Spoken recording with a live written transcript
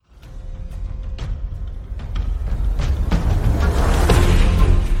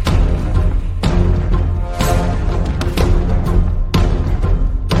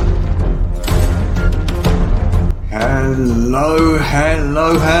Hello,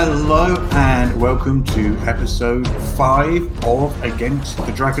 and welcome to episode 5 of Against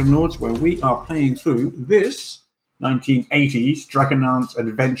the Dragonlords, where we are playing through this 1980s Dragonlance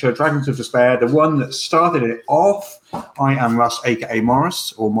adventure, Dragons of Despair, the one that started it off. I am Russ, aka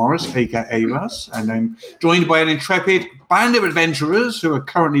Morris, or Morris, aka Russ, and I'm joined by an intrepid band of adventurers who are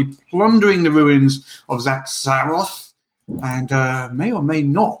currently plundering the ruins of Zaxxaroth, and may or may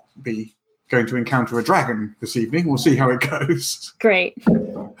not be going to encounter a dragon this evening. We'll see how it goes. Great.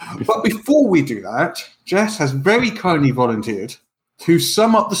 But before we do that, Jess has very kindly volunteered to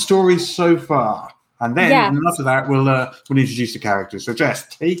sum up the stories so far. And then after that, we'll introduce the characters. So Jess,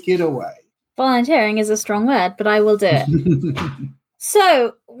 take it away. Volunteering is a strong word, but I will do it.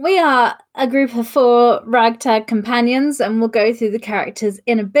 So we are a group of 4 ragtag companions, and we'll go through the characters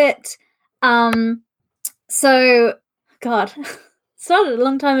in a bit. Started a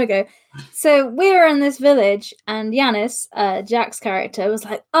long time ago. So we were in this village, and Yanis, Jack's character, was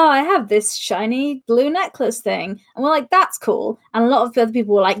like, "Oh, I have this shiny blue necklace thing," and we're like, "That's cool." And a lot of other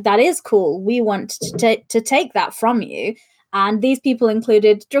people were like, "That is cool. We want to take that from you." And these people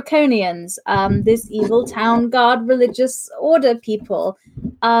included Draconians, this evil town guard, religious order people,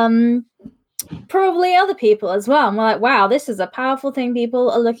 probably other people as well. And we're like, "Wow, this is a powerful thing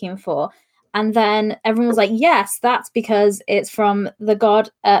people are looking for." And then everyone was like, yes, that's because it's from the god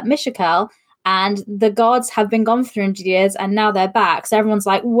Mishakal, and the gods have been gone for 300 years, and now they're back. So everyone's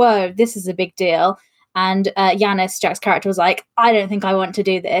like, whoa, this is a big deal. And Yanis, Jack's character, was like, I don't think I want to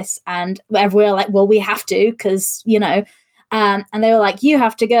do this. And we were like, well, we have to, because, you know. And they were like, you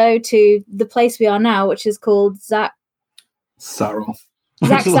have to go to the place we are now, which is called Zaxxaroth.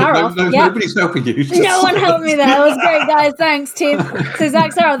 Zaxxaroth. Nobody's helping you. No one helped me there. It was great, guys. Thanks, team. So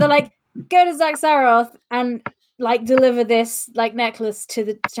Zaxxaroth, they're like, go to Zaxxaroth and like deliver this like necklace to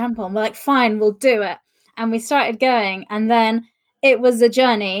the temple. And we're like, fine, we'll do it. And we started going, and then it was a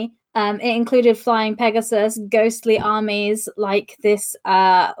journey. It included flying Pegasus, ghostly armies, like this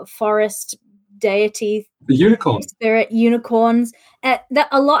forest deity, the unicorn spirit, unicorns. That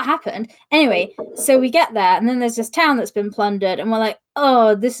a lot happened. Anyway, so we get there, and then there's this town that's been plundered, and we're like,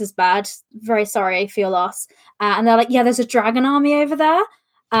 oh, this is bad. Very sorry for your loss. And they're like, yeah, there's a dragon army over there.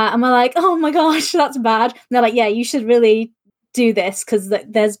 And we're like, oh my gosh, that's bad. And they're like, yeah, you should really do this because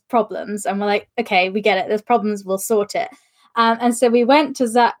there's problems. And we're like, okay, we get it. There's problems. We'll sort it. And so we went to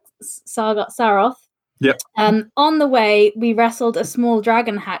Zaxxaroth. Yep. On the way, we wrestled a small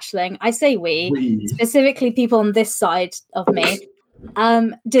dragon hatchling. I say we. Specifically people on this side of me,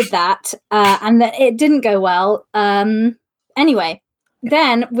 did that. And it didn't go well. Anyway,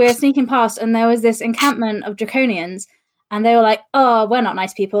 then we're sneaking past, and there was this encampment of Draconians. And they were like, oh, we're not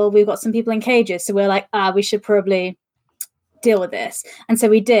nice people. We've got some people in cages. So we're like, we should probably deal with this. And so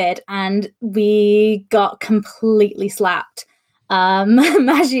we did. And we got completely slapped.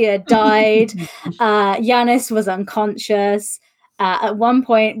 Magia died. Yanis was unconscious. At one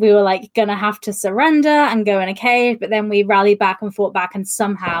point, we were like going to have to surrender and go in a cave. But then we rallied back and fought back and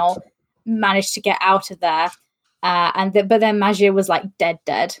somehow managed to get out of there. But then Magia was like dead.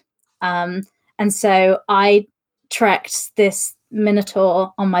 And so I trekked this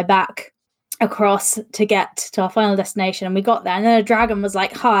minotaur on my back across to get to our final destination, and we got there, and then a dragon was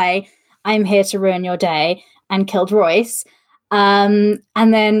like, hi, I'm here to ruin your day, and killed Royce. And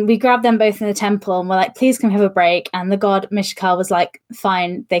then we grabbed them both in the temple, and we're like, please come have a break. And the god Mishakal was like,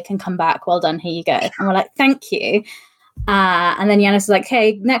 fine, they can come back, well done, here you go. And we're like, thank you. And then Yanis was like,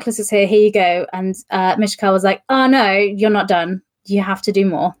 hey, necklace is here you go. And Mishakal was like, oh no, you're not done, you have to do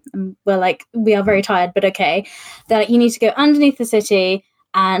more. And we're like, we are very tired, but okay. They're like, you need to go underneath the city,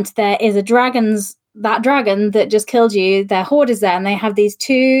 and there is that dragon that just killed you, their horde is there, and they have these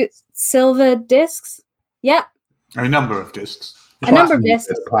 2 silver discs. Yep. A number of discs.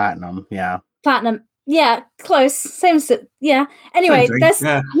 Platinum, yeah. Platinum. Yeah, close. Same. Yeah. Anyway,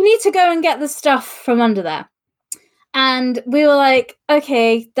 you need to go and get the stuff from under there. And we were like,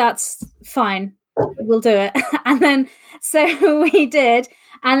 okay, that's fine. We'll do it. And then, so we did.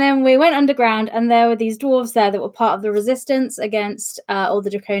 And then we went underground, and there were these dwarves there that were part of the resistance against all the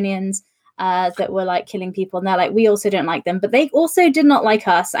Draconians that were like killing people. And they're like, we also don't like them. But they also did not like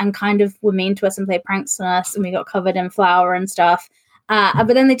us and kind of were mean to us and played pranks on us. And we got covered in flour and stuff. But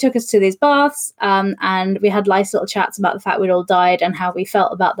then they took us to these baths, and we had nice little chats about the fact we'd all died and how we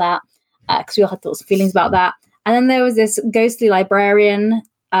felt about that, because we all had thoughts and feelings about that. And then there was this ghostly librarian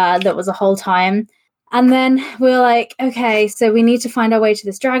that was a whole time. And then we were like, okay, so we need to find our way to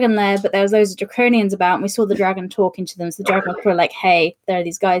this dragon lair, but there was loads of Draconians about, and we saw the dragon talking to them. So the dragon was like, hey, there are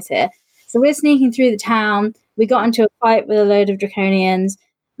these guys here. So we're sneaking through the town. We got into a fight with a load of Draconians.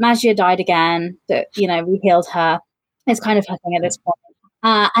 Magia died again, but, you know, we healed her. It's kind of her thing at this point.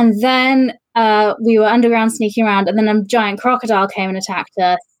 And then we were underground sneaking around, and then a giant crocodile came and attacked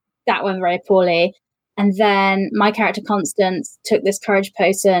us. That went very poorly. And then my character Constance took this courage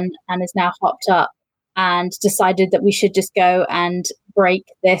potion and is now hopped up and decided that we should just go and break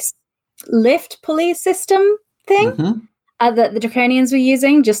this lift pulley system thing that the Draconians were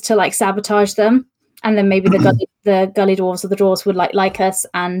using just to like sabotage them. And then maybe the gully dwarves or the dwarves would like us,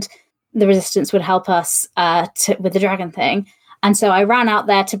 and the resistance would help us with the dragon thing. And so I ran out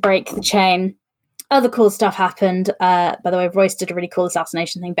there to break the chain. Other cool stuff happened. By the way, Royce did a really cool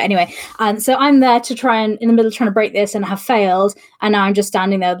assassination thing. But anyway, so I'm there to try and in the middle trying to break this and have failed. And now I'm just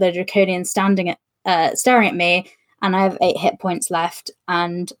standing there, the Draconian staring at me, and I have 8 hit points left.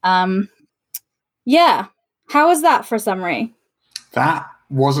 And yeah, how was that for a summary? That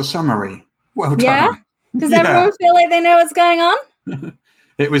was a summary. Well done. Yeah? Does everyone feel like they know what's going on?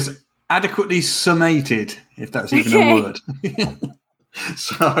 It was adequately summated, if that's even a word.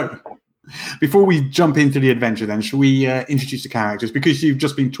 So, before we jump into the adventure then, shall we introduce the characters? Because you've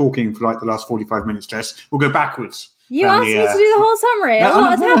just been talking for like the last 45 minutes, Jess. We'll go backwards. You asked me to do the whole summary. A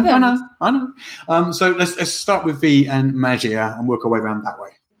lot has happened. I know. So let's start with V and Magia and work our way around that way.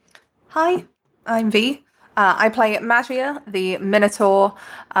 Hi, I'm V. I play Magia, the Minotaur,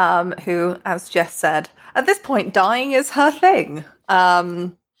 who, as Jess said, at this point, dying is her thing.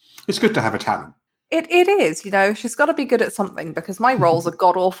 It's good to have a talent. It is, she's got to be good at something because my roles are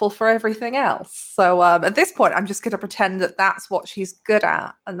god-awful for everything else. So at this point, I'm just going to pretend that that's what she's good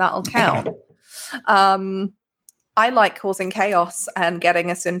at, and that'll count. I like causing chaos and getting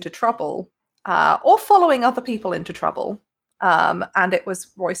us into trouble, or following other people into trouble. And it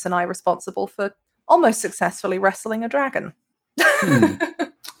was Royce and I responsible for almost successfully wrestling a dragon.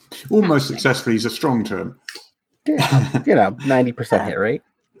 Almost successfully is a strong term. 90% hit rate.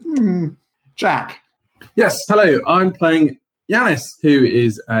 Jack. Yes, hello. I'm playing Yanis, who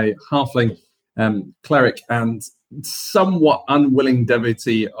is a halfling cleric and somewhat unwilling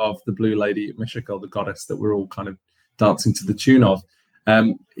devotee of the Blue Lady, Mishakal, the goddess that we're all kind of dancing to the tune of.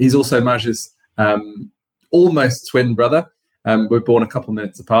 He's also Maj's almost twin brother. We're born a couple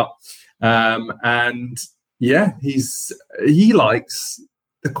minutes apart. And yeah, he likes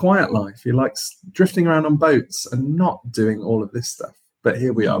the quiet life. He likes drifting around on boats and not doing all of this stuff. But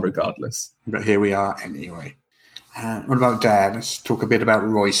here we are regardless. But here we are anyway. What about Dad? Let's talk a bit about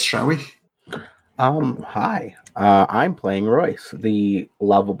Royce, shall we? Hi. I'm playing Royce, the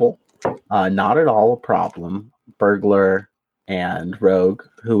lovable, not at all a problem, burglar and rogue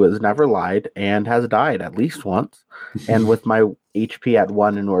who has never lied and has died at least once. And with my HP at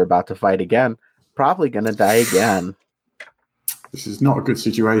 1 and we're about to fight again, probably going to die again. This is not a good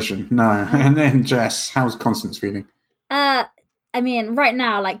situation. No. And then Jess, how's Constance feeling? I mean, right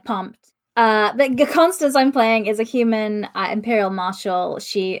now, like pumped. The Constance I'm playing is a human Imperial Marshal.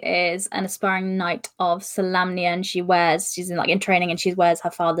 She is an aspiring knight of Solamnian. She's in training, and she wears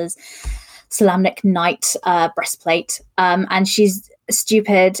her father's Solamnic knight breastplate. And she's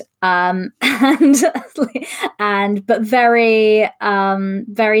stupid, and but very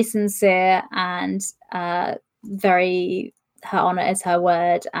very sincere, and very, her honor is her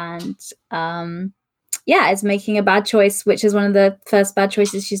word, and is making a bad choice, which is one of the first bad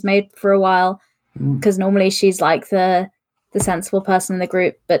choices she's made for a while, because normally she's like the sensible person in the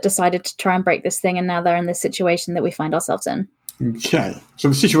group, but decided to try and break this thing, and now they're in this situation that we find ourselves in. Okay, so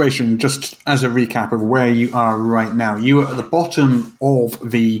the situation, just as a recap of where you are right now, you are at the bottom of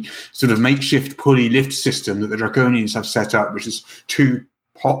the sort of makeshift pulley lift system that the Draconians have set up, which is 2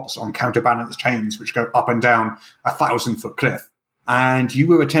 pots on counterbalanced chains which go up and down a 1,000-foot cliff. And you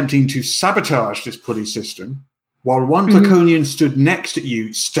were attempting to sabotage this pulley system while one Draconian stood next to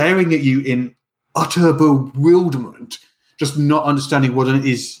you, staring at you in utter bewilderment, just not understanding what it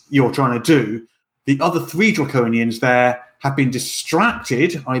is you're trying to do. The other 3 Draconians there have been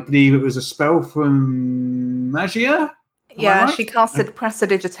distracted. I believe it was a spell from Magia? Yeah, she casted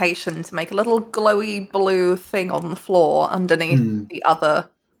Prestidigitation to make a little glowy blue thing on the floor underneath the other,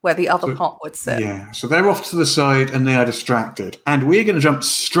 where the other pot would sit. Yeah, so they're off to the side and they are distracted. And we're going to jump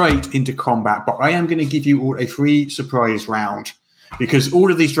straight into combat, but I am going to give you all a free surprise round because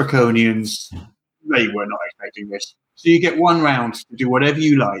all of these Draconians, they were not expecting this. So you get 1 round to do whatever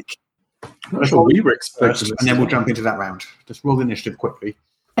you like. That's what we were expecting. And then we'll jump into that round. Just roll the initiative quickly.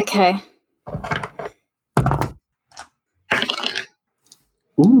 Okay.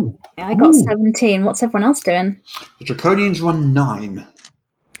 Ooh. Yeah, I got 17. What's everyone else doing? The Draconians run 9.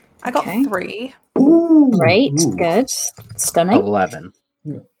 I got 3. Ooh. Great. Good. Stunning. 11.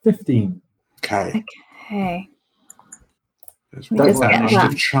 15. Okay. Okay. Let's roll that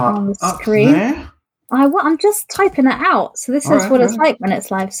initiative chart up there. I'm just typing it out. So this is what it's like when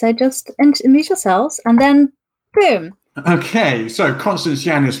it's live. So just mute yourselves and then boom. Okay, so Constance,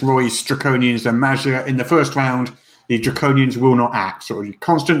 Yanis, Royce, Draconians, and Mazia. In the first round, the Draconians will not act. So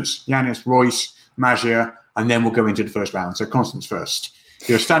Constance, Yanis, Royce, Mazia, and then we'll go into the first round. So Constance first.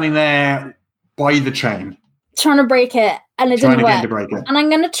 You're standing there by the chain. Trying to break it, and it didn't work. To break it. And I'm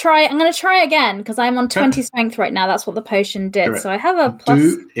gonna try again because I'm on 20 strength right now. That's what the potion did. So I have a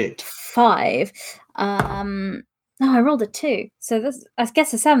plus 5. No, I rolled a 2. So this, I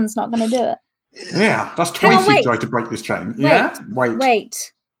guess a 7's not gonna do it. Yeah, that's twice you tried to break this chain.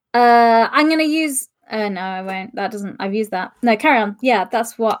 Wait. I'm gonna use. No, I won't. That doesn't. I've used that. No, carry on. Yeah,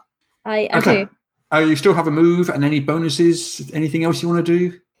 that's what I do. You still have a move and any bonuses? Anything else you want to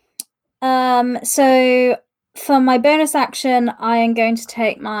do? So for my bonus action, I am going to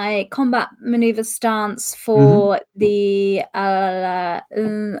take my combat maneuver stance for the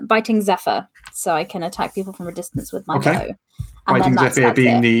biting Zephyr, so I can attack people from a distance with my bow. Biting Zephyr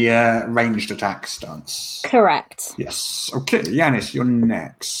being the ranged attack stance. Correct. Yes. Okay, Yanis, you're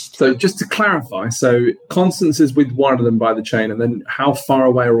next. So just to clarify, so Constance is with one of them by the chain, and then how far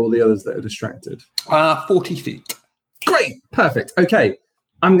away are all the others that are distracted? 40 feet. Great. Perfect. Okay.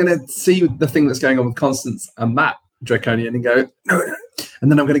 I'm going to see the thing that's going on with Constance and that Draconian and go, no.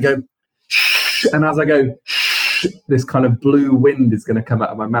 And then I'm going to go, shh. And as I go, shh, this kind of blue wind is going to come out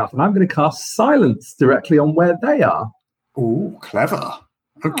of my mouth. And I'm going to cast silence directly on where they are. Oh, clever.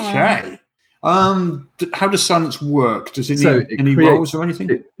 Okay. How does silence work? Does it need any rolls or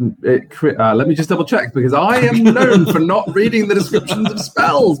anything? Let me just double check, because I am known for not reading the descriptions of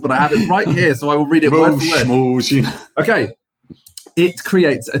spells, but I have it right here, so I will read it word for word. Okay. It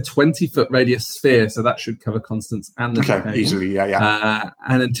creates a 20-foot radius sphere, so that should cover Constance and the Draconian. Easily, yeah.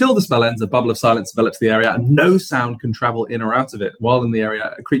 And until the spell ends, a bubble of silence develops the area, and no sound can travel in or out of it. While in the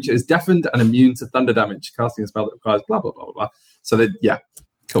area, a creature is deafened and immune to thunder damage, casting a spell that requires blah, blah, blah, blah, blah. So,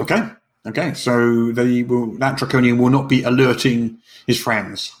 cool. Okay, so that Draconian will not be alerting his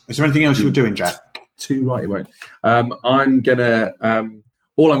friends. Is there anything else you're doing, Jack? Too right, it won't. All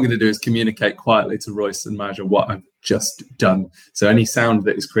I'm going to do is communicate quietly to Royce and Mazia what I've just done. So any sound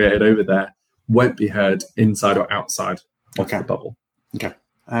that is created over there won't be heard inside or outside of the bubble. Okay.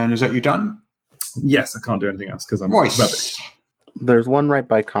 And is that you done? Yes, I can't do anything else because I'm rubbish. There's one right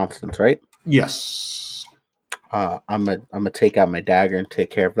by Constance, right? Yes. I'm gonna take out my dagger and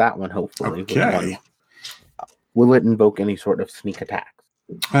take care of that one, hopefully. Okay. Will it invoke any sort of sneak attacks?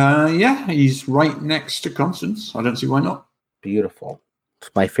 Yeah, he's right next to Constance. I don't see why not. Beautiful. It's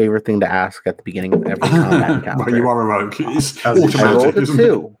my favorite thing to ask at the beginning of every combat encounter. Well, you are a rogue. It's automatic. I rolled a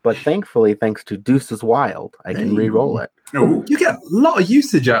 2, but thankfully, thanks to Deuce's Wild, I can re-roll it. Oh, you get a lot of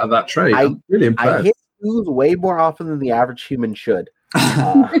usage out of that trait. I'm really impressed. I hit Deuce way more often than the average human should.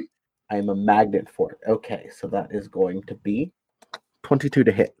 I'm a magnet for it. Okay, so that is going to be 22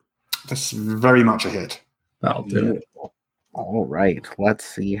 to hit. That's very much a hit. That'll do it. All right, let's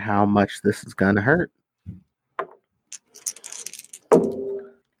see how much this is going to hurt.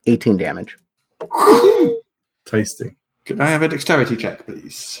 18 damage. Tasty. Could I have a dexterity check,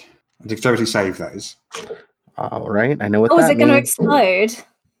 please? A dexterity save, that is. All right, I know what that means. Oh, is it going to explode? It's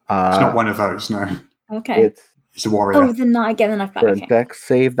not one of those, no. Okay. It's a warrior. Oh, then I get the knife back. For a dex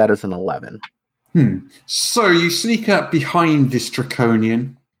save, that is an 11. So you sneak up behind this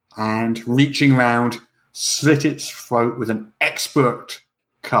Draconian and, reaching round, slit its throat with an expert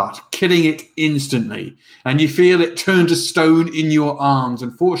cut, killing it instantly, and you feel it turn to stone in your arms.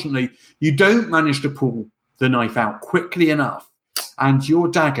 Unfortunately, you don't manage to pull the knife out quickly enough, and your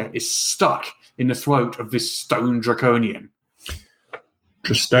dagger is stuck in the throat of this stone Draconian.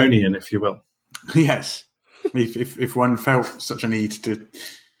 Drastonian, if you will. Yes, if one felt such a need to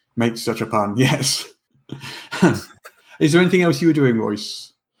make such a pun, yes. Is there anything else you were doing,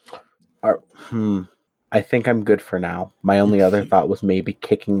 Royce? I think I'm good for now. My only other thought was maybe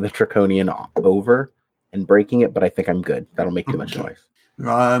kicking the Draconian over and breaking it, but I think I'm good. That'll make too much noise.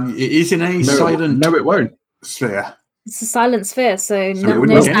 It is in a silent... No, it won't. Sphere. It's a silent sphere, so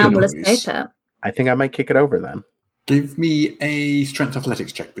no sound will escape it. I think I might kick it over then. Give me a strength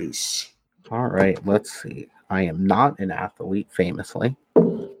athletics check, please. All right, let's see. I am not an athlete, famously.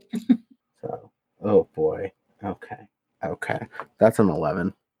 So, oh boy. Okay. That's an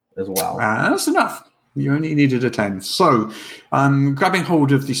 11 as well. That's enough. You only needed a 10. So, grabbing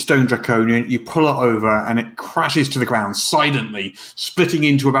hold of the stone Draconian, you pull it over and it crashes to the ground silently, splitting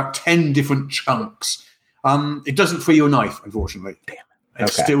into about 10 different chunks. It doesn't free your knife, unfortunately. Damn it.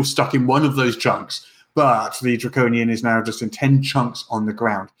 It's still stuck in one of those chunks, but the Draconian is now just in 10 chunks on the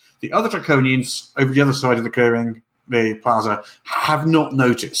ground. The other Draconians over the other side of the clearing, the plaza, have not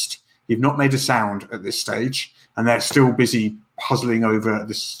noticed. You've not made a sound at this stage, and they're still busy puzzling over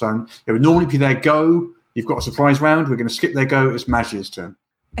this stone. They would normally be their go. You've got a surprise round. We're going to skip their go. It's Magia's turn.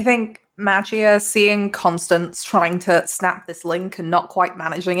 I think Magia, seeing Constance trying to snap this link and not quite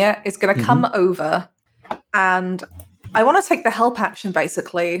managing it, is going to come over, and I want to take the help action,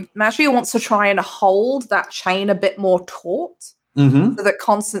 basically. Magia wants to try and hold that chain a bit more taut, so that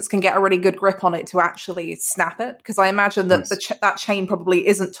Constance can get a really good grip on it to actually snap it, because I imagine that that chain probably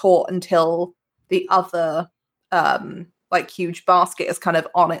isn't taut until the other huge basket is kind of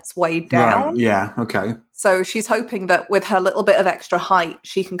on its way down. Right. Yeah, okay. So she's hoping that with her little bit of extra height,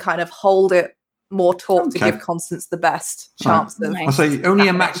 she can kind of hold it more taut to give Constance the best chance of... I'll say only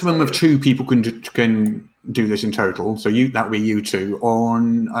a maximum of 2 people can do this in total. So that would be you 2.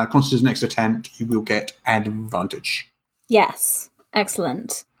 On Constance's next attempt, you will get advantage. Yes.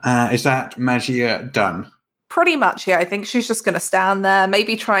 Excellent. Is that Magia done? Pretty much, yeah. I think she's just going to stand there,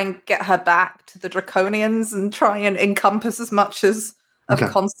 maybe try and get her back to the Draconians and try and encompass as much of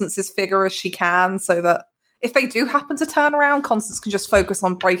Constance's figure as she can, so that if they do happen to turn around, Constance can just focus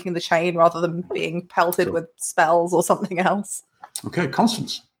on breaking the chain rather than being pelted with spells or something else. Okay,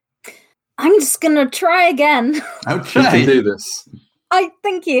 Constance. I'm just going to try again. Okay. You can do this.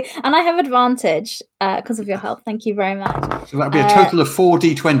 Thank you. And I have advantage because of your help. Thank you very much. So that'll be a total of 4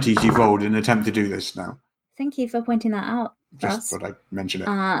 d20s you've rolled in an attempt to do this now. Thank you for pointing that out. Just thought I'd mention it.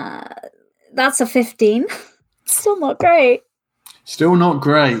 That's a 15. Still not great. Still not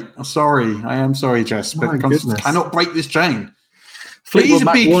great. I'm sorry. I am sorry, Jess, but Constance cannot break this chain. It is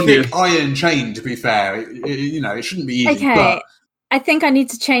a big, thick iron chain, to be fair. It shouldn't be easy. Okay. But... I think I need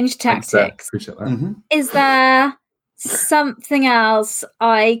to change tactics. Appreciate that. Is there something else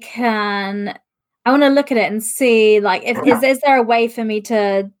I can... I want to look at it and see, is there a way for me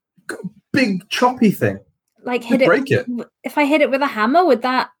to... Big choppy thing. Hit it. Break it. If I hit it with a hammer, would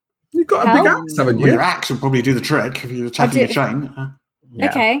that... You've got a big axe, haven't you? Well, your axe will probably do the trick if you're attacking the chain. Yeah.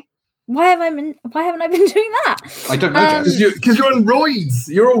 Okay. Why haven't I been doing that? I don't know. Because you're on roids.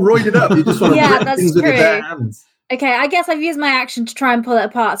 You're all roided up. You just want to rip things with your bare hands. Okay, I guess I've used my action to try and pull it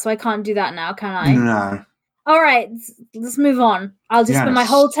apart, so I can't do that now, can I? No. All right, let's move on. I'll just spend my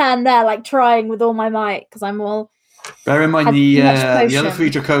whole turn there, trying with all my might, because I'm all... Bear in mind, the other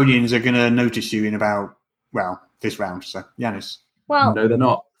 3 Draconians are going to notice you in about, this round. So, Yanis. Well... No, they're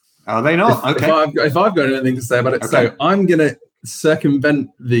not. Are they not? Okay. If I've got anything to say about it, so I'm going to circumvent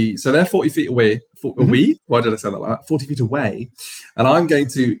so they're 40 feet away. Why did I say that like that? 40 feet away. And I'm going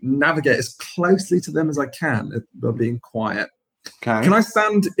to navigate as closely to them as I can by being quiet. Okay. Can I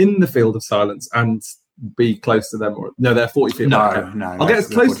stand in the field of silence and be close to them? Or no, they're 40 feet away. No. I'll get as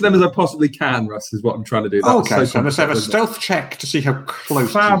close to them as I possibly can, Russ, is what I'm trying to do. Okay, so let's have a stealth check to see how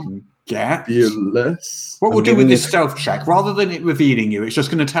close you can get. Fabulous. What we'll do with this stealth check, rather than it revealing you, it's just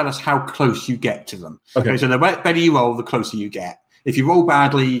going to tell us how close you get to them. Okay, so the better you roll, the closer you get. If you roll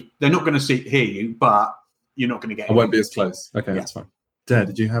badly, they're not going to hear you, but you're not going to get I won't be as close. Okay, that's fine. Dad,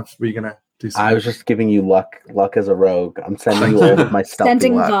 were you going to do something? I was just giving you luck as a rogue. I'm sending you all of my stealthy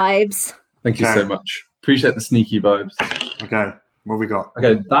Sending luck. vibes. Thank you so much. Appreciate the sneaky vibes. Okay, what have we got?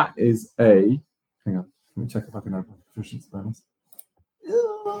 Okay, that is a... Hang on. Let me check if I can open proficiency bonus.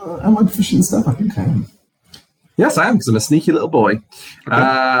 Am I proficient in stuff? I think I am. Yes, I am, because I'm a sneaky little boy.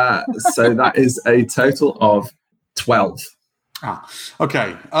 Okay. So that is a total of 12.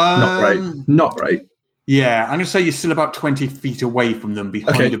 Okay. Not great. Yeah, I'm going to say you're still about 20 feet away from them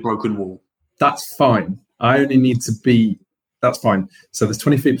behind a broken wall. That's fine. I only need to be... That's fine. So there's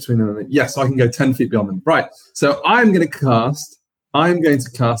 20 feet between them and me. Yes, I can go 10 feet beyond them. Right. So I'm going to cast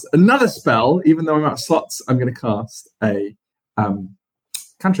another spell, even though I'm out of slots. I'm going to cast a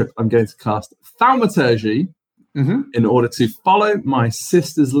cantrip. I'm going to cast Thaumaturgy in order to follow my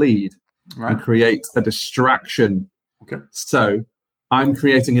sister's lead and create a distraction. Okay. So I'm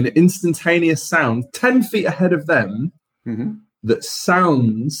creating an instantaneous sound 10 feet ahead of them that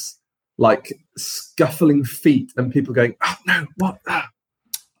sounds like scuffling feet and people going, oh no, what?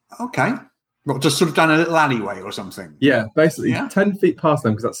 Okay. Well, just sort of down a little alleyway or something. Yeah, basically 10 feet past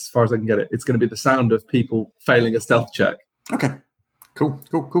them, because that's as far as I can get it. It's going to be the sound of people failing a stealth check. Okay. Cool.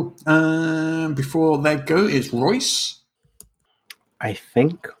 Before they go is Royce. I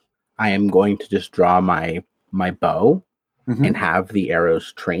think I am going to just draw my bow and have the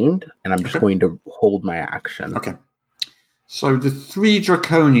arrows trained, and I'm just going to hold my action. Okay. So the 3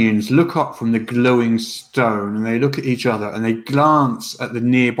 Draconians look up from the glowing stone, and they look at each other, and they glance at the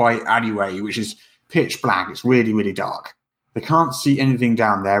nearby alleyway, which is pitch black. It's really, really dark. They can't see anything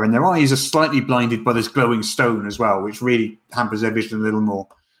down there, and their eyes are slightly blinded by this glowing stone as well, which really hampers their vision a little more.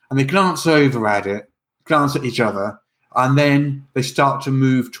 And they glance over at it, glance at each other, and then they start to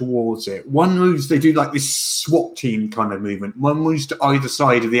move towards it. One moves, they do like this SWAT team kind of movement. One moves to either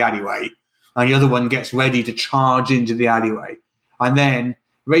side of the alleyway, and the other one gets ready to charge into the alleyway. And then,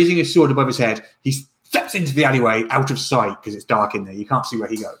 raising his sword above his head, he steps into the alleyway out of sight because it's dark in there. You can't see where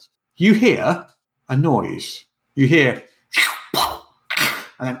he goes. You hear a noise. You hear,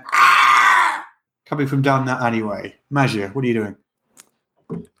 and then coming from down that alleyway. Majia, what are you doing?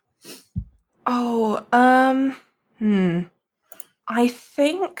 I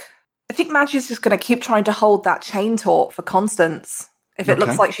think Magia's just going to keep trying to hold that chain taut for Constance. If it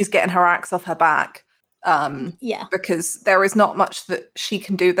looks like she's getting her axe off her back. Because there is not much that she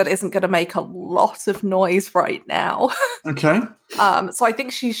can do that isn't going to make a lot of noise right now. Okay. So I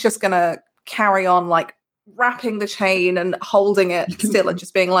think she's just going to carry on, like, wrapping the chain and holding it still and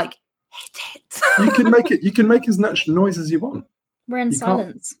just being like, hit it. You can make as much noise as you want. We're in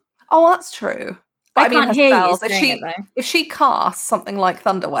silence. Oh, that's true. But I can't hear you spells, saying it, though. if she casts something like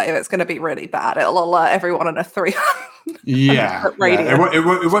Thunderwave, it's going to be really bad. It'll alert everyone in a 300 Yeah. radius.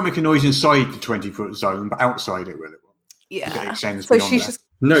 It won't make a noise inside the 20-foot zone, but outside it will. Yeah. So she's just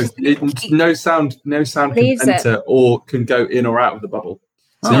No sound can Leaves enter or can go in or out of the bubble.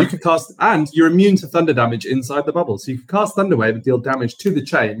 So you can cast, and you're immune to thunder damage inside the bubble. So you can cast Thunderwave and deal damage to the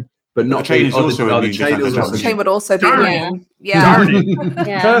chain, but not the chain is also immune to thunder damage. The chain would also be immune.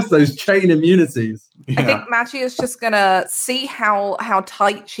 Yeah. Curse those chain immunities. I think Maggie is just gonna see how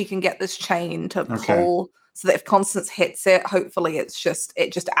tight she can get this chain to pull, so that if Constance hits it, hopefully it just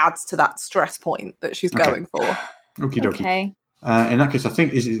adds to that stress point that she's going for. Okie dokie. Okay. In that case, I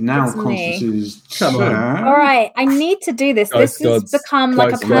think this is now Constance's turn. All right, I need to do this. This has become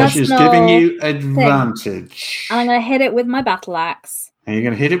like a personal She's giving you advantage. And I'm going to hit it with my battle axe. And you're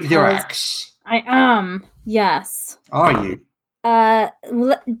going to hit it with your axe. I am. Yes. Are you?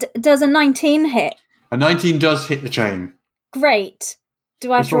 Does a 19 hit? A 19 does hit the chain. Great.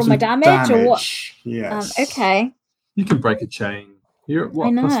 Do I have to roll my damage or what? Yes. Okay. You can break a chain. You're at what?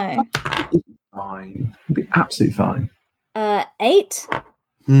 I know. Fine. You'll be absolutely fine. 8.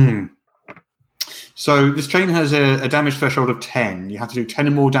 So this chain has a damage threshold of 10. You have to do 10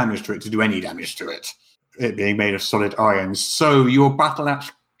 or more damage to it to do any damage to it. It being made of solid iron. So your battle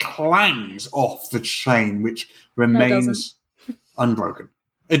axe clangs off the chain, which remains unbroken.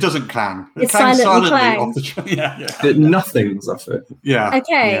 It doesn't clang. It clangs silently off the chain. Yeah. Nothing's off it. Yeah.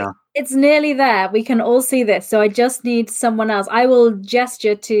 Okay. Yeah. It's nearly there. We can all see this. So I just need someone else. I will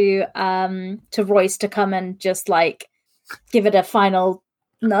gesture to Royce to come and just like give it a final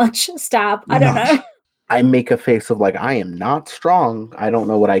nudge, stab. I don't know. I make a face of like, I am not strong. I don't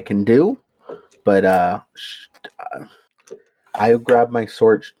know what I can do, but I grab my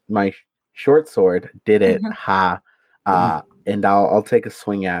sword, my short sword. Did it? And I'll take a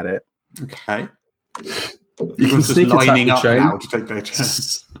swing at it. Okay. You can sneak attack the chain. Now to take their turn.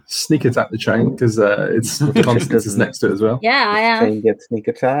 Sneak attack the chain because it's Constance is next to it as well. Yeah, I am. Chain gets sneak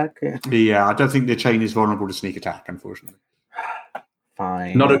attack. Yeah, I don't think the chain is vulnerable to sneak attack, unfortunately.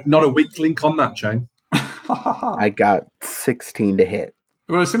 Fine. Not a weak link on that chain. I got 16 to hit.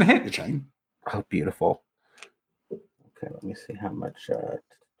 Well, it's going to hit the chain. Oh, beautiful. Okay, let me see how much.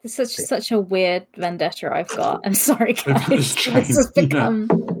 It's such a weird vendetta I've got. I'm sorry, guys. This has become.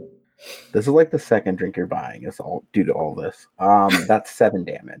 This is like the second drink you're buying. It's all due to all this. That's 7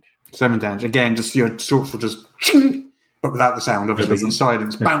 damage. 7 damage. Again, just your sword will just, but without the sound, obviously, in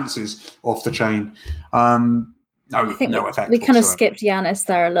silence, bounces off the chain. No effect. We kind of skipped Yanis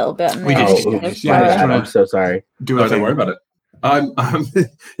there a little bit. We did. I'm so sorry. Don't worry about it.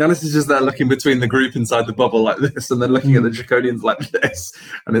 Yanis is just there looking between the group inside the bubble like this, and then looking at the Draconians like this,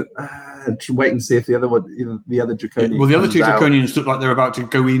 and waiting to see if the other Draconian. Well, the other 2 Draconians look like they're about to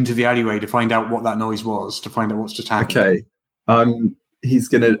go into the alleyway to find out what that noise was, to find out what's just happened. Okay, I'm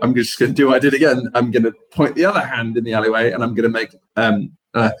just gonna do what I did again. I'm gonna point the other hand in the alleyway, and I'm gonna make come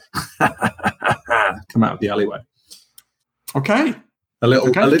out of the alleyway. Okay. A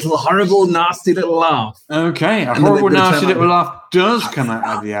little horrible, nasty little laugh. Okay, a horrible, nasty little laugh does come out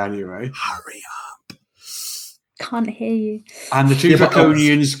of the alleyway. Hurry up. Can't hear you. And the 2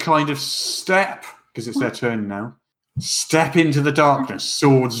 Draconians kind of step, because it's their turn now, step into the darkness,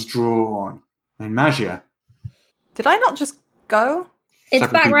 swords drawn. And Magia. Did I not just go? It's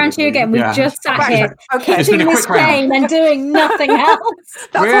back around to you again. We've just sat here hitting this game and doing nothing else.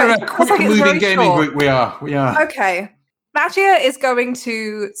 We're a quick-moving gaming group. We are. Okay. Magia is going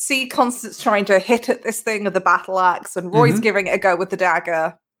to see Constance trying to hit at this thing with the battle axe, and Roy's giving it a go with the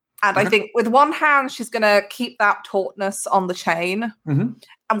dagger. And I think with one hand, she's going to keep that tautness on the chain. And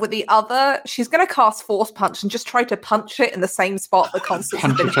with the other, she's going to cast Force Punch and just try to punch it in the same spot that Constance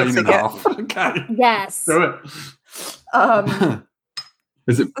has been hitting it. Okay. Yes. Do it.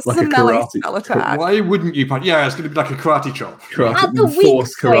 Is it This like is a a melee karate? spell attack. Why wouldn't you punch? Yeah, it's going to be like a karate chop. At the weak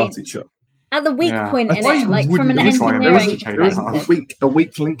Force karate point. chop. At the weak Yeah. point in Why it, like from wouldn't an you try and engineering rescue There isn't perspective. a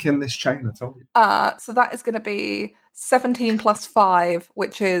weak link in this chain, I told you. So that is going to be 17 plus 5,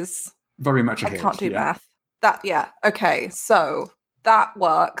 which is Very much a I hit. can't do yeah. math. Okay, so that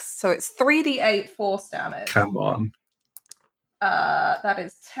works. So it's 3d8 force damage. Come on. That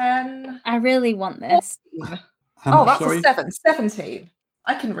is 10. I really want this. 14. How much, That's sorry? a 7. 17.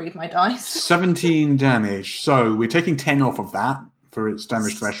 I can read my dice. 17 damage. So we're taking 10 off of that for its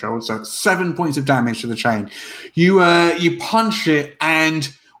damage threshold. So 7 points of damage to the chain. You punch it,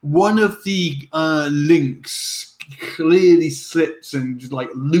 and one of the links clearly slips and just like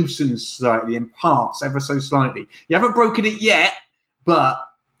loosens slightly and parts ever so slightly. You haven't broken it yet, but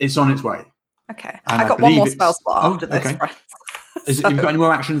it's on its way. Okay. And I got one more spell slot after this. okay. Right? Have you got any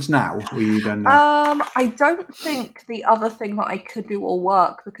more actions now? Or are you done now? I don't think the other thing that I could do will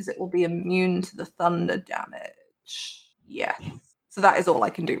work because it will be immune to the thunder damage. Yes. So that is all I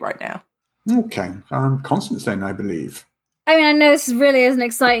can do right now. Okay. Constance then, I believe. I mean, I know this really isn't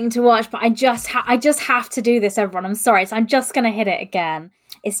exciting to watch, but I just have to do this, everyone. I'm sorry. So I'm just going to hit it again.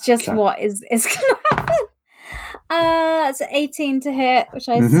 It's just what is going to happen. It's 18 to hit, which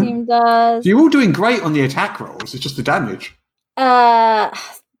I assume does. You're all doing great on the attack rolls. It's just the damage.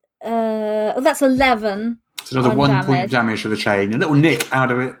 That's 11. It's another 1 damage. point of damage to the chain. A little nick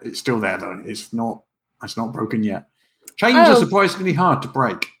out of it. It's still there though. It's not broken yet. Chains are surprisingly hard to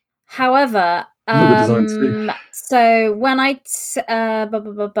break. However, so when I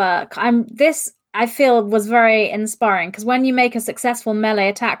feel was very inspiring because when you make a successful melee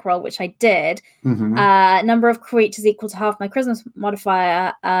attack roll, which I did, number of creatures equal to half my charisma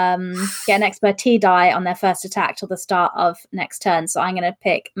modifier get an expertise die on their first attack till the start of next turn. So I'm going to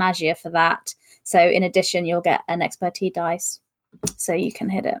pick Magia for that. So in addition, you'll get an expertise dice, so you can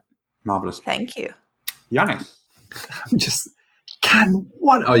hit it. Marvelous. Thank you. Yannis.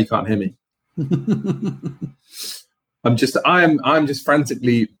 Oh, you can't hear me. I'm just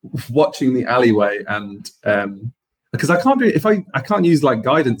frantically watching the alleyway, and because I can't do it if I can't use like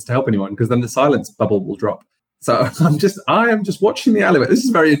guidance to help anyone because then the silence bubble will drop. So I am just watching the alleyway. This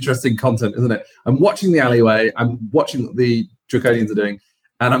is very interesting content, isn't it? I'm watching the alleyway. I'm watching what the Draconians are doing,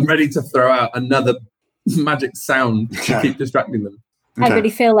 and I'm ready to throw out another magic sound to keep distracting them. I really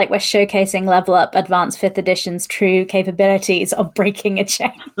feel like we're showcasing Level Up Advanced 5th Edition's true capabilities of breaking a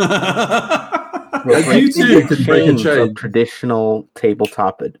chain. You too can break a chain. Of traditional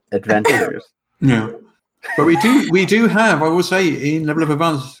tabletop adventures. Yeah, but we do have, I will say, in Level Up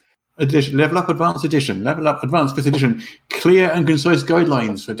Advanced Edition, Level Up Advanced 5th Edition, clear and concise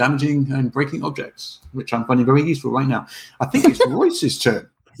guidelines for damaging and breaking objects, which I'm finding very useful right now. I think it's Royce's turn.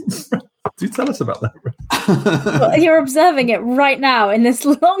 Do tell us about that. Well, you're observing it right now in this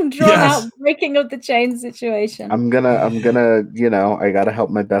long drawn out breaking of the chain situation. I'm gonna, I gotta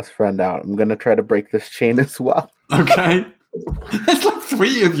help my best friend out. I'm gonna try to break this chain as well. Okay. There's like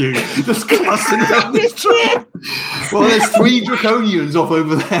 3 of you discussing this chain. Well, there's 3 Draconians off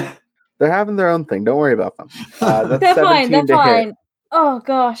over there. They're having their own thing. Don't worry about them. That's they're fine. They're fine. Hit. Oh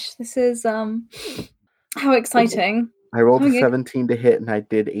gosh, this is how exciting. I rolled a 17 to hit, and I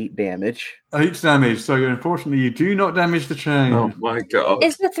did 8 damage. 8 damage. So unfortunately, you do not damage the chain. Oh my god!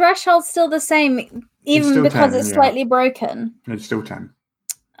 Is the threshold still the same, even still because 10, it's slightly broken? It's still 10.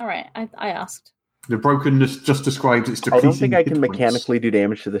 All right, I asked. The brokenness just describes its depleting. I don't think I can mechanically do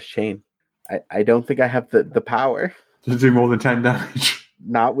damage to this chain. I don't think I have the power to do more than 10 damage.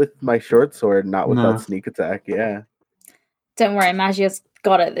 Not with my short sword. Not with that sneak attack. Yeah. Don't worry, Magia's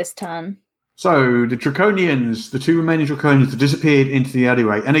got it this turn. So the Draconians, the 2 remaining Draconians, have disappeared into the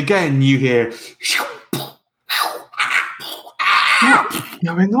alleyway, and again you hear what's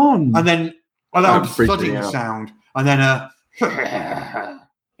going on, and then a loud thudding sound, and then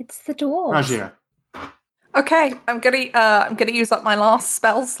it's the dwarves. Magia. Okay, I'm gonna use up my last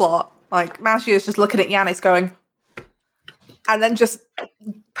spell slot. Like Magia is just looking at Yannis, going, and then just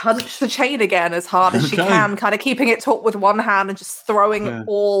punch the chain again as hard as she can, kind of keeping it taut with one hand and just throwing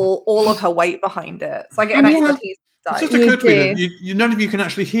all of her weight behind it. So I get an expertise die. Just occurred to me that none of you can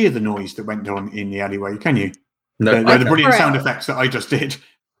actually hear the noise that went on in the alleyway, can you? No, the brilliant sound effects that I just did.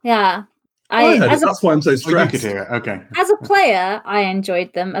 Yeah. That's why I'm so stressed. You could hear it, okay. As a player, I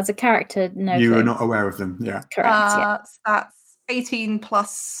enjoyed them. As a character, no. You were not aware of them, yeah. Correct, That's 18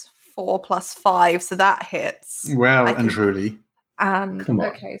 plus 4 plus 5, so that hits. Well and truly. And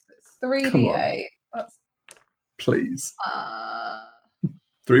okay, so it's 3d8. Please.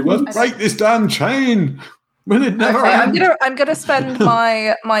 3 1. Break this damn chain. Will it never Okay, end? I'm gonna spend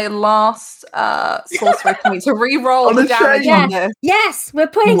my last sorcery point to re-roll On the the damage chain. on this. Yes, we're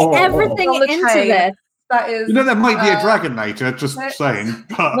putting Oh. everything On the into chain. this. That is You know, there might be a dragon later, just six. saying.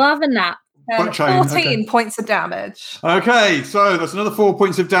 We'll have a nap. But chain, 14 okay. points of damage. Okay, so that's another 4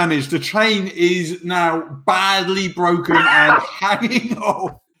 points of damage. The chain is now badly broken and hanging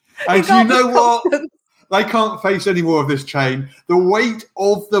off. And you know what? They can't face any more of this chain. The weight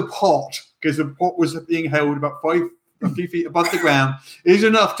of the pot, because the pot was being held about a few feet above the ground, is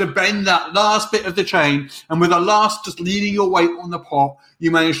enough to bend that last bit of the chain. And with the last just leaning your weight on the pot,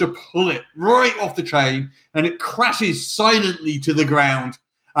 you manage to pull it right off the chain, and it crashes silently to the ground.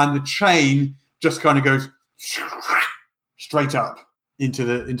 And the chain just kind of goes straight up into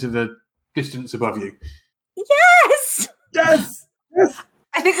the distance above you. Yes! Yes.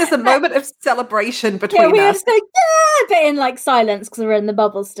 I think there's a moment of celebration Yeah, between we have us. to yeah, but in like silence because we're in the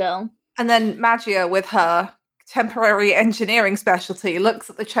bubble still. And then Magia, with her temporary engineering specialty, looks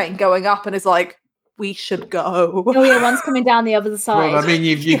at the chain going up and is like, we should go. Oh yeah, one's coming down the other side. Well, I mean,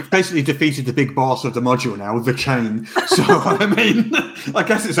 you've basically defeated the big boss of the module now, the chain. So, I mean, I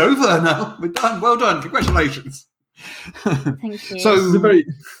guess it's over now. We're done. Well done. Congratulations. Thank you. So, It's a very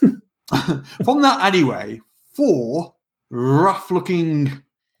from that alleyway, 4 rough-looking,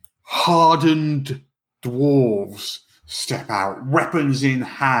 hardened dwarves step out, weapons in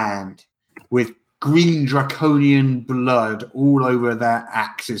hand, with green draconian blood all over their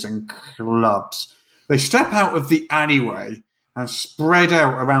axes and clubs. They step out of the alleyway and spread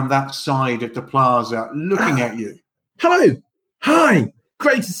out around that side of the plaza, looking at you. hello. Hi.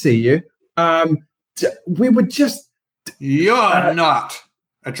 Great to see you. We were just You're not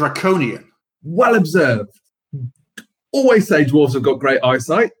a draconian. well observed. Always say dwarves have got great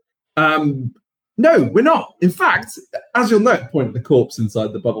eyesight. No, we're not. In fact, as you'll note, point at the corpse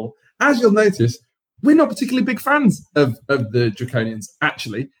inside the bubble. As you'll notice, we're not particularly big fans of the draconians.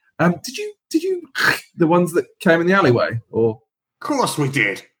 Actually, did you the ones that came in the alleyway? Or Of course we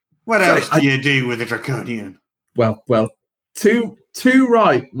did. What Sorry, else do you do with a draconian? well, too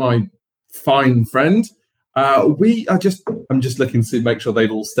right, my fine friend. I'm just looking to make sure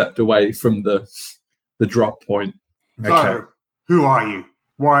they've all stepped away from the drop point. So, who are you?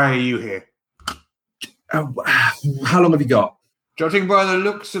 Why are you here? How long have you got? Judging by the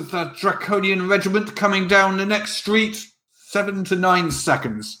looks of that draconian regiment coming down the next street, 7 to 9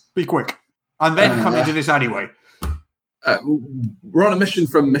 seconds. Be quick. And then come into this alleyway. We're on a mission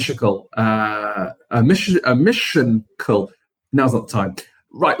from Mishakal. A mission call. Now's not the time.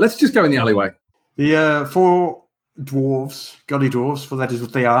 Right, let's just go in the alleyway. The 4 dwarves, gully dwarves, for that is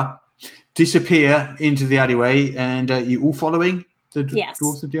what they are, disappear into the alleyway, and you all following the Yes.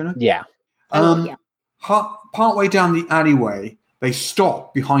 dwarves of Diana? Yeah. Yeah. Partway down the alleyway, they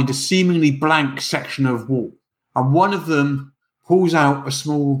stop behind a seemingly blank section of wall, and one of them pulls out a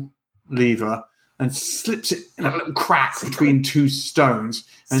small lever and slips it in a little crack between 2 stones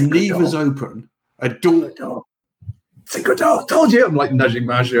and levers open a door. Secret door, told you. I'm like nudging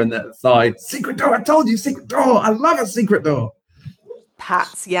Magia in the thigh. Secret door, I told you, secret door. I love a secret door.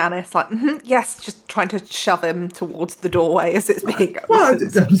 Pats Yanis like, yes, just trying to shove him towards the doorway as it's being Well,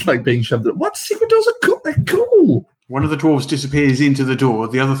 opened. it was like being shoved. What secret doors are cool? They're cool. One of the dwarves disappears into the door.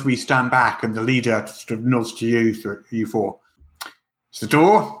 The other 3 stand back, and the leader sort of nods to you 4. It's the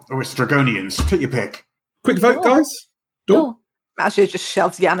door, or it's the Dragonians. Take your pick. Quick vote, guys. Door. Magia just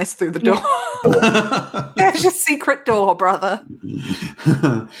shoves Yanis through the door. There's your secret door, brother.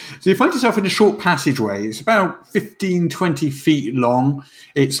 So you find yourself in a short passageway. It's about 15, 20 feet long.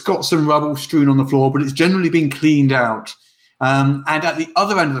 It's got some rubble strewn on the floor, but it's generally been cleaned out. And at the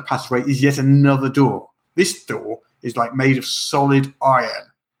other end of the passageway is yet another door. This door is like made of solid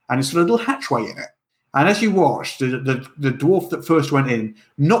iron, and it's got a little hatchway in it. And as you watch, the dwarf that first went in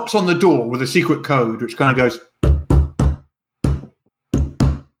knocks on the door with a secret code, which kind of goes...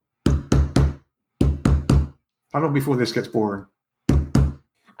 How long before this gets boring?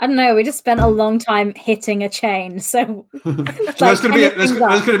 I don't know. We just spent a long time hitting a chain, so There's going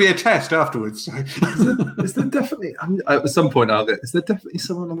to be a test afterwards. So. Is there definitely? At some point, I'll get. Is there definitely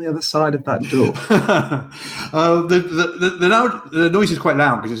someone on the other side of that door? The noise is quite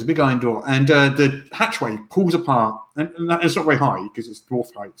loud because it's a big iron door, and the hatchway pulls apart, and it's not very high because it's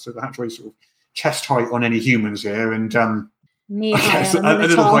dwarf height, so the hatchway is sort of chest height on any humans here, and knee I high guess on a the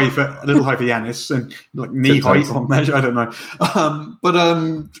little top. high for Yanis, and like knee height on measure. I don't know,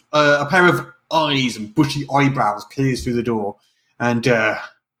 a pair of eyes and bushy eyebrows peers through the door, and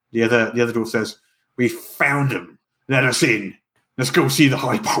the other door says, "We found him. Let us in. Let's go see the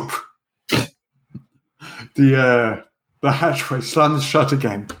High Pope." The hatchway slams shut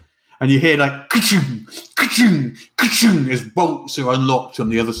again, and you hear like ka-chung, ka-chung, ka-chung as bolts are unlocked on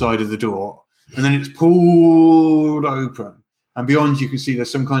the other side of the door, and then it's pulled open, and beyond you can see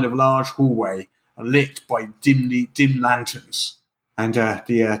there's some kind of large hallway lit by dim lanterns, and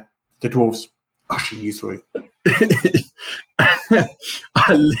the dwarves ushering you through.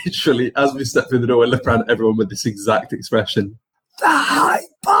 I literally, as we step through the door, I look around at everyone with this exact expression. The High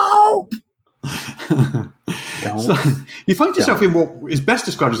Pope! So you find yourself in what is best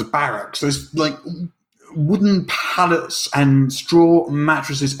described as a barracks. There's like wooden pallets and straw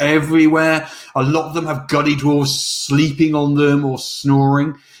mattresses everywhere. A lot of them have gully dwarves sleeping on them or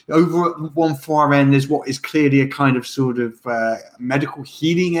snoring. Over at one far end, there's what is clearly a kind of sort of medical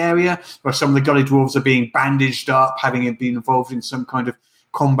healing area where some of the gully dwarves are being bandaged up, having been involved in some kind of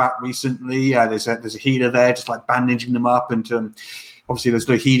combat recently. There's a healer there, just like bandaging them up, and obviously there's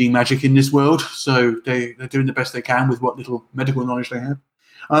no healing magic in this world, so they're doing the best they can with what little medical knowledge they have.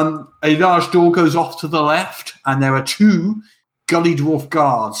 A large door goes off to the left, and there are two gully dwarf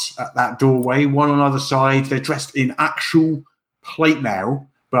guards at that doorway, one on either side. They're dressed in actual plate mail,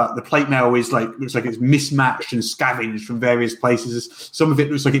 but the plate mail looks like it's mismatched and scavenged from various places. Some of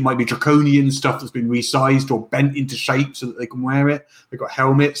it looks like it might be draconian stuff that's been resized or bent into shape so that they can wear it. They've got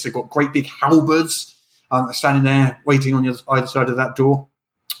helmets. They've got great big halberds standing there waiting on either side of that door.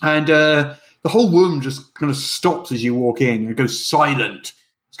 And the whole room just kind of stops as you walk in. It goes silent.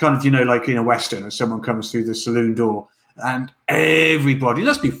 It's kind of, like in a Western, as someone comes through the saloon door. And everybody,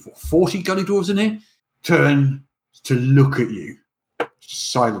 there's be 40 gully dwarves in here, turn to look at you.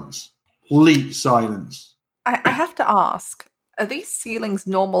 Silence. Complete silence. I have to ask, are these ceilings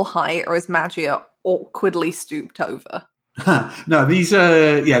normal height, or is Magia awkwardly stooped over? No, these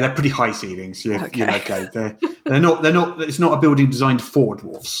are they're pretty high ceilings. You're okay. They're not. It's not a building designed for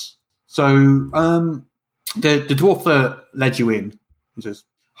dwarfs. So the dwarf that led you in, he says,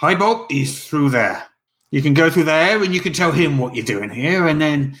 "Highbolt is through there. You can go through there, and you can tell him what you're doing here, and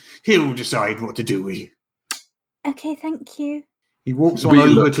then he'll decide what to do with you." Okay, thank you. He walks on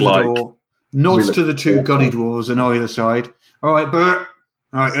over to the door, nods to the two gully dwarves on either side. "All right, Bert.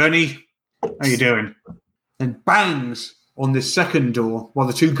 All right, Ernie. How you doing?" And bangs on this second door while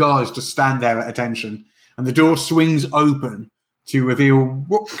the two guards just stand there at attention. And the door swings open to reveal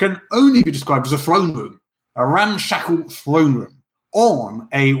what can only be described as a throne room, a ramshackle throne room, on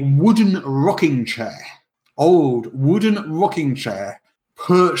a wooden rocking chair. Old wooden rocking chair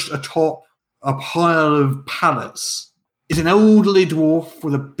perched atop a pile of pallets. Is an elderly dwarf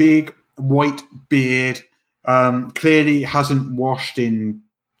with a big white beard. Clearly hasn't washed in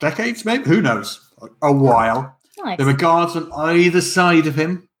decades, maybe. Who knows? A while. Nice. There are guards on either side of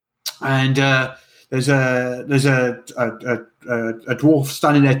him, and there's a dwarf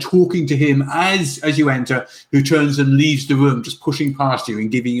standing there talking to him as you enter, who turns and leaves the room, just pushing past you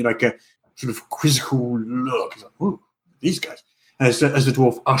and giving you like a sort of quizzical look. He's like, "Ooh, these guys." As the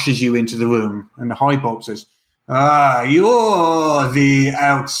dwarf ushers you into the room, and the Highbolt says, "You're the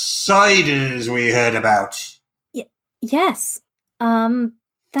outsiders we heard about." Yes.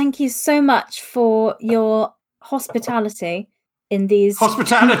 Thank you so much for your hospitality in these...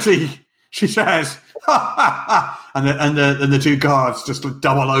 Hospitality, she says. and the two guards just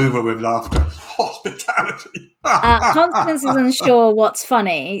double over with laughter. Hospitality. Constance isn't sure what's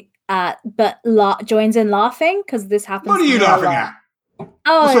funny, but joins in laughing because this happens. What are you laughing at?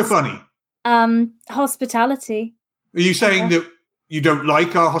 Oh, what's so funny? Hospitality. Are you saying that you don't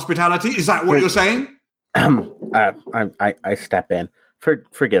like our hospitality? Is that what you're saying? I step in.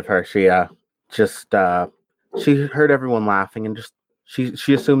 Forgive her. She she heard everyone laughing and just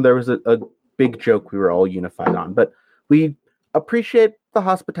she assumed there was a big joke we were all unified on. But we appreciate the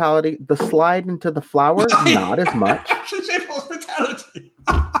hospitality. The slide into the flower, not as much. She said hospitality.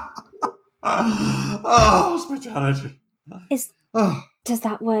 Hospitality. Does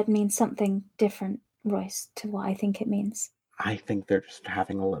that word mean something different, Royce, to what I think it means? I think they're just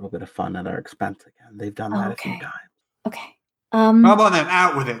having a little bit of fun at our expense again. They've done that a few times. Okay. Come on then,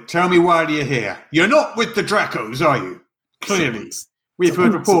 out with it. Tell me why you're here. You're not with the Dracos, are you? Clearly. We've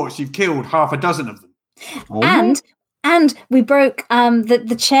heard reports you've killed half a dozen of them. And we broke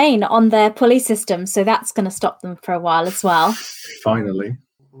the chain on their pulley system, so that's going to stop them for a while as well. Finally.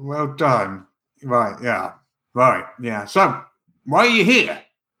 Well done. Right, yeah. So, why are you here?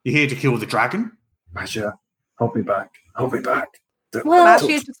 You here to kill the dragon? Magia, hold me back. Well,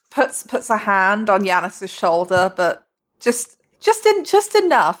 Magia just puts a hand on Yanis's shoulder, but just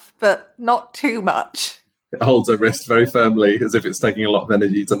enough, but not too much. It holds her wrist very firmly, as if it's taking a lot of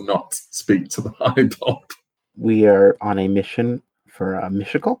energy to not speak to the Highbolt. We are on a mission for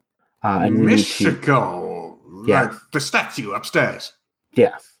Mystical? Yes. Like the statue upstairs?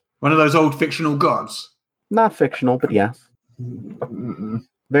 Yes. One of those old fictional gods? Not fictional, but yes.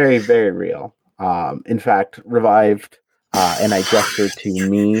 Very, very real. In fact, revived, and I gestured to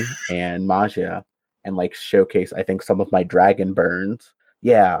me and Magia and like showcase, I think, some of my dragon burns.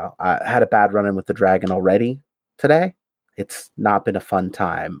 Yeah, I had a bad run-in with the dragon already today. It's not been a fun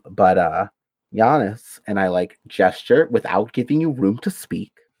time, but Giannis, and I like gesture without giving you room to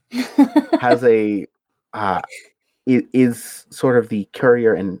speak, has a is sort of the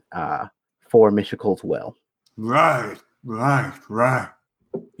courier and for Mishikal's will. Right.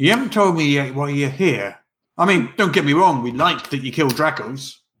 You haven't told me yet why you're here. I mean, don't get me wrong, we like that you kill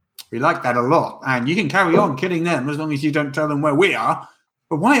Dracos. We like that a lot, and you can carry on killing them as long as you don't tell them where we are.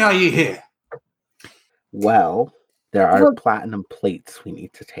 But why are you here? Well, there are platinum plates we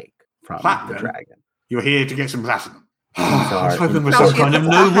need to take from the dragon. You're here to get some platinum. I was hoping for some kind of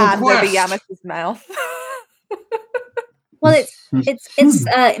noble quest. Yanis's mouth. Well, it's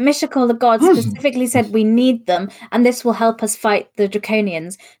Mishakal, the god, specifically said we need them, and this will help us fight the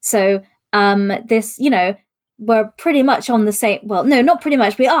Draconians. So, this, we're pretty much on the same. Well, no, not pretty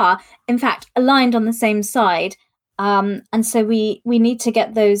much. We are, in fact, aligned on the same side. And so we need to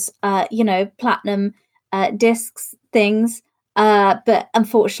get those, platinum discs things. But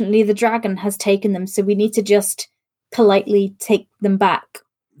unfortunately, the dragon has taken them, so we need to just politely take them back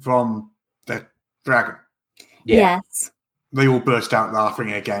from the dragon. Yeah. Yes. They all burst out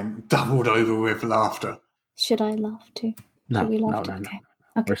laughing again, doubled over with laughter. Should I laugh too? No, we laugh no. Okay.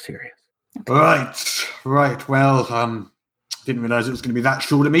 We're serious. Okay. Right. Well, didn't realize it was going to be that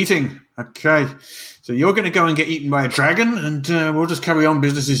short a meeting. Okay. So you're going to go and get eaten by a dragon, and we'll just carry on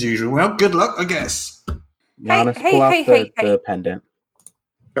business as usual. Well, good luck, I guess. Giannis, pull out the pendant.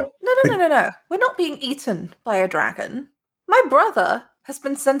 No. We're not being eaten by a dragon. My brother has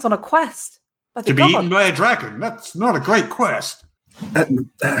been sent on a quest by the To be eaten by a dragon? That's not a great quest.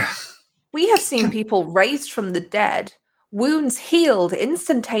 We have seen people raised from the dead, wounds healed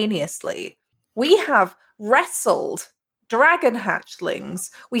instantaneously. We have wrestled dragon hatchlings.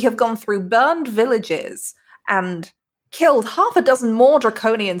 We have gone through burned villages and killed half a dozen more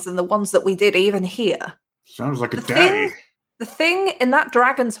draconians than the ones that we did even here. Sounds like a day. The thing in that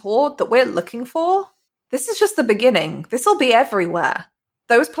dragon's hoard that we're looking for, this is just the beginning. This will be everywhere.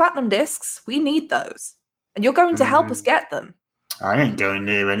 Those platinum discs, we need those. And you're going to help us get them. I ain't going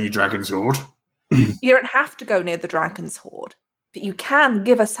near any dragon's hoard. You don't have to go near the dragon's hoard, but you can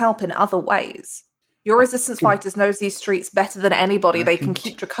give us help in other ways. Your resistance fighters knows these streets better than anybody. They can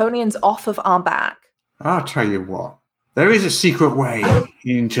keep draconians off of our back. I'll tell you what. There is a secret way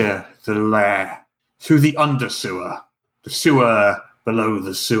into the lair. Through the undersewer. The sewer below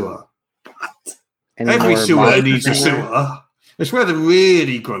the sewer. Every sewer needs a sewer. It's where the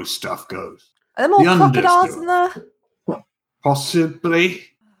really gross stuff goes. Are there more crocodiles in there? Possibly.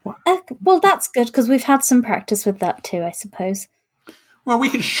 Well, that's good, because we've had some practice with that too, I suppose. Well, we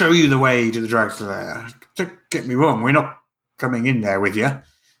can show you the way to the dragon's lair. Don't get me wrong, we're not coming in there with you,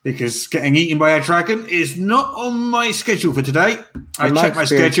 because getting eaten by a dragon is not on my schedule for today. I checked my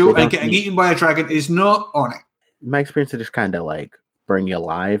schedule, and getting eaten by a dragon is not on it. My experience is just kind of like burn you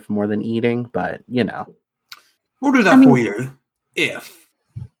alive more than eating, but We'll do that for you if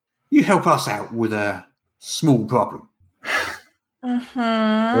you help us out with a small problem.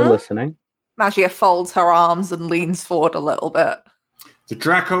 We're listening. Magia folds her arms and leans forward a little bit. The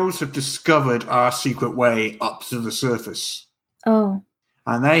Dracos have discovered our secret way up to the surface. Oh.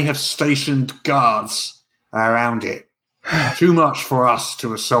 And they have stationed guards around it. Too much for us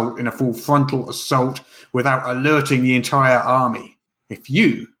to assault in a full frontal assault without alerting the entire army. If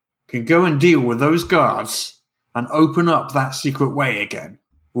you can go and deal with those guards and open up that secret way again,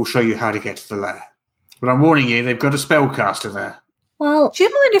 we'll show you how to get to the lair. But I'm warning you, they've got a spellcaster there. Well, do you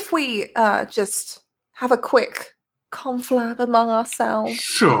mind if we just have a quick conflab among ourselves?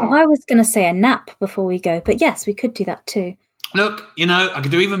 Sure. Well, I was going to say a nap before we go, but yes, we could do that too. Look, I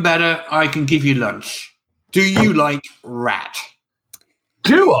can do even better. I can give you lunch. Do you like rat?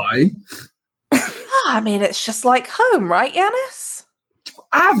 Do I? I mean, it's just like home, right, Yanis?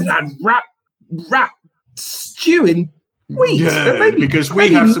 I haven't had rat stew in weeks. Yeah, because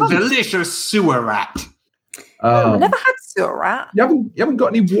we have some delicious sewer rat. I've never had sewer rat. You haven't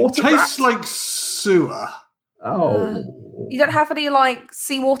got any water rat? Tastes like sewer. Oh. You don't have any,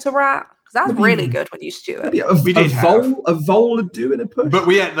 seawater rat? Because that's really good when you stew it. A vole would do in a push. But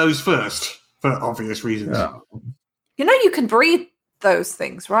we ate those first, for obvious reasons. Yeah. You can breed those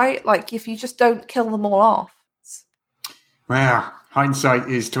things, right? If you just don't kill them all off. Well, hindsight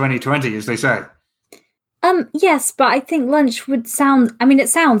is 20/20, as they say. Yes, but I think lunch would sound... it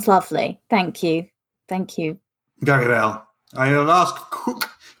sounds lovely. Thank you. Very well. I'll ask cook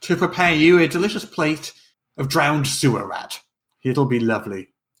to prepare you a delicious plate of drowned sewer rat. It'll be lovely.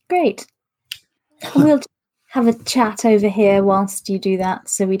 Great. We'll have a chat over here whilst you do that,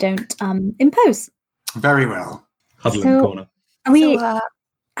 so we don't impose. Very well. Huddle in the corner.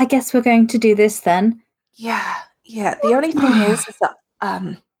 I guess we're going to do this then. Yeah. The only thing is that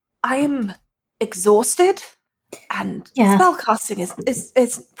I am exhausted, and spellcasting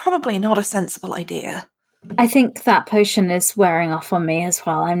is probably not a sensible idea. I think that potion is wearing off on me as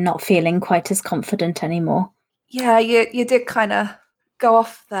well. I'm not feeling quite as confident anymore. Yeah, you did kind of go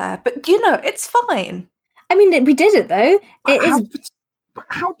off there, but it's fine. I mean, we did it though.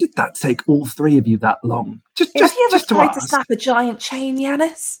 How did that take all three of you that long? Have you ever tried to snap a giant chain,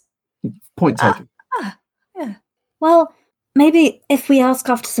 Yanis? Point taken. Yeah. Well, maybe if we ask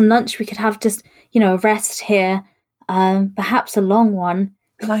after some lunch, we could have just, a rest here. Perhaps a long one.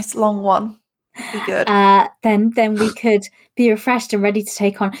 A nice long one. Be good. Then we could be refreshed and ready to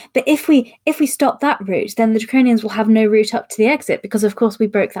take on. But if we stop that route, then the Draconians will have no route up to the exit because, of course, we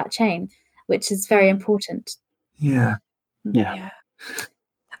broke that chain, which is very important. Yeah.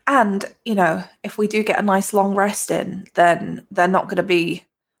 And, if we do get a nice long rest in, then they're not going to be...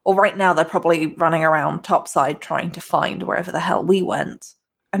 Well, right now they're probably running around topside trying to find wherever the hell we went.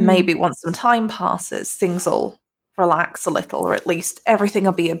 And maybe once some time passes, things will relax a little, or at least everything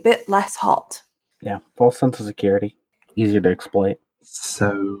will be a bit less hot. Yeah, false sense of security. Easier to exploit.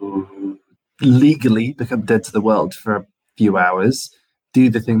 So, legally become dead to the world for a few hours, do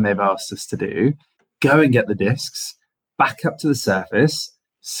the thing they've asked us to do, go and get the discs, back up to the surface,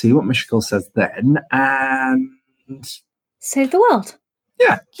 see what Mishkal says then, and... Save the world.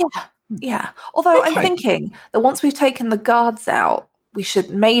 Yeah. Although I'm thinking that once we've taken the guards out, we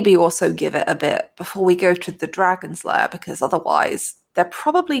should maybe also give it a bit before we go to the Dragon's Lair, because otherwise they're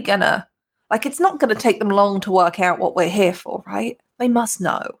probably gonna... it's not gonna take them long to work out what we're here for, right? They must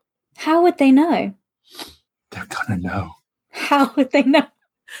know. How would they know? They're gonna know. How would they know?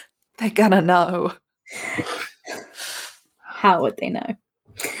 They're gonna know. How would they know?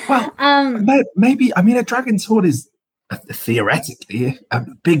 Well, maybe, a dragon's hoard is theoretically a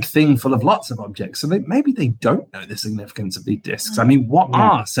big thing full of lots of objects, so maybe they don't know the significance of these discs. What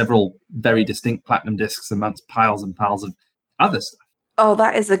are several very distinct platinum discs amongst piles and piles of other stuff? Oh,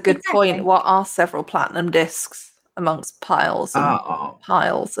 that is a good point. What are several platinum discs amongst piles and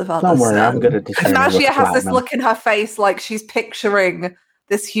piles of other Don't worry, stuff? I'm good at discerning what's Nagia has this platinum. look in her face like she's picturing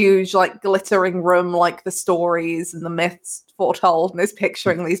this huge, glittering room like the stories and the myths foretold, and is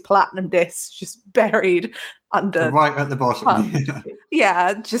picturing these platinum discs just buried under... Right at the bottom.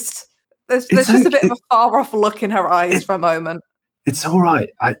 Yeah, just... There's just a bit of a far-off look in her eyes for a moment. It's all right.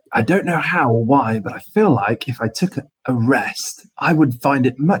 I don't know how or why, but I feel like if I took a rest, I would find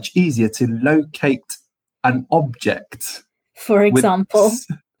it much easier to locate an object. For example?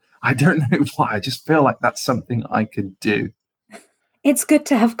 I don't know why. I just feel like that's something I could do. It's good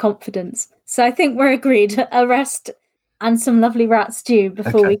to have confidence. So I think we're agreed. A rest and some lovely rat stew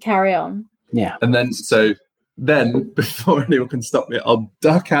before we carry on. Yeah. And then, before anyone can stop me, I'll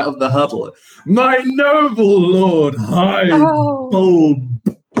duck out of the huddle. My noble lord, high bulb.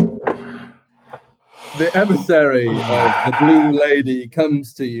 The emissary of the Blue Lady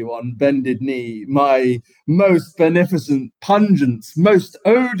comes to you on bended knee. My most beneficent, pungent, most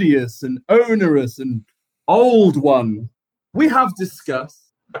odious and onerous and old one. We have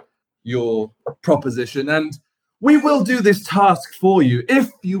discussed your proposition, and we will do this task for you if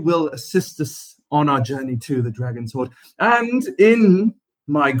you will assist us on our journey to the Dragon's Hoard. And in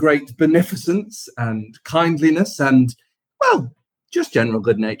my great beneficence and kindliness and, just general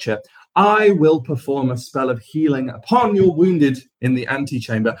good nature, I will perform a spell of healing upon your wounded in the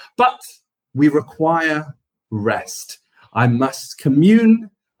antechamber. But we require rest. I must commune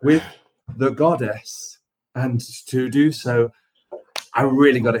with the goddess. And to do so, I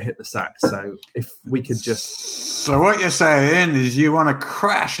really got to hit the sack. So if we could just... So what you're saying is you want to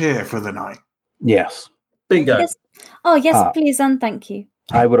crash here for the night? Yes. Bingo. Yes. Oh, yes, please, and thank you.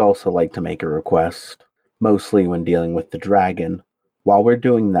 I would also like to make a request, mostly when dealing with the dragon. While we're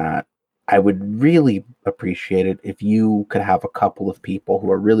doing that, I would really appreciate it if you could have a couple of people who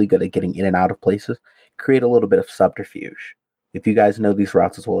are really good at getting in and out of places, create a little bit of subterfuge. If you guys know these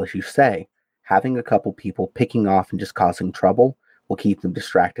routes as well as you say, having a couple people picking off and just causing trouble will keep them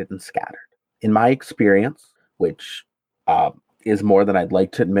distracted and scattered. In my experience, which is more than I'd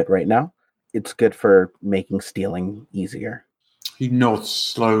like to admit right now, it's good for making stealing easier. He nods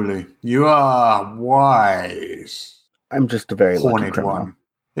slowly. You are wise. I'm just a very lucky Horned criminal. one.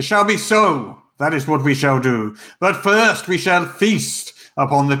 It shall be so. That is what we shall do. But first we shall feast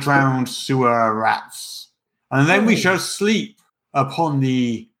upon the drowned sewer rats. And then we shall sleep upon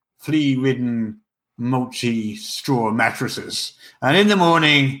the flea-ridden, mulchy straw mattresses. And in the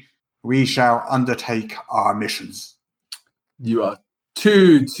morning, we shall undertake our missions. You are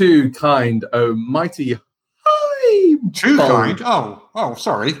too kind, oh mighty high. Too kind? Oh,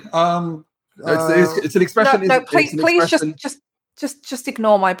 sorry. It's an expression. No, please, just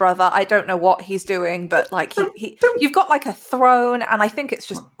ignore my brother. I don't know what he's doing, but like you've got like a throne, and I think it's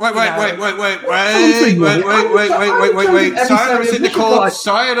just wait. Silence in the court.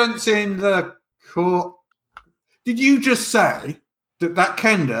 Silence in the court. Did you just say that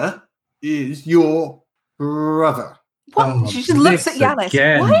Kenda is your brother? What? She just looks at Yanis.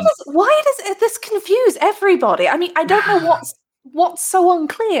 Again. Why does this confuse everybody? I mean, I don't know what's so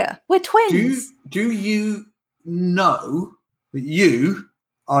unclear. We're twins. Do you know that you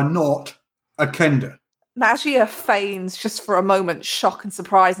are not a Kenda? Magia feigns just for a moment shock and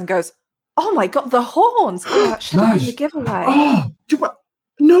surprise and goes, "Oh my god, the horns! Oh, that should have been the giveaway." Oh,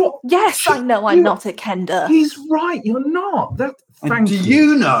 no. Yes, I know I'm not a Kenda. He's right. You're not. Do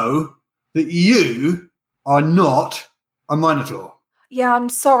you know that you are not a Minotaur? Yeah, I'm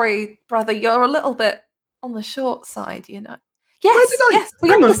sorry, brother. You're a little bit on the short side, you know. Yes,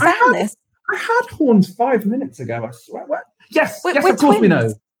 we understand this. I had horns 5 minutes ago. I swear. Yes, we're of course twins. We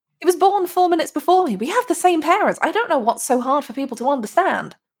know. It was born 4 minutes before me. We have the same parents. I don't know what's so hard for people to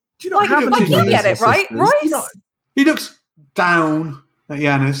understand. Do you not have you get it, right, Royce? He looks down at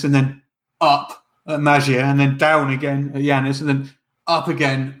Yanis and then up at Magia and then down again at Yanis and then up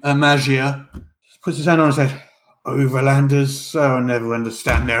again at Magia. Just puts his hand on his head. Overlanders, I'll never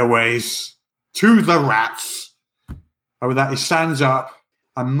understand their ways. To the rats. And with that, he stands up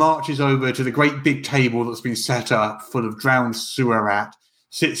and marches over to the great big table that's been set up full of drowned sewer rat,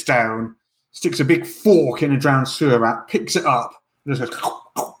 sits down, sticks a big fork in a drowned sewer rat, picks it up, and just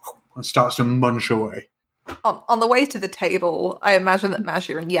goes and starts to munch away. On the way to the table, I imagine that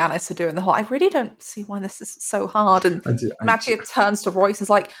Magia and Yanis are doing the whole, I really don't see why this is so hard. And Magia turns to Royce and is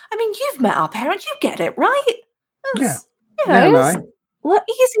like, I mean, you've met our parents, you get it, right? That's,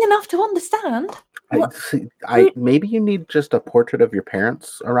 easy enough to understand. Maybe you need just a portrait of your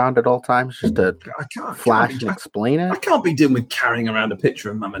parents around at all times, just to flash and explain it. I can't be dealing with carrying around a picture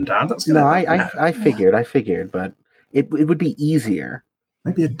of mum and dad. That's I figured, but it would be easier.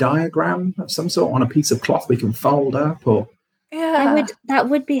 Maybe a diagram of some sort on a piece of cloth we can fold up, or that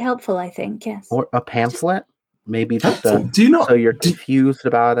would be helpful, I think. Yes, or a pamphlet. Maybe just so you're confused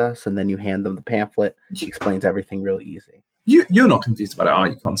about us, and then you hand them the pamphlet. She explains everything really easy. You're not confused about it, are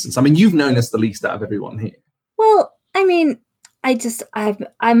you, Constance? I mean, you've known us the least out of everyone here. Well, I mean,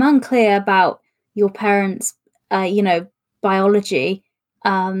 I'm unclear about your parents' biology.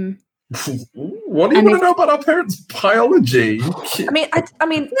 What do you want to know about our parents' biology? I mean,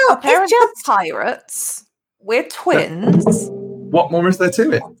 our parents are pirates. We're twins. What more is there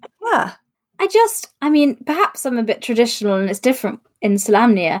to it? Yeah. Perhaps I'm a bit traditional and it's different in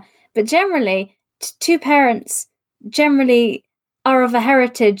Salamnia, but generally, two parents generally are of a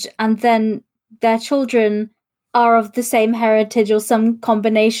heritage and then their children are of the same heritage or some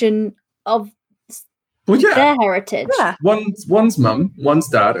combination of their heritage. Yeah. One's mum, one's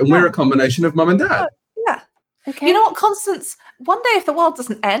dad, and we're a combination of mum and dad. Yeah. Okay. You know what, Constance? One day, if the world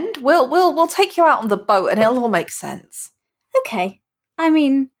doesn't end, we'll take you out on the boat, and it'll all make sense. Okay. I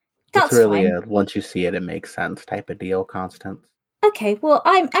mean, that's it's really fine. Once you see it, it makes sense type of deal, Constance. Okay. Well,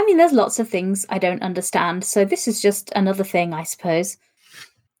 I mean, there's lots of things I don't understand, so this is just another thing, I suppose.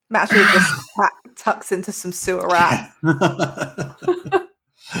 Magia just tucks into some sewer rat.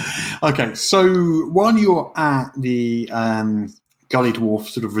 Okay, so while you're at the Gully Dwarf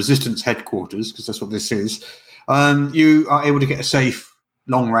sort of resistance headquarters, because that's what this is, you are able to get a safe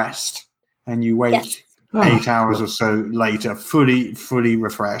long rest, and you wake 8 hours or so later, fully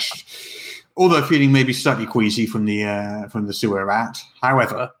refreshed, although feeling maybe slightly queasy from the sewer rat.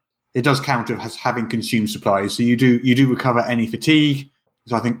 However, it does count as having consumed supplies, so you do recover any fatigue.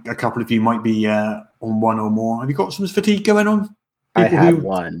 So I think a couple of you might be on one or more. Have you got some fatigue going on? I had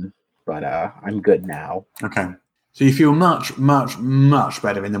one, but I'm good now. Okay. So you feel much, much, much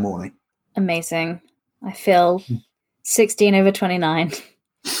better in the morning. Amazing. I feel 16/29.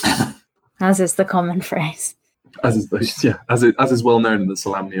 As is the common phrase. As is well known in the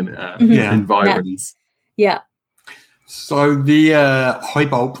Salamnian environs. Yeah. So the High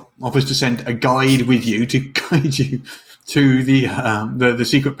Bulb offers to send a guide with you to guide you to the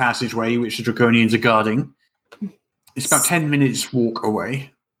secret passageway which the Draconians are guarding. It's about 10 minutes walk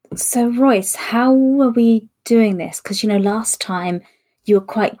away. So, Royce, how are we doing this? Because, last time you were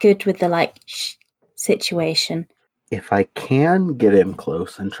quite good with the, situation. If I can get in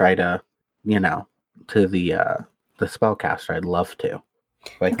close and try to, to the spellcaster, I'd love to.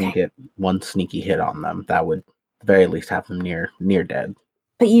 If I can get one sneaky hit on them, that would at the very least have them near dead.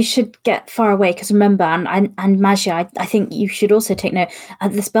 But you should get far away, because remember, and Magia, I think you should also take note.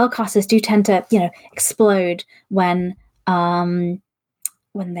 The spellcasters do tend to, explode when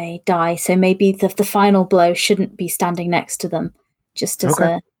they die. So maybe the final blow shouldn't be standing next to them, just as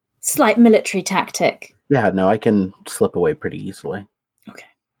a slight military tactic. Yeah, no, I can slip away pretty easily.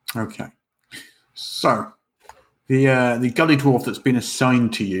 Okay. So the gully dwarf that's been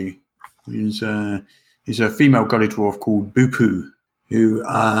assigned to you is a female gully dwarf called Bupu, who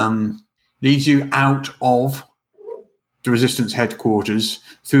leads you out of the Resistance headquarters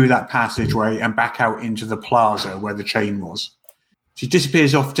through that passageway and back out into the plaza where the chain was. She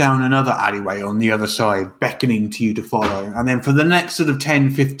disappears off down another alleyway on the other side, beckoning to you to follow. And then for the next sort of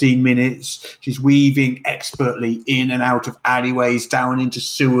 10, 15 minutes, she's weaving expertly in and out of alleyways, down into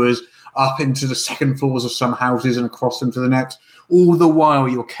sewers, up into the second floors of some houses and across them to the next. All the while,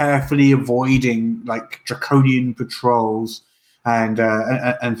 you're carefully avoiding like draconian patrols and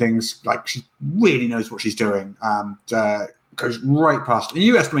things. Like, she really knows what she's doing. Goes right past. And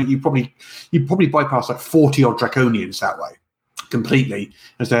you estimate you probably bypass like 40 odd draconians that way, completely,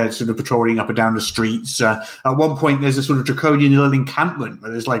 as they're sort of patrolling up and down the streets. At one point, there's a sort of draconian little encampment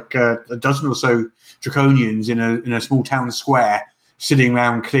where there's like a dozen or so draconians in a small town square, sitting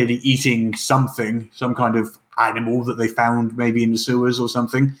around clearly eating something, some kind of animal that they found maybe in the sewers or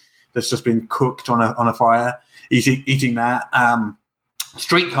something that's just been cooked on a fire. Eating that,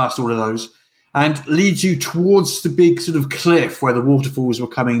 straight past all of those, and leads you towards the big sort of cliff where the waterfalls were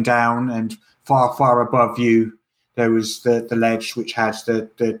coming down, and far above you there was the ledge which had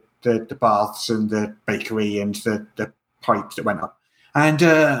the baths and the bakery and the pipes that went up, and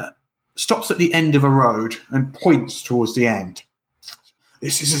stops at the end of a road and points towards the end.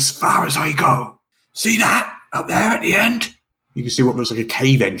 This is as far as I go. See that up there at the end? You can see what looks like a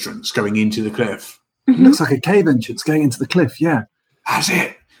cave entrance going into the cliff. Mm-hmm. Looks like a cave entrance going into the cliff, yeah. That's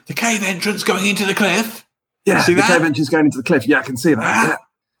it. The cave entrance going into the cliff. Yeah, see the that? Cave entrance going into the cliff. Yeah, I can see that.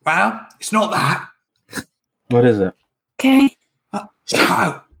 Well, it's not that. What is it? Okay.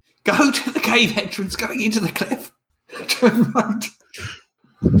 So, go to the cave entrance going into the cliff. Turn right.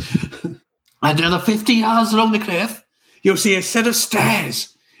 And another 50 yards along the cliff, you'll see a set of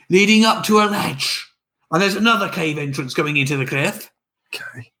stairs leading up to a ledge. And there's another cave entrance going into the cliff.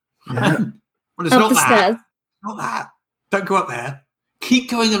 Okay. Yeah. Well, it's not that. Not that. Don't go up there.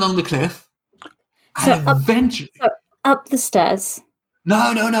 Keep going along the cliff. And eventually... up the stairs.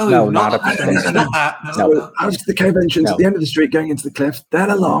 No, not up the stairs. Not that. No. Out to the cave entrance at the end of the street going into the cliff, then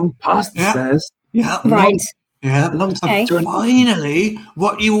along, past the stairs. Yeah. Right. Yeah. Along Okay. Finally,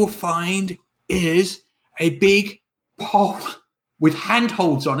 what you will find is a big pole with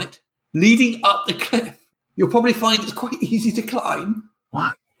handholds on it leading up the cliff. You'll probably find it's quite easy to climb.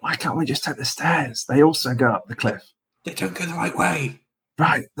 What? Why can't we just take the stairs? They also go up the cliff. They don't go the right way.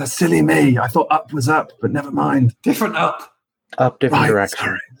 Right, that's silly me. I thought up was up, but never mind. Different up. Up different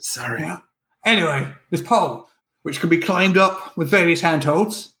direction. Sorry. Yeah. Anyway, this pole, which can be climbed up with various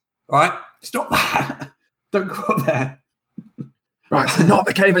handholds. All right? It's not that. Don't go up there. Right, so not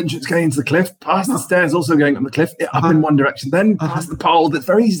the cave entrance going into the cliff, past the stairs also going up the cliff, up in one direction, then past the pole that's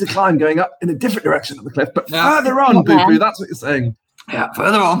very easy to climb going up in a different direction of the cliff, but further on, Boo-Boo, that's what you're saying. Yeah,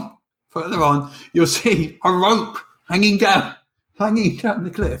 further on, you'll see a rope hanging down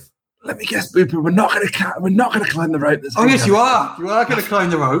the cliff. Let me guess, Boo-Boo, we're not going to climb the rope. Oh yes, you are. You are going to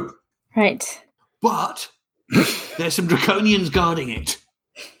climb the rope. Right. But there's some draconians guarding it.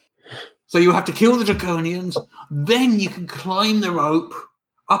 So you have to kill the draconians, then you can climb the rope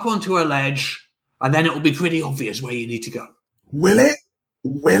up onto a ledge, and then it will be pretty obvious where you need to go. Will it?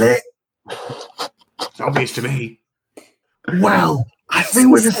 It's obvious to me. Well, I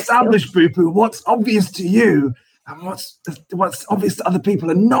think we've established, Boo-Boo, what's obvious to you and what's obvious to other people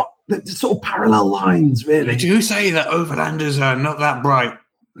are not the sort of parallel lines, really. You do say that overlanders are not that bright.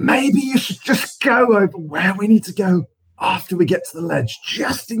 Maybe you should just go over where we need to go after we get to the ledge,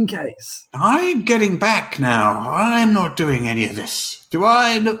 just in case. I'm getting back now. I'm not doing any of this. Do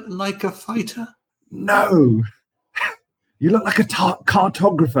I look like a fighter? No. You look like a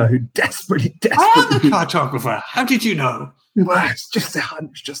cartographer who desperately... I am the cartographer. How did you know? Well, it's just a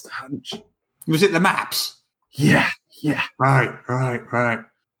hunch. Was it the maps? Yeah. Right.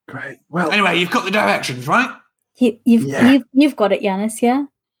 Great. Well, anyway, you've got the directions, right? You've got it, Yanis, yeah?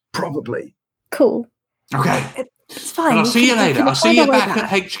 Probably. Cool. Okay. It's fine. And I'll see you later. I'll see you back at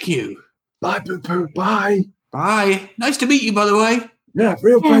HQ. Bye, Boo-Boo. Bye. Bye. Nice to meet you, by the way. Yeah,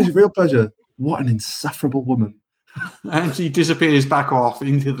 real pleasure. What an insufferable woman. And she disappears back off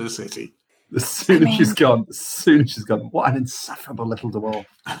into the city. As soon as she's gone, what an insufferable little dwarf.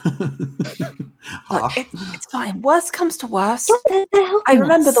 Look, it's fine. Worst comes to worst. They're helping I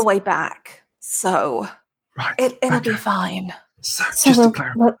remember us. the way back, so Right. it'll be fine. So So just to we'll-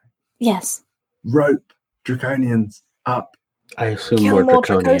 clarify, we'll- yes. rope, draconians, up. I assume Kill more more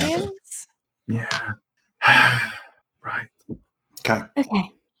draconians. draconians? Yeah. Right. Okay.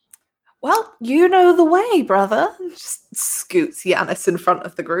 Okay. Well, you know the way, brother. Just scoots Yanis in front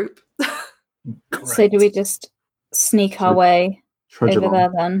of the group. So do we just sneak our way Trudge over along. there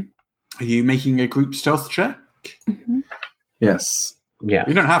then? Are you making a group stealth check? Mhm. Yes. Yeah.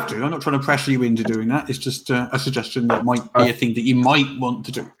 You don't have to. I'm not trying to pressure you into doing that. It's just a suggestion that might be a thing that you might want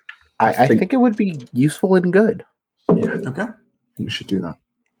to do. I think it would be useful and good. Yeah. Okay. We should do that.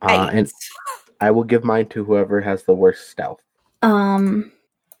 And I will give mine to whoever has the worst stealth.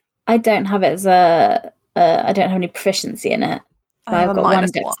 I don't have it as a. I don't have any proficiency in it. So I've got one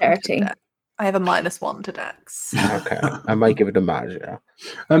dexterity. I have a -1 to dex. Okay. I might give it to Magia.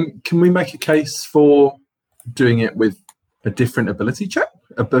 Can we make a case for doing it with a different ability check,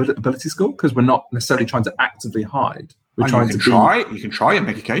 ability score? Because we're not necessarily trying to actively hide. We're trying to try. You can try and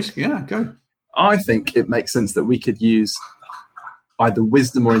make a case. Yeah, go. I think it makes sense that we could use either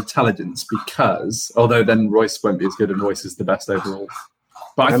wisdom or intelligence, because although then Royce won't be as good, and Royce is the best overall.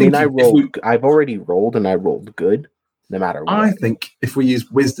 But I've already rolled, and I rolled good, no matter what. I think if we use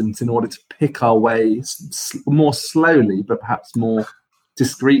wisdom in order to pick our way more slowly, but perhaps more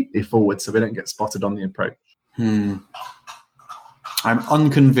discreetly forward, so we don't get spotted on the approach. I'm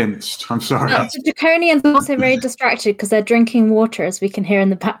unconvinced. I'm sorry. The Draconians are also very distracted because they're drinking water, as we can hear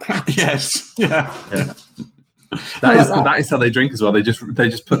in the background. Yes. Yeah. That is how they drink as well. They just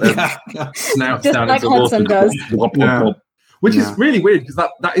put their snouts Just down like into water. Hodson does. Wop, wop, Yeah. wop. Which is Yeah. really weird, because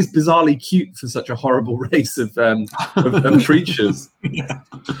that is bizarrely cute for such a horrible race of creatures. Yeah.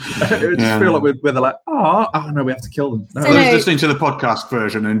 It just feel like we're like, oh no, we have to kill them. No. So I was no. listening to the podcast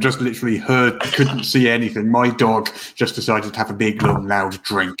version and just literally couldn't see anything. My dog just decided to have a big, long, loud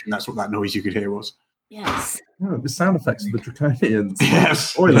drink, and that's what that noise you could hear was. Yes. No, the sound effects of the Draconians.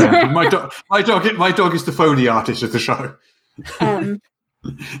 Yes. Oiler. Yeah. My dog is the Foley artist of the show.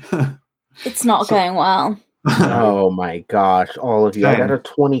 It's not going well. Oh my gosh, all of you. I got a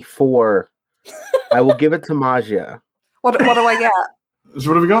 24. I will give it to Magia. What do I get? So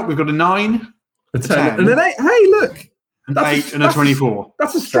what have we got? We've got a 9, A 10. 10. And an 8. Hey, look. an 8, and a 24.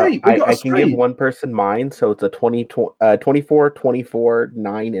 That's a So straight. We got I a can straight. give one person mine, so it's a 24, 24,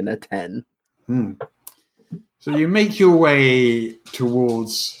 9, and a 10. So you make your way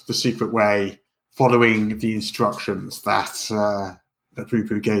towards the secret way, following the instructions that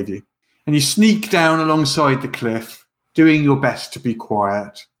Poo-Poo gave you. And you sneak down alongside the cliff, doing your best to be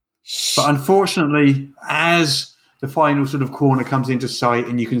quiet. But unfortunately, as the final sort of corner comes into sight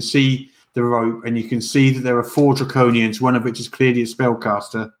and you can see the rope and you can see that there are 4 draconians, one of which is clearly a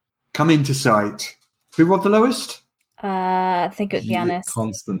spellcaster, come into sight. Who rolled the lowest? I think it's Yanis.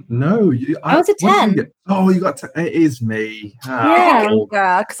 Constant. No. I was a 10. You got 10. It is me. Yeah.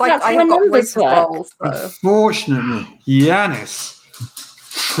 Yeah, because That's I how have got numbers race work. rolls. So. Unfortunately, Yanis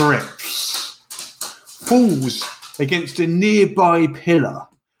trips, falls against a nearby pillar,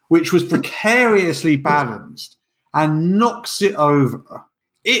 which was precariously balanced, and knocks it over.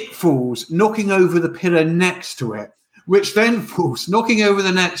 It falls, knocking over the pillar next to it, which then falls, knocking over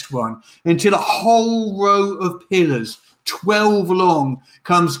the next one, until a whole row of pillars, 12 long,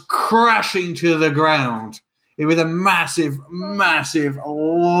 comes crashing to the ground with a massive, massive,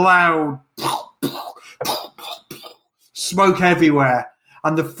 loud smoke everywhere.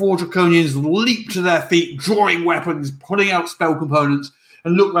 And the 4 draconians leap to their feet, drawing weapons, pulling out spell components,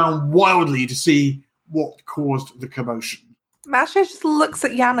 and look around wildly to see what caused the commotion. Masha just looks at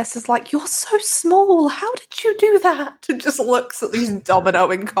Yanis as like, you're so small. How did you do that? And just looks at these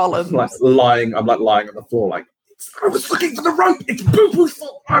dominoing columns. I'm lying on the floor, like, I was looking for the rope. It's Poo-Poo's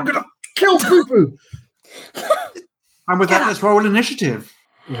fault. I'm going to kill Poo-Poo. And with that, let's roll initiative.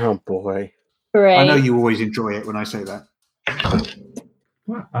 Oh boy. Great. I know you always enjoy it when I say that.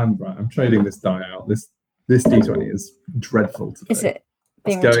 I'm trading this die out. This D20 is dreadful today. Is it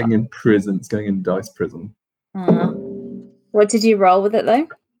being It's going in prison. It's going in dice prison. What did you roll with it though?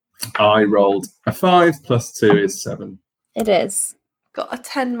 I rolled a 5 plus 2 is 7. It is. Got a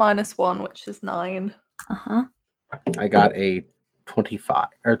 10 minus 1, which is 9. I got a 25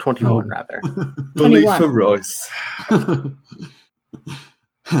 or 21 rather. Bully 21. for Royce.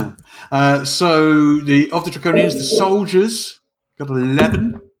 So of the draconians, the soldiers got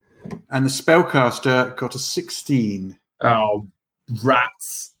 11, and the spellcaster got a 16. Oh,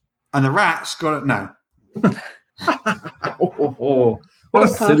 rats. And the rats got it. No. What a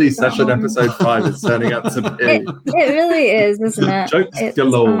silly session episode 5 is turning out to be. It really is, isn't it? Jokes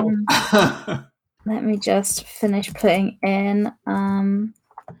galore. Let me just finish putting in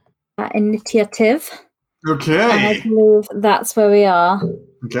that initiative. Okay. And I believe that's where we are.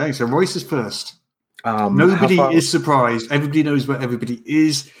 Okay, so Royce is first. Nobody is surprised. Everybody knows where everybody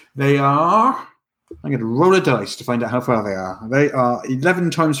is. They are... I'm going to roll a dice to find out how far they are. They are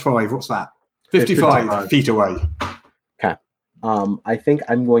 11 times 5. What's that? 55 feet away. Okay. I think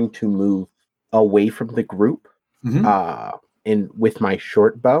I'm going to move away from the group with my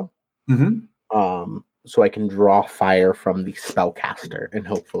short bow. So I can draw fire from the spellcaster and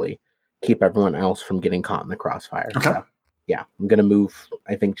hopefully keep everyone else from getting caught in the crossfire. Okay. So, yeah, I'm going to move,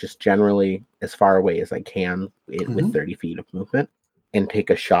 I think, just generally as far away as I can with 30 feet of movement and take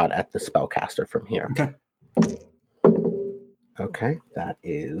a shot at the spellcaster from here. Okay. Okay, that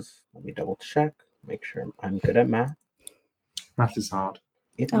is, let me double check, make sure I'm good at math. Math is hard.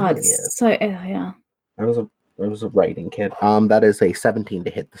 It really It's is. so, yeah. I was a writing kid. That is a 17 to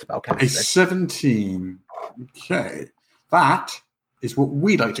hit the spellcaster. A 17. Okay. That is what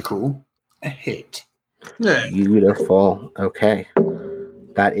we like to call a hit. Yeah. Beautiful. Okay.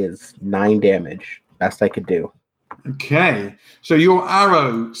 That is 9 damage. Best I could do. Okay. So your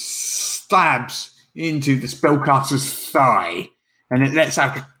arrow stabs into the spellcaster's thigh and it lets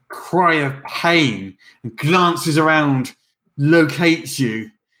out a cry of pain and glances around, locates you,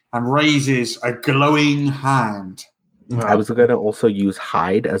 and raises a glowing hand. I was going to also use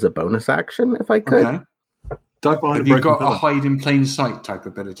hide as a bonus action if I could. Okay. Have You've got a hide in plain sight type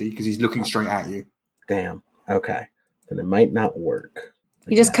ability because he's looking straight at you. Damn. Okay. Then it might not work.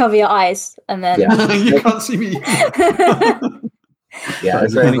 You just cover your eyes and then... Yeah. You can't see me. Yeah,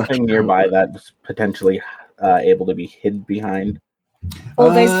 is there anything nearby that's potentially able to be hid behind?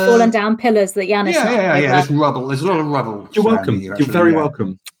 All those fallen down pillars that Yanis... Yeah. There's rubble. There's a lot of rubble. You're welcome. You, You're actually, very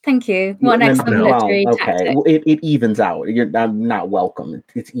welcome. Thank you. What an excellent military tactic. Well, it evens out. I'm not welcome.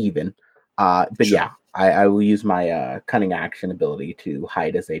 It's even. But Sure. yeah, I will use my cunning action ability to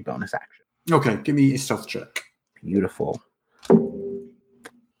hide as a bonus action. Okay, give me a stealth check. Beautiful.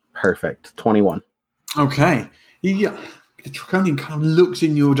 Perfect. 21. Okay. The Draconian kind of looks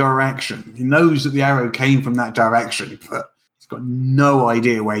in your direction. He knows that the arrow came from that direction, but he's got no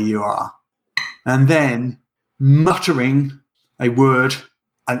idea where you are. And then, muttering a word,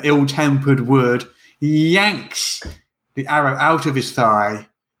 an ill-tempered word, he yanks the arrow out of his thigh,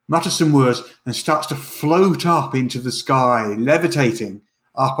 mutters some words, and starts to float up into the sky, levitating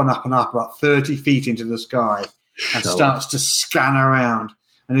up and up and up, about 30 feet into the sky, and starts to scan around.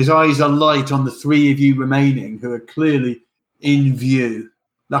 And his eyes are light on the 3 of you remaining who are clearly in view.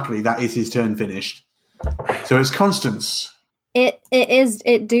 Luckily, that is his turn finished. So it's Constance.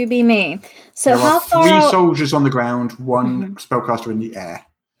 It do be me. So There how are far 3 out... soldiers on the ground, 1 spellcaster in the air.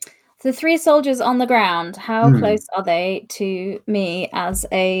 The 3 soldiers on the ground, how close are they to me as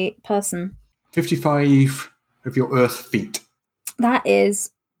a person? 55 of your earth feet. That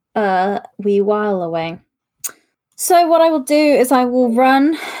is a wee while away. So what I will do is I will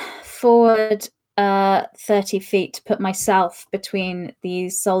run forward 30 feet to put myself between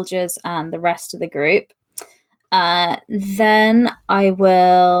these soldiers and the rest of the group. Then I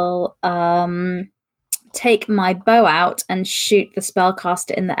will take my bow out and shoot the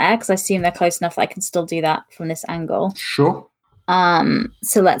spellcaster in the air, because I assume they're close enough that I can still do that from this angle. Sure.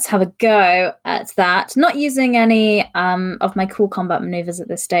 So let's have a go at that. Not using any of my cool combat maneuvers at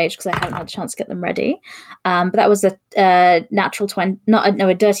this stage because I haven't had a chance to get them ready. But that was a natural 20,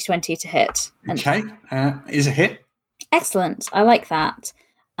 a dirty 20 to hit. Okay, is a hit. Excellent. I like that.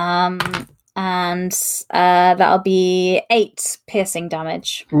 And that'll be 8 piercing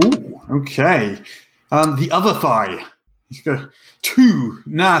damage. Ooh, okay. The other thigh. He's got 2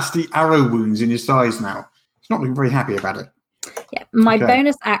 nasty arrow wounds in his thighs now. He's not looking very happy about it. Yeah, my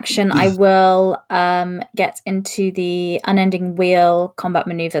bonus action, I will get into the unending wheel combat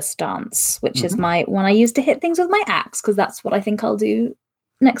maneuver stance, which is my one I use to hit things with my axe, because that's what I think I'll do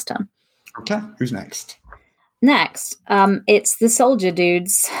next turn. Okay, who's next? Next, it's the soldier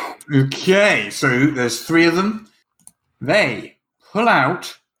dudes. Okay, so there's 3 of them. They pull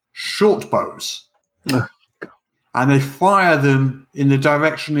out short bows. And they fire them in the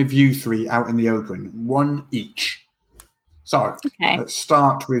direction of you 3 out in the open, 1 each. So, Let's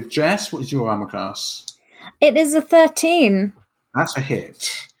start with Jess. What is your armor class? It is a 13. That's a hit.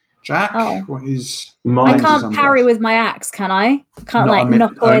 Jack, what is... I can't parry with my axe, can I? Can't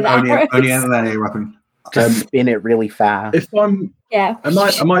knock away the arrows. Only a melee weapon. Just spin it really fast. If I'm... Yeah.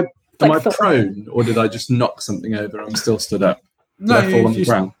 Am I prone, or did I just knock something over? I'm still stood up. No, fall on the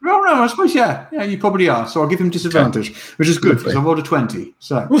ground? No, I suppose, yeah, you probably are. So I'll give him disadvantage, which is good because I rolled a 20.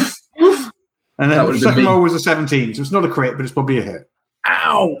 So, and then the second roll was a 17, so it's not a crit, but it's probably a hit.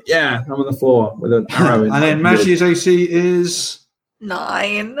 Ow! Yeah, I'm on the floor with an arrow in. And then Magia's AC is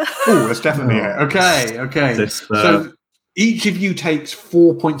 9. Oh, that's definitely it. Okay. So each of you takes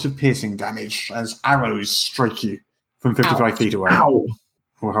 4 points of piercing damage as arrows strike you from 55 feet away. Ow!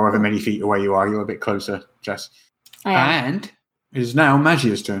 Or however many feet away you are. You're a bit closer, Jess. And it is now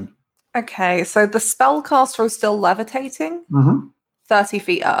Magia's turn. Okay, so the spellcaster is still levitating? 30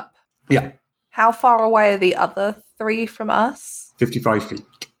 feet up. Yeah. How far away are the other 3 from us? 55 feet.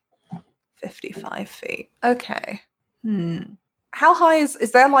 55 feet. Okay. How high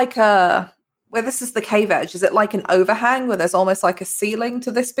is there like a... Where this is the cave edge, is it like an overhang where there's almost like a ceiling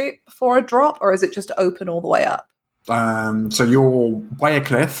to this bit before a drop, or is it just open all the way up? So you're by a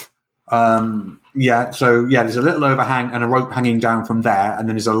cliff. There's a little overhang and a rope hanging down from there, and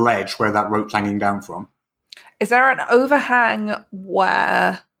then there's a ledge where that rope's hanging down from. Is there an overhang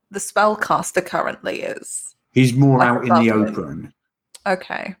where the spellcaster currently is? He's more Like out in the open.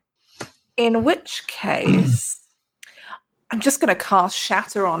 Okay. In which case... I'm just going to cast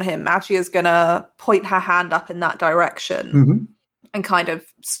Shatter on him. Magia's going to point her hand up in that direction and kind of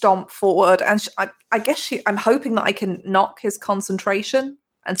stomp forward. And I guess I'm hoping that I can knock his concentration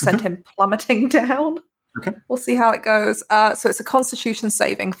and send him plummeting down. Okay. We'll see how it goes. So it's a Constitution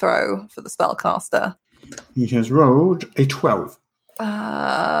saving throw for the spellcaster. He has rolled a 12.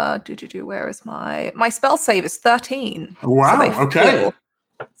 Where is my spell save is 13. Wow, okay.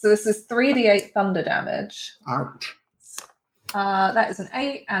 So this is 3d8 thunder damage. Ouch. That is an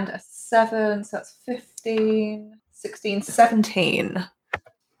 8 and a 7, so that's 15, 16, 17.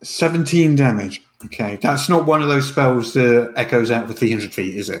 17 damage. Okay, that's not one of those spells that echoes out for 300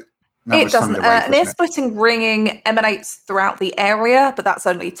 feet, is it? It doesn't. An ear-splitting ringing emanates throughout the area, but that's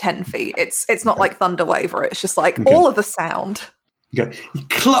only 10 feet. It's not like Thunder Waver. It's just like all of the sound. Okay. He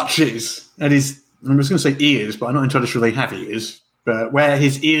clutches at his, I was going to say ears, but I'm not entirely sure they have ears, but where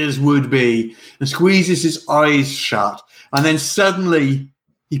his ears would be, and squeezes his eyes shut. And then suddenly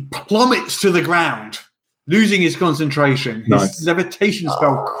he plummets to the ground, losing his concentration. His levitation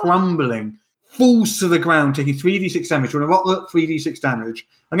spell crumbling, falls to the ground, taking 3d6 damage. You want to roll 3d6 damage?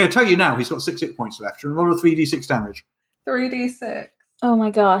 I'm going to tell you now, he's got 6 hit points left. You want to roll 3d6 damage? 3d6. oh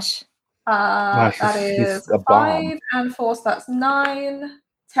my gosh. That is 5 and 4, so that's 9,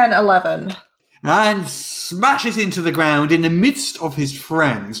 10, 11. And smashes into the ground in the midst of his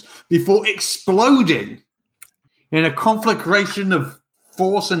friends before exploding in a conflagration of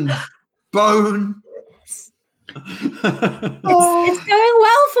force and bone. It's going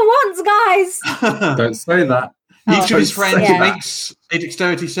well for once, guys. Don't say that. Each of his friends makes a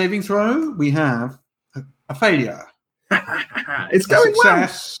dexterity saving throw. We have a failure. It's going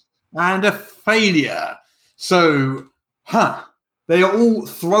success and a failure. So, they are all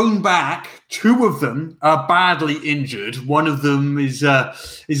thrown back. 2 of them are badly injured. One of them is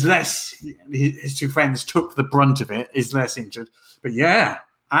less. His 2 friends took the brunt of it. Is less injured. But yeah,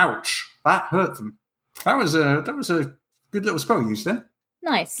 ouch! That hurt them. That was a good little spell used there.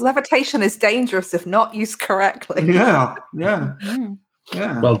 Nice. Levitation is dangerous if not used correctly. Yeah.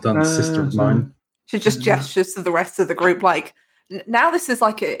 Well done, sister of mine. She just gestures to the rest of the group like, now this is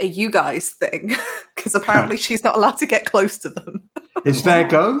like a you guys thing, because apparently she's not allowed to get close to them. It's their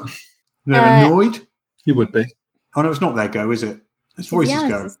go. They're annoyed. You would be. Oh, no, it's not their go, is it? It's Royce's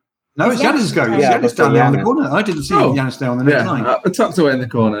go. No, it's Yanis' Yanis' go. Yanis down there on the corner. I didn't see Yanis down on the next line. Tucked away in the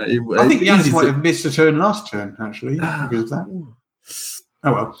corner. I think Yanis might have missed a turn last turn, actually, because of that.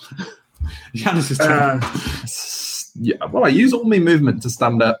 Oh, well. Yanis' turn. Well, I use all my movement to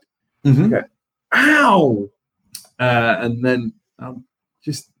stand up. Okay. Ow! And then I'll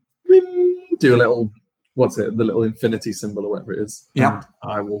just do a little, the little infinity symbol or whatever it is. Yeah. And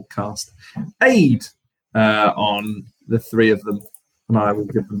I will cast Aid on the 3 of them. And I will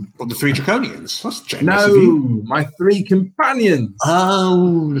give them... Well, the 3 draconians. That's generous of you. My 3 companions.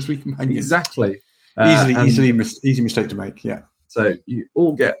 Oh, the 3 companions. Exactly. Easy mistake to make, yeah. So you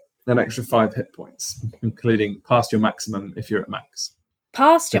all get an extra 5 hit points, including past your maximum if you're at max.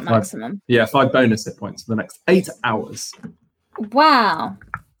 Past your maximum? 5 bonus hit points for the next 8 hours. Wow.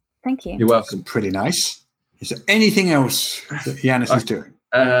 Thank you. You're welcome. Pretty nice. Is there anything else that Yanis is doing?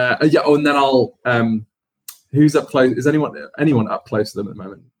 And then I'll... who's up close? Is anyone up close to them at the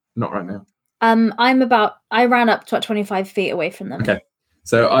moment? Not right now. I ran up to 25 feet away from them. Okay.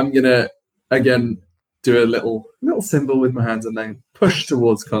 So I'm gonna again do a little symbol with my hands and then push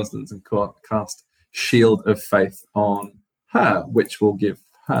towards Constance and cast Shield of Faith on her, which will give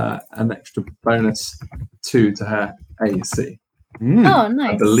her an extra bonus 2 to her AC. Oh,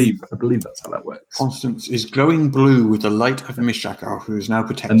 nice. I believe that's how that works. Constance is glowing blue with the light of Mishakar, who is now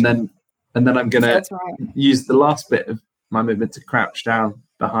protected. And then I'm going to That's right. use the last bit of my movement to crouch down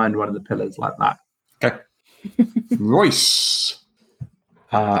behind one of the pillars like that. Okay. Royce.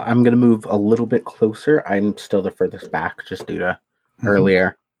 I'm going to move a little bit closer. I'm still the furthest back just due to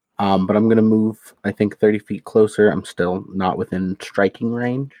earlier. But I'm going to move, I think, 30 feet closer. I'm still not within striking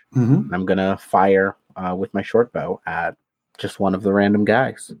range. Mm-hmm. I'm going to fire with my short bow at just one of the random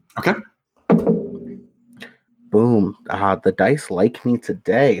guys. Okay. Boom. The dice like me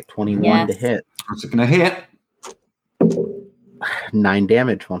today. 21 to hit. What's it going to hit? 9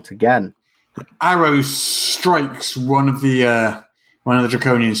 damage once again. Arrow strikes one of the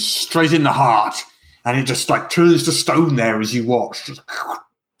draconians straight in the heart, and it just like turns to stone there as you watch.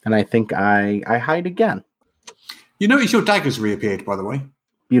 And I think I hide again. You notice your daggers reappeared, by the way.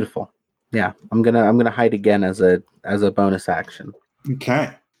 Beautiful. Yeah, I'm gonna hide again as a bonus action. Okay.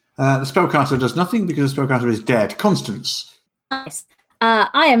 The spellcaster does nothing because the spellcaster is dead. Constance. Nice.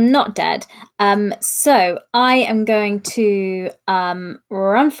 I am not dead. So I am going to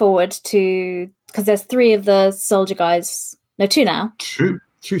run forward to, because there's 3 of the soldier guys. No, 2 now. Two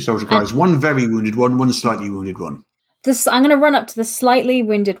soldier guys. One very wounded one slightly wounded one. I'm going to run up to the slightly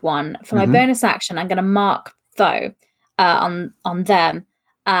wounded one. For my bonus action, I'm going to mark foe on them.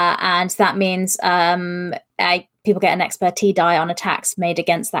 And that means people get an expertise die on attacks made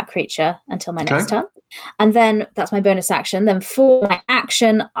against that creature until my next turn. And then that's my bonus action. Then for my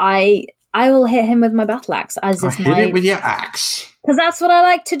action, I will hit him with my battle axe. Hit it with your axe. Because that's what I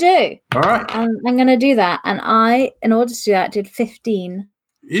like to do. All right. And I'm going to do that. And in order to do that, did 15.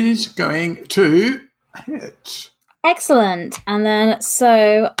 Is going to hit. Excellent. And then,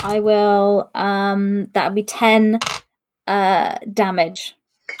 so I will, that would be 10 damage.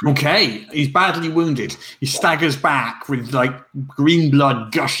 Okay, he's badly wounded. He staggers back with like green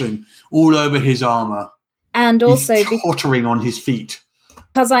blood gushing all over his armor. And also, he's tottering on his feet.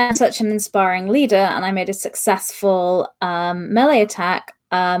 Because I am such an inspiring leader and I made a successful melee attack,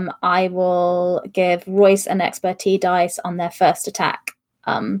 I will give Royce an expertise dice on their first attack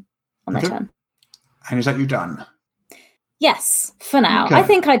on their turn. And is that you done? Yes, for now. Okay. I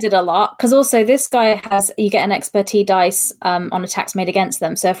think I did a lot, because also this guy you get an expertise dice on attacks made against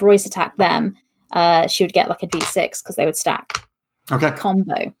them. So if Royce attacked them, she would get like a d6 because they would stack. Okay.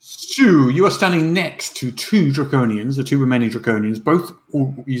 Combo. Stu, you are standing next to 2 draconians, the 2 remaining draconians, both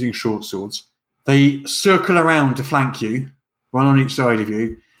all using short swords. They circle around to flank you, one on each side of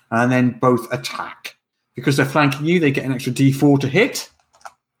you, and then both attack. Because they're flanking you, they get an extra d4 to hit,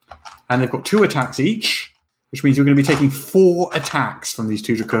 and they've got 2 attacks each. Which means you're going to be taking 4 attacks from these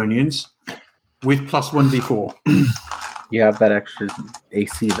 2 draconians with plus 1d4. You have that extra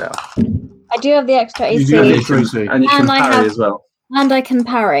AC though. I do have the extra AC. You do have the extra AC. And you can parry as well. And I can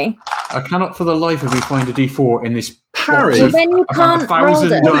parry. I cannot for the life of me find a d4 in this Parry? So then you can't roll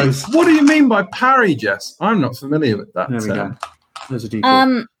it. dice. What do you mean by parry, Jess? I'm not familiar with that. There we go. There's a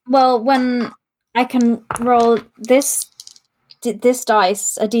d4. Well, when I can roll this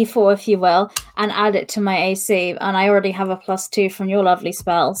dice, a d4 if you will, and add it to my AC, and I already have a +2 from your lovely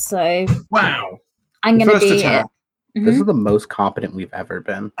spell, so wow, I'm going to be attack. This is the most competent we've ever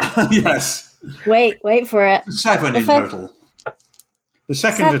been. Yes. Wait for it. 7 in total. The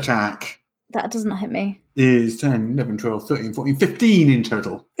second attack that doesn't hit me. Is 10, 11, 12, 13, 14, 15 in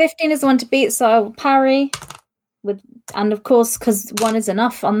total. 15 is the one to beat, so I will parry with, and of course, because 1 is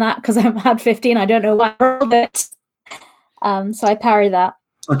enough on that, because I've had 15, I don't know why I rolled it. So I parry that.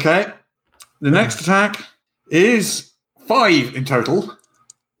 Okay. The next attack is 5 in total.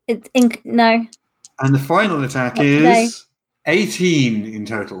 No. And the final attack is 18 in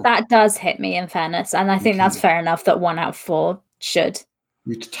total. That does hit me, in fairness, and I think that's fair enough that 1 out of 4 should.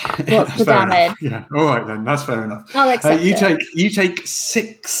 What's the damage? Yeah. All right then. That's fair enough. I'll accept it. You take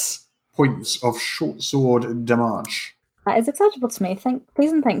 6 points of short sword damage. That is acceptable to me.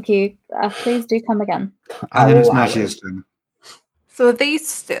 Please and thank you. Please do come again. And then it's Magia's turn. So are they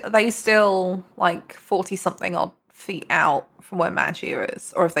still like 40-something odd feet out from where Magia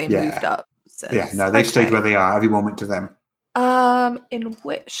is, or have they moved up? Since? Yeah, no, they've stayed where they are. Everyone went to them. In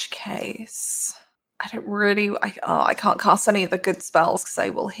which case, I don't really. I can't cast any of the good spells because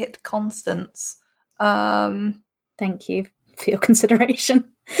they will hit Constance. Thank you for your consideration.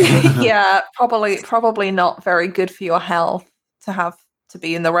 Yeah, probably not very good for your health to have to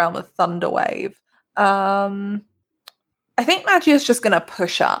be in the realm of Thunderwave. I think Magia's just going to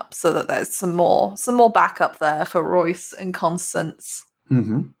push up so that there's some more backup there for Royce and Constance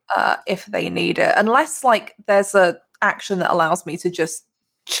if they need it. Unless like there's a action that allows me to just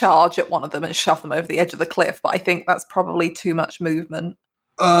charge at one of them and shove them over the edge of the cliff, but I think that's probably too much movement.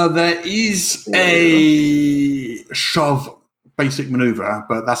 There is a shove basic maneuver,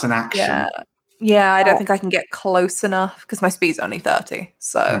 but that's an action. Yeah, I don't think I can get close enough because my speed's only 30.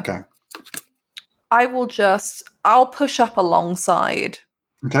 So Okay. I'll push up alongside.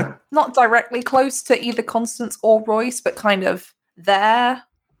 Okay. Not directly close to either Constance or Royce, but kind of there,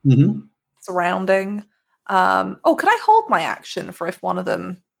 surrounding. Could I hold my action for if one of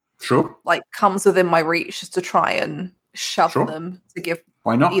them comes within my reach just to try and shove them to give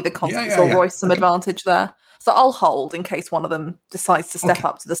Why not? either Constance or Royce some advantage there? So I'll hold in case one of them decides to step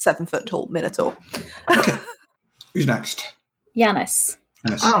up to the 7-foot tall Minotaur. Okay. Who's next? Yanis.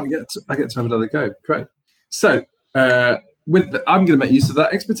 I get to have another go. Great. So I'm going to make use of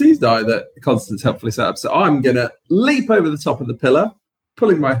that expertise die that Constance helpfully set up. So I'm going to leap over the top of the pillar,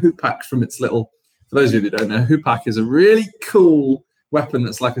 pulling my hoopak from its little. For those of you that don't know, hoopak is a really cool weapon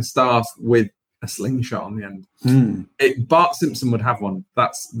that's like a staff with a slingshot on the end. Bart Simpson would have one.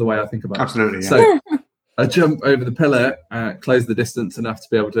 That's the way I think about it. Absolutely. So I jump over the pillar, close the distance enough to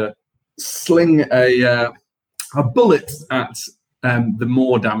be able to sling a bullet at the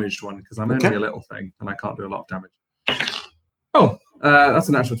more damaged one because I'm only a little thing and I can't do a lot of damage. That's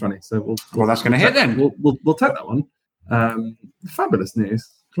an natural 20. So that's going to hit then. We'll take that one. Fabulous news.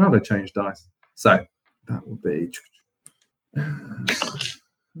 Glad I changed dice. So that will be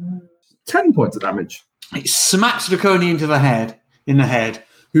 10 points of damage. It smacks Draconian in the head,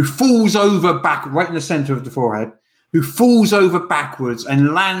 who falls over back right in the center of the forehead, who falls over backwards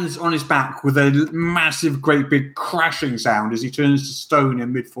and lands on his back with a massive, great big crashing sound as he turns to stone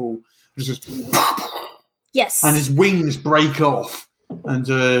in mid-fall. Yes. And his wings break off. And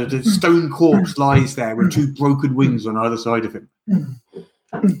the stone corpse lies there with 2 broken wings on either side of him.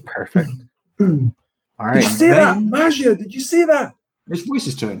 Perfect. All right. Did you see that? Magia, did you see that? It's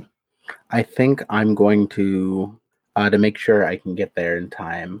Royce's turn. I think I'm going to make sure I can get there in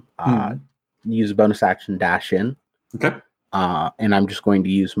time, use a bonus action dash in. Okay. And I'm just going to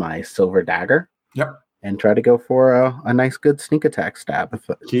use my silver dagger. Yep. And try to go for a nice, good sneak attack stab.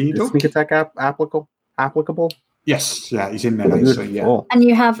 Is sneak attack applicable? Yes. Yeah, he's in melee. So yeah. And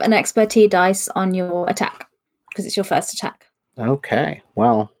you have an expertise dice on your attack because it's your first attack. Okay.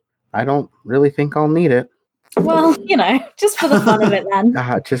 Well, I don't really think I'll need it. Well, just for the fun of it then.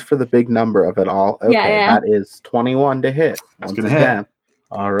 Just for the big number of it all. Okay, that is 21 to hit. That's going to hit.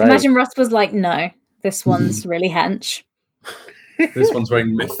 All right. Imagine Russ was like, no, this one's really hench. This one's very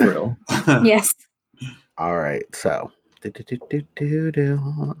mithril. Yes. All right, so.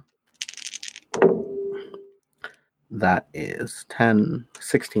 That is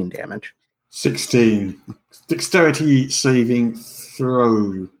 16 damage. 16. Dexterity saving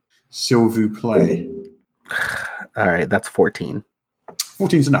throw. Silver play. All right, that's 14.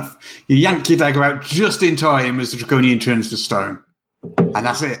 14's enough. You yank your dagger out just in time as the Draconian turns to stone. And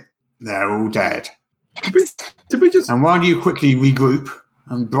that's it. They're all dead. Did we just... And while you quickly regroup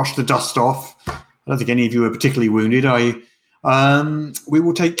and brush the dust off, I don't think any of you are particularly wounded. We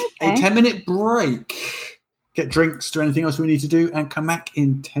will take a 10-minute break. Get drinks, do anything else we need to do, and come back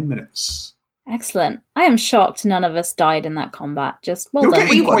in 10 minutes. Excellent. I am shocked none of us died in that combat. Just You're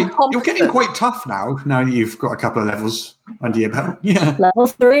getting quite tough now that you've got a couple of levels under your belt. Yeah. Level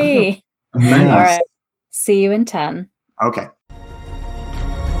 3. Nice. All right. See you in 10. Okay.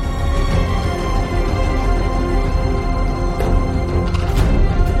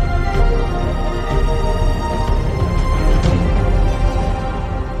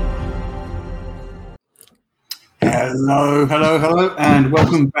 Hello, and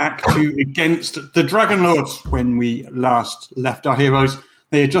welcome back to Against the Dragonlords. When we last left our heroes,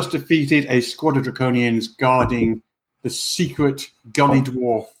 they had just defeated a squad of Draconians guarding the secret gully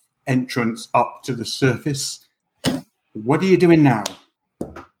dwarf entrance up to the surface. What are you doing now?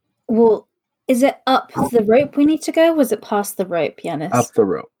 Well, is it up the rope we need to go? Was it past the rope, Yanis? Up the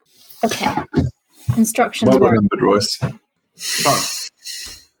rope. Okay. Instructions. Well remembered, Royce. So,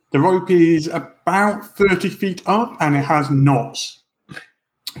 the rope is about 30 feet up and it has knots,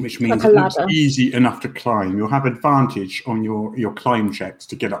 which means like it's easy enough to climb. You'll have advantage on your climb checks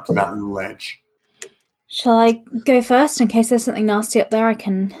to get up to that ledge. Shall I go first in case there's something nasty up there? I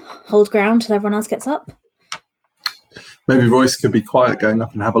can hold ground till everyone else gets up. Maybe Royce could be quiet going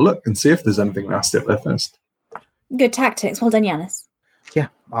up and have a look and see if there's anything nasty up there first. Good tactics. Well done, Yanis. Yeah,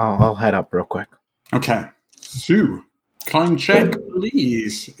 I'll head up real quick. Okay. Sue. Climb check,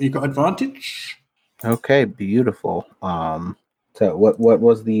 please. You got advantage? Okay, beautiful. So what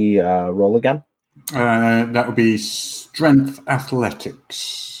was the roll again? That would be strength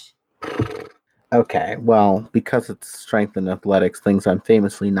athletics. Okay, well, because it's strength and athletics, things I'm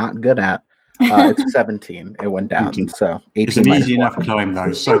famously not good at, it's 17. It went down, 18. so 18 It's an minus easy enough 1. climb,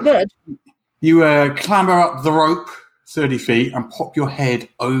 though. So So good. you clamber up the rope 30 feet and pop your head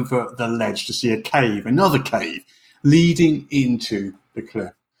over the ledge to see a cave, another cave, leading into the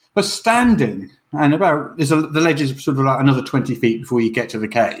cliff. But standing, and the ledge is sort of like another 20 feet before you get to the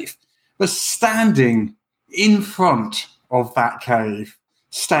cave. But standing in front of that cave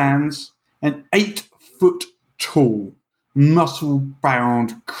stands an 8-foot tall,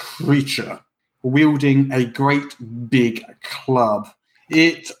 muscle-bound creature wielding a great big club.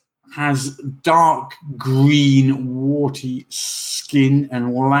 It has dark green, warty skin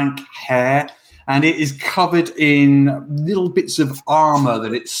and lank hair, and it is covered in little bits of armor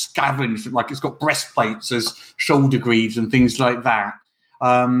that it's scavenged, like it's got breastplates as shoulder greaves and things like that.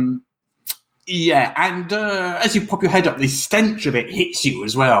 As you pop your head up, the stench of it hits you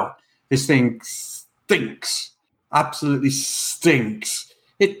as well. This thing stinks, absolutely stinks.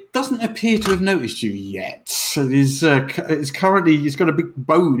 It doesn't appear to have noticed you yet. So it's got a big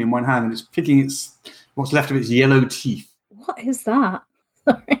bone in one hand and it's picking what's left of its yellow teeth. What is that?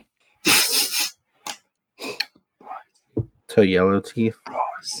 Sorry. So yellow teeth.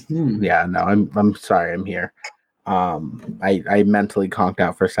 Yeah, no, I'm sorry. I'm here. I mentally conked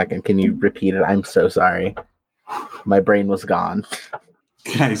out for a second. Can you repeat it? I'm so sorry. My brain was gone.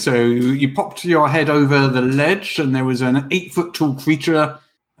 Okay, so you popped your head over the ledge, and there was an 8-foot tall creature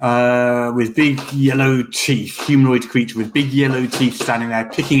with big yellow teeth, humanoid creature with big yellow teeth standing there,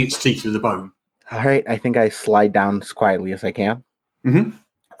 picking its teeth with a bone. All right, I think I slide down as quietly as I can. Mm-hmm.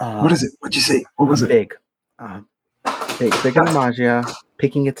 What is it? What'd you say? What was it? Big. Bigger than Magia,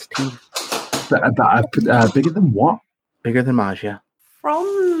 picking its teeth. Bigger than what? Bigger than Magia.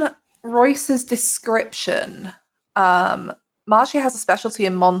 From Royce's description, Marcia has a specialty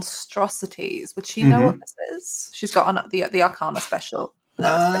in monstrosities. Would she know what this is? She's got the Arcana special.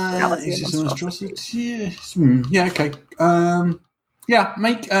 Is this a monstrosity? Yeah, okay.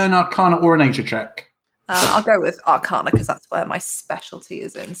 Make an Arcana or a Nature check. I'll go with Arcana because that's where my specialty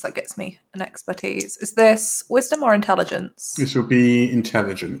is in, so it gets me an expertise. Is this Wisdom or Intelligence? This will be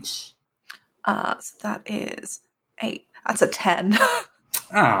Intelligence. So that is 8. That's a 10.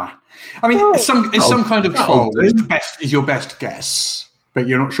 I mean, it's some kind of troll. Is your best guess, but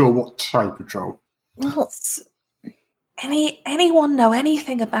you're not sure what type of troll. Well, anyone know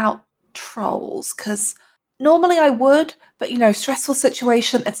anything about trolls? Because normally I would, but stressful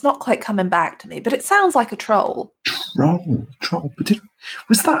situation. It's not quite coming back to me. But it sounds like a troll. Troll. But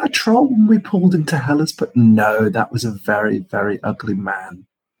was that a troll when we pulled into Hellas? But no, that was a very, very ugly man.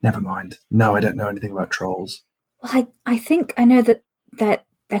 Never mind. No, I don't know anything about trolls. Well, I think I know that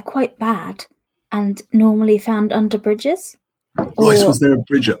they're quite bad and normally found under bridges. Royce, was there a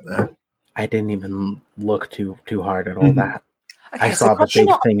bridge up there? I didn't even look too hard at all that. Okay, I saw the big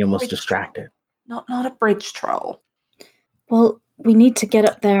thing and was distracted. Not a bridge troll. Well, we need to get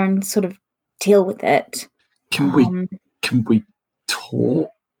up there and sort of deal with it. Can we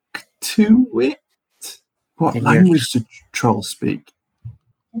talk to it? What language do trolls speak? I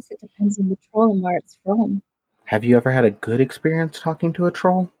guess it depends on the troll and where it's from. Have you ever had a good experience talking to a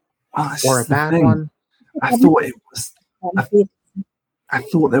troll? Well, or a bad one? I thought it was. I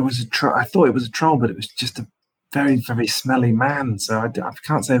thought there was a troll. I thought it was a troll, but it was just a very, very smelly man. So I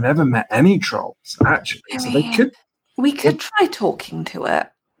can't say I've ever met any trolls actually. We could try talking to it.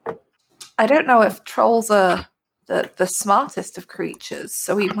 I don't know if trolls are the smartest of creatures,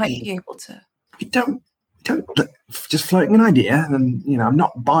 so we might be able to. We don't just floating an idea, and I'm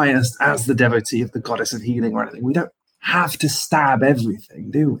not biased as the devotee of the goddess of healing or anything. We don't have to stab everything,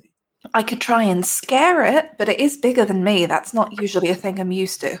 do we? I could try and scare it, but it is bigger than me. That's not usually a thing I'm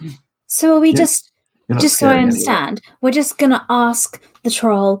used to. So are we just so I understand, we're just gonna ask the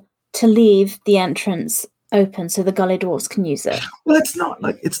troll to leave the entrance open so the gully dwarves can use it. Well, it's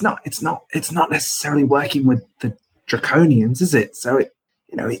not necessarily working with the draconians, is it? So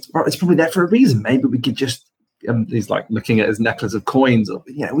it's probably there for a reason. Maybe we could just he's like looking at his necklace of coins, or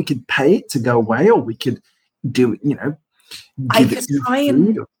we could pay it to go away, or we could do it. I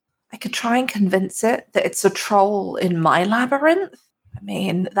could try and convince it that it's a troll in my labyrinth. I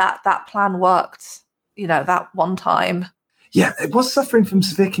mean, that plan worked. That one time. Yeah, it was suffering from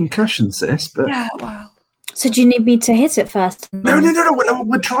severe concussion, sis. But yeah, well. So do you need me to hit it first? No.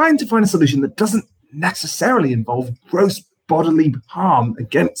 We're trying to find a solution that doesn't necessarily involve gross bodily harm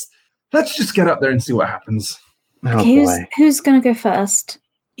against. Let's just get up there and see what happens. Okay, who's going to go first?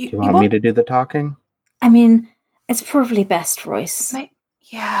 Do you want me to do the talking? I mean, it's probably best, Royce.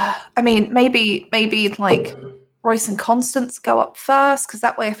 Yeah. I mean, maybe like Royce and Constance go up first, because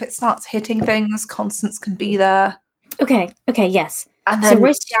that way if it starts hitting things, Constance can be there. Okay, yes. And then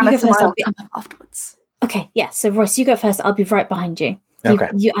Royce, you go Janice and first. I will come up afterwards. Okay, yes. So Royce, you go first. I'll be right behind you. Okay.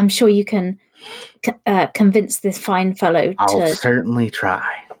 I'm sure you can convince this fine fellow I'll certainly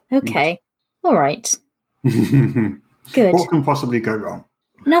try. Okay. All right. Good. What can possibly go wrong?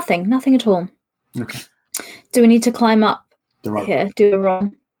 Nothing at all. Okay. Do we need to climb up Right. here? Do a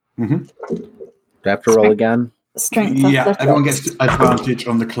roll. Do I have to roll again? Strength. Yeah, athletics. everyone gets advantage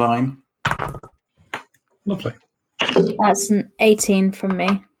on the climb. Lovely. That's an 18 from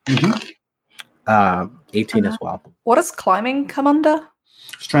me. 18 as well. What does climbing come under?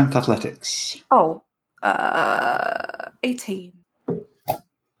 Strength athletics. Oh, 18.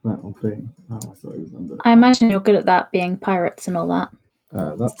 That'll be. Oh, I thought it was under. I imagine you're good at that, being pirates and all that.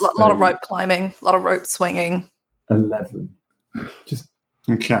 That's A lot of rope climbing, a lot of rope swinging. 11. Just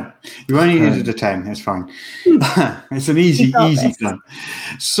Okay. You only needed a 10. It's fine. It's an easy climb.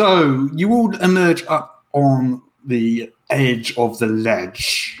 So you all emerge up on the edge of the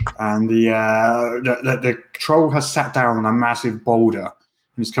ledge, and the troll has sat down on a massive boulder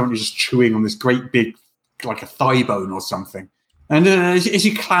and is currently just chewing on this great big, like a thigh bone or something. And as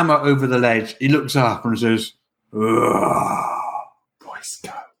you clamber over the ledge, he looks up and says, voice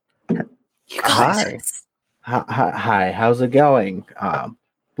go. You guys. Hi, how's it going?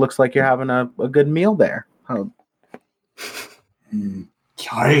 Looks like you're having a good meal there.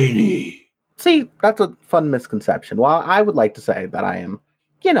 Tiny. See, that's a fun misconception. While I would like to say that I am,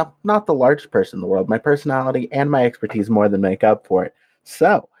 not the largest person in the world, my personality and my expertise more than make up for it.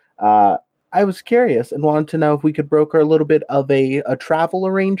 So, I was curious and wanted to know if we could broker a little bit of a travel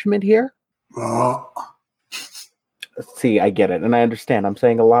arrangement here. See, I get it, and I understand. I'm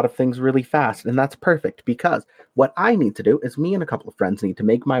saying a lot of things really fast, and that's perfect, because what I need to do is me and a couple of friends need to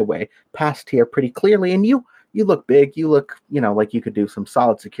make my way past here pretty clearly, and you look big. You look, like you could do some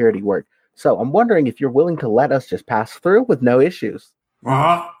solid security work. So I'm wondering if you're willing to let us just pass through with no issues.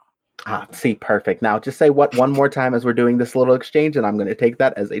 See, perfect. Now, just say what one more time as we're doing this little exchange, and I'm going to take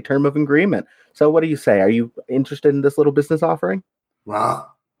that as a term of agreement. So what do you say? Are you interested in this little business offering?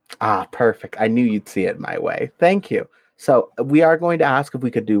 Perfect. I knew you'd see it my way. Thank you. So we are going to ask if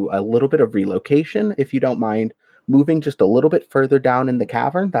we could do a little bit of relocation, if you don't mind moving just a little bit further down in the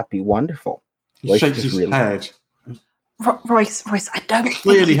cavern. That'd be wonderful. He shakes his head. Royce, I don't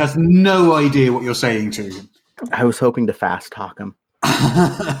Clearly has no idea what you're saying to him. I was hoping to fast talk him.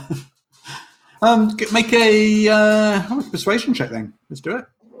 Make a persuasion check then. Let's do it.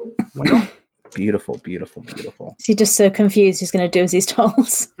 Why not? Beautiful. Is he just so confused he's going to do as he's told?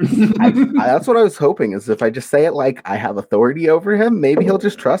 That's what I was hoping, is if I just say it like I have authority over him, maybe he'll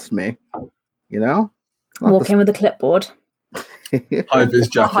just trust me. Walk in with a clipboard. High-vis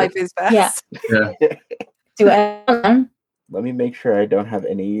jacket. High-vis vest. Yeah. Do it. Let me make sure I don't have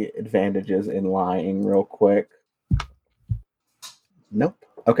any advantages in lying real quick. Nope.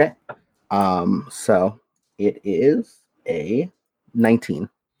 Okay. So it is a 19.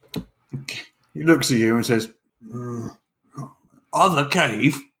 He looks at you and says, other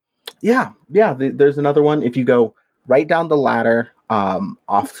cave? Yeah. There's another one. If you go right down the ladder,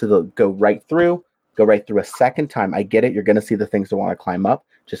 go right through a second time. I get it. You're going to see the things that want to climb up.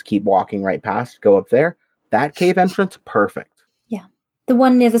 Just keep walking right past. Go up there. That cave entrance, perfect. Yeah. The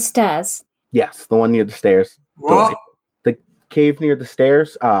one near the stairs. Yes, the one near the stairs. What? The cave near the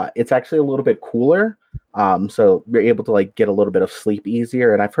stairs, it's actually a little bit cooler. So you're able to get a little bit of sleep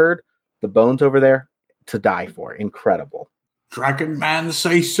easier. And I've heard the bones over there to die for. Incredible. Dragon Man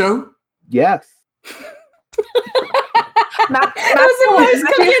say so? Yes. That was the most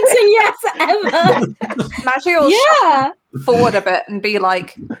convincing yes ever. Maggie will forward a bit and be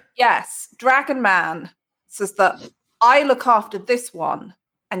like, yes, Dragon Man says that I look after this one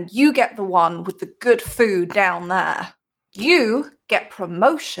and you get the one with the good food down there. You get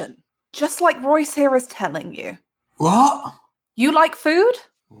promotion, just like Royce here is telling you. What? You like food?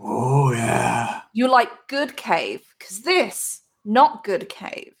 Oh, yeah. You like good cave, because this, not good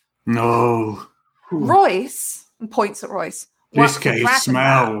cave. No. Royce, and points at Royce. This cave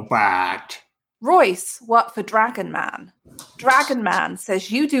smell bad. Royce worked for Dragon Man. Dragon Man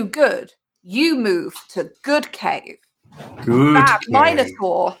says you do good. You move to good cave. Good Bad cave.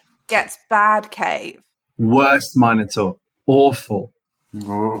 Minotaur gets bad cave. Worst Minotaur. Awful.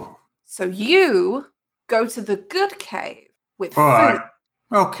 Oh. So you go to the good cave with All food. right.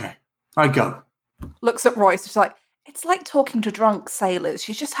 Okay. I go. Looks at Royce. It's like talking to drunk sailors.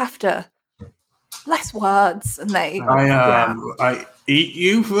 You just have to less words, and they. I eat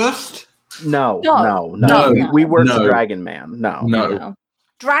you first. No. No. We work No. the Dragon Man. No.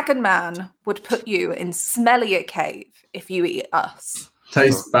 Dragon Man would put you in smellier cave if you eat us.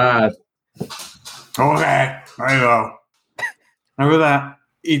 Tastes bad. Okay, very well. And with that,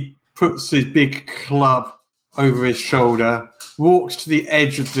 he puts his big club over his shoulder, walks to the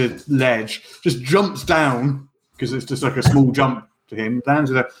edge of the ledge, just jumps down, because it's just like a small jump to him,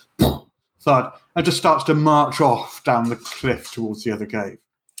 lands with a thud, and just starts to march off down the cliff towards the other cave.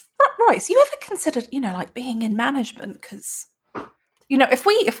 Royce, you ever considered, like being in management? Because,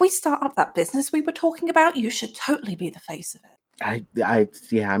 if we start up that business we were talking about, you should totally be the face of it.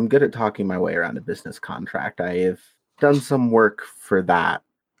 I'm good at talking my way around a business contract. I have done some work for that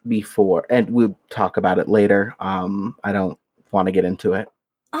before, and we'll talk about it later. I don't want to get into it.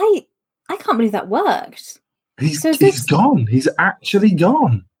 I can't believe that worked. He's gone. He's actually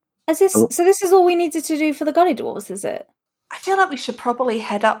gone. So this is all we needed to do for the Golly Dwarves, is it? I feel like we should probably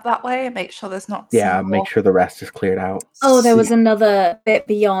head up that way and make sure there's not. Yeah, make sure the rest is cleared out. Oh, there was another bit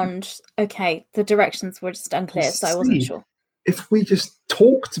beyond. Okay, the directions were just unclear, so I wasn't sure. If we just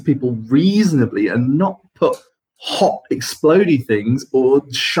talk to people reasonably and not put hot, explodey things or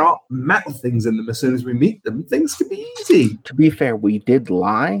sharp metal things in them as soon as we meet them, things can be easy. To be fair, we did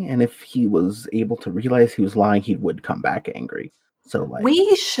lie, and if he was able to realize he was lying, he would come back angry. So,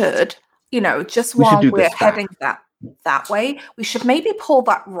 we should, just while we're heading that way, we should maybe pull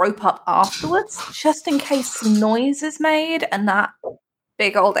that rope up afterwards, just in case some noise is made and that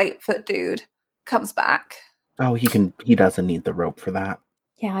big old 8-foot dude comes back. Oh, he doesn't need the rope for that.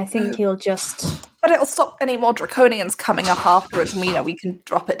 Yeah, I think he'll just... But it'll stop any more draconians coming up afterwards, and we can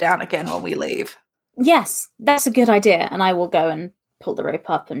drop it down again when we leave. Yes, that's a good idea, and I will go and pull the rope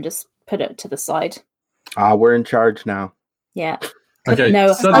up and just put it to the side. We're in charge now. Yeah. Okay,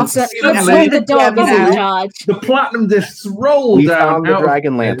 no, suddenly the dog is in charge. The platinum discs roll We down. found the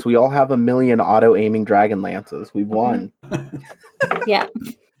Dragon Lance. We all have 1 million auto-aiming Dragon Lances. We've won. Yeah.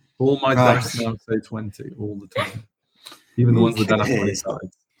 All my dice now say 20 all the time. Even the ones that don't have 20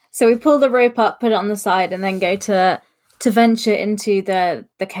 sides. So we pull the rope up, put it on the side, and then go to venture into the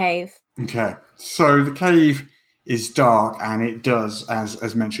cave. Okay, so the cave is dark, and it does,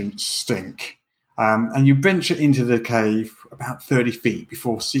 as mentioned, stink. And you venture into the cave about 30 feet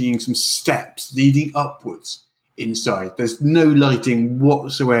before seeing some steps leading upwards inside. There's no lighting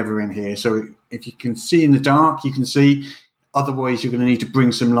whatsoever in here, so if you can see in the dark, you can see. Otherwise, you're going to need to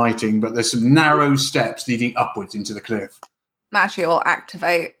bring some lighting, but there's some narrow steps leading upwards into the cliff. Magi will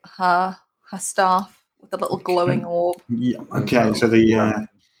activate her staff with a little glowing orb. Yeah. Okay. So the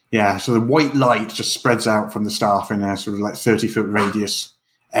white light just spreads out from the staff in a sort of like 30-foot radius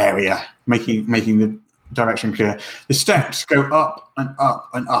area, making the direction clear. The steps go up and up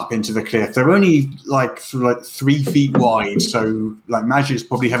and up into the cliff. They're only like 3 feet wide, so like Magi is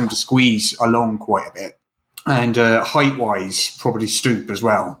probably having to squeeze along quite a bit, and height-wise probably stoop as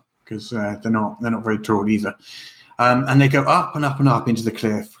well because they're not very tall either. And they go up and up and up into the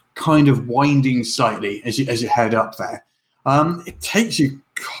cliff, kind of winding slightly as you head up there. It takes you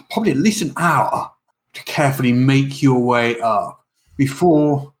probably at least an hour to carefully make your way up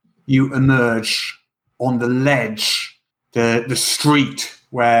before you emerge on the ledge, the street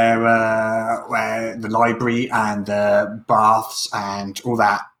where the library and the baths and all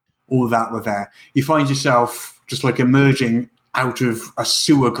that were there. You find yourself just like emerging out of a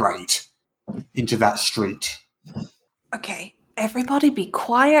sewer grate into that street. Okay, everybody be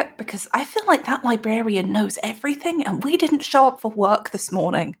quiet, because I feel like that librarian knows everything and we didn't show up for work this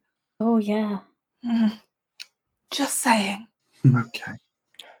morning. Oh, yeah. Just saying. Okay.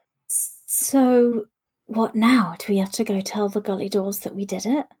 So, what now? Do we have to go tell the Golly Dwarves that we did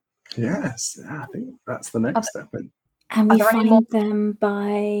it? Yes, I think that's the next step. And we find them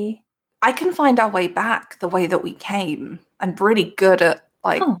by... I can find our way back the way that we came. I'm really good at,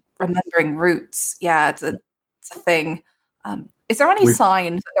 remembering routes. Yeah, it's a thing. Is there any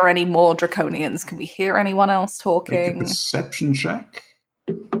sign that there are any more draconians? Can we hear anyone else talking? Make a perception check.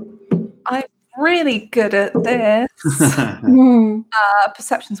 I'm really good at this.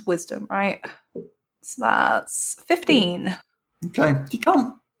 Perception's wisdom, right? So that's 15. Okay. You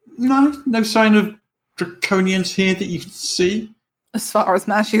can't... No sign of draconians here that you can see. As far as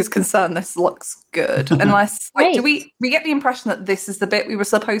Magi is concerned, this looks good. Unless, do we get the impression that this is the bit we were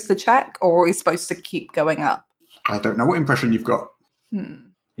supposed to check, or are we supposed to keep going up? I don't know what impression you've got.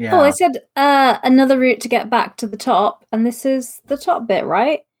 Yeah. Oh, I said another route to get back to the top, and this is the top bit,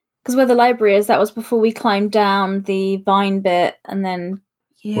 right? Because where the library is, that was before we climbed down the vine bit, and then...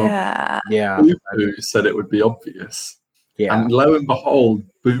 Yeah. Boo said it would be obvious. Yeah. And lo and behold,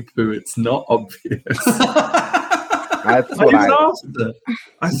 boo-poo, it's not obvious. That's what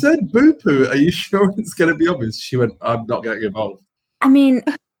I said, boo-poo, are you sure it's going to be obvious? She went, I'm not getting involved. I mean,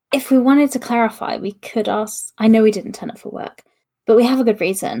 if we wanted to clarify, we could ask. I know we didn't turn up for work, but we have a good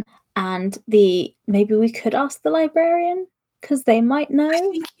reason. And maybe we could ask the librarian because they might know. I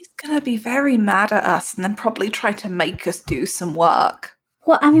think he's gonna be very mad at us and then probably try to make us do some work.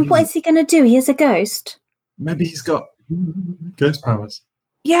 Well, I mean, what is he going to do? He is a ghost. Maybe he's got ghost powers.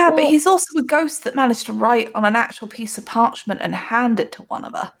 Yeah, Well- but he's also a ghost that managed to write on an actual piece of parchment and hand it to one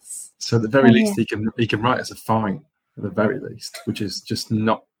of us. So at the very Oh, least, he can write us a fine. At the very least, which is just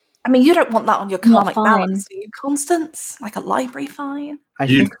not. I mean, you don't want that on your Not karmic fine. balance, do you, Constance? Like a library fine? I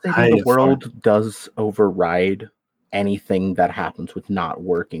You think pay saving the a world does override anything that happens with not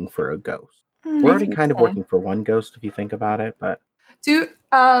working for a ghost. We're already kind of working for one ghost if you think about it, but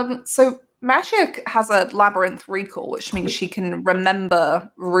So Mashia has a labyrinth recall, which means she can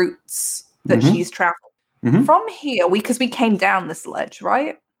remember routes that Mhm. she's traveled. Mhm. From here, because we came down this ledge,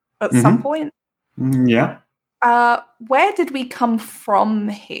 right? At some point. Yeah. Where did we come from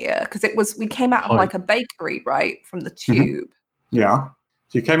here? Because we came out of like a bakery, right? From the tube. Yeah.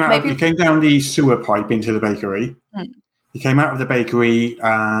 So you came out. Maybe- You came down the sewer pipe into the bakery. Hmm. You came out of the bakery.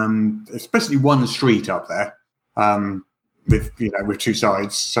 It's basically one street up there, with two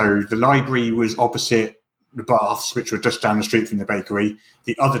sides. So the library was opposite the baths, which were just down the street from the bakery.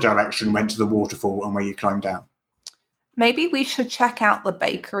 The other direction went to the waterfall and where you climbed down. Maybe we should check out the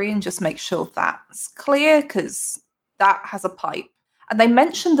bakery and just make sure that's clear, because that has a pipe. And they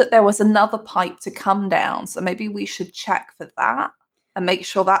mentioned that there was another pipe to come down, so maybe we should check for that and make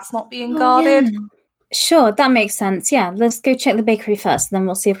sure that's not being guarded. Yeah. Sure, that makes sense. Yeah, let's go check the bakery first, and then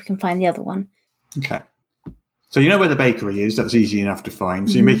we'll see if we can find the other one. Okay. So you know where the bakery is. That's easy enough to find.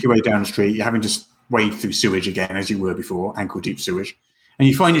 So you make your way down the street. You're having to wade through sewage again, as you were before, ankle-deep sewage. And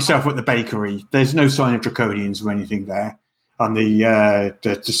you find yourself at the bakery. There's no sign of draconians or anything there. And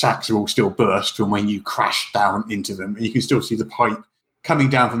the sacks are all still burst from when you crashed down into them. And you can still see the pipe coming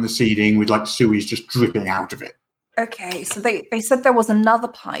down from the ceiling with like sewage just dripping out of it. Okay, so they said there was another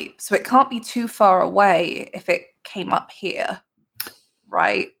pipe, so it can't be too far away if it came up here,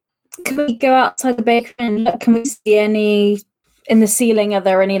 right? Can we go outside the bakery and look? Can we see any in the ceiling? Are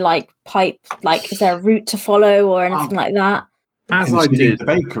there any like pipe? Like, is there a route to follow or anything like that? As I In did the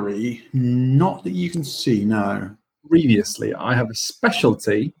bakery, not that you can see. No. previously, I have a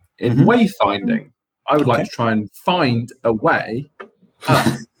specialty in Mhm. wayfinding. I would like Okay. to try and find a way up.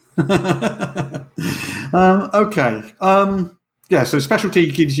 Okay. Yeah. So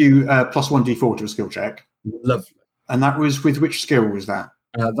specialty gives you plus 1d4 to a skill check, Lovely. and that was with which skill was that?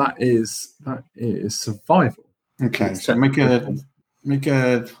 That is survival. Okay. So make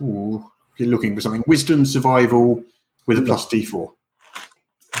a. Ooh, you're looking for something. Wisdom, survival, with a plus d4.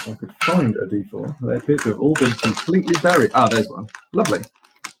 If I could find a D4, they appear to have all been completely buried. Ah, there's one. Lovely.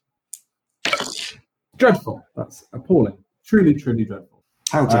 Dreadful. That's appalling. Truly, truly dreadful.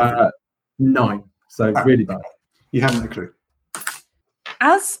 How different? 9. So really bad. You haven't a clue.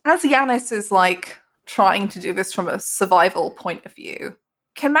 As Yanis is like trying to do this from a survival point of view,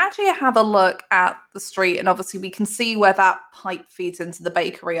 can Magia have a look at the street? And obviously we can see where that pipe feeds into the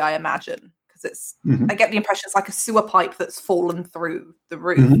bakery, I imagine. Because it's I get the impression it's like a sewer pipe that's fallen through the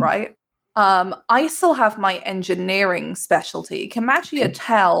roof, right? I still have my engineering specialty. Can Magia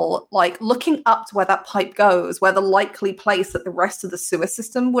tell, like, looking up to where that pipe goes, where the likely place that the rest of the sewer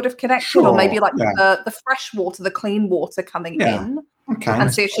system would have connected, or maybe like the fresh water, the clean water coming in, Okay.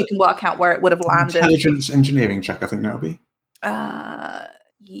 and see if she can work out where it would have landed. Intelligence engineering check, I think that'll be.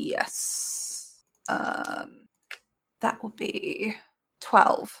 Yes. That would be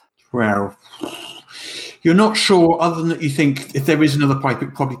 12. Well, you're not sure, other than that you think if there is another pipe,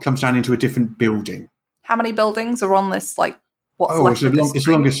 it probably comes down into a different building. How many buildings are on this? Like, what's Oh, left of this it's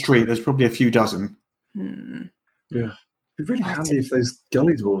a longer street. There's probably a few dozen. Hmm. Yeah. It'd be really handy if those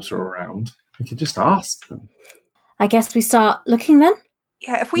gully dwarves are around. We could just ask them. I guess we start looking then.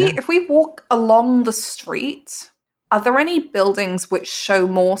 Yeah, if we walk along the street, are there any buildings which show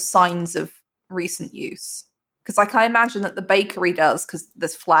more signs of recent use? Because like I imagine that the bakery does, because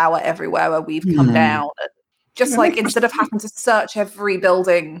there's flour everywhere where we've come down. Just like instead of having to search every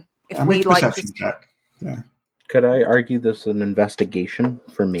building, if we Make a like perception just check. Yeah. could I argue this is an investigation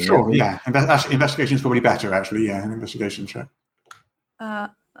for me? Sure, yeah. Investigation is probably better, actually. Yeah, an investigation check.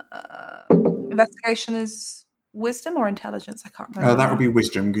 investigation is wisdom or intelligence? I can't remember. That would be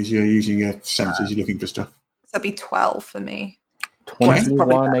wisdom, because you're using your senses, you're looking for stuff. That'd be 12 for me.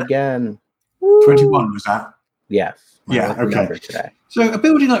 21 again. 21 was that? Yes. my Yeah, lucky okay. number today. So a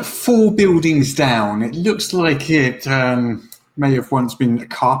building like 4 buildings down, it looks like it may have once been a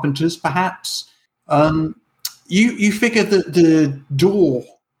carpenter's, perhaps. You figure that the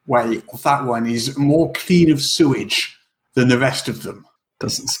doorway of that one is more clean of sewage than the rest of them.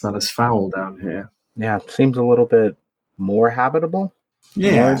 Doesn't smell as foul down here. Yeah, it seems a little bit more habitable.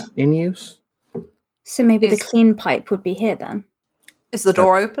 Yeah. More in use. So maybe the clean pipe would be here then. Is the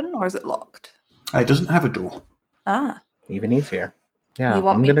door open or is it locked? It doesn't have a door. Ah. Even easier. Yeah, You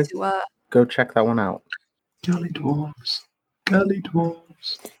want I'm me gonna to go check that one out. Girly dwarves. Girly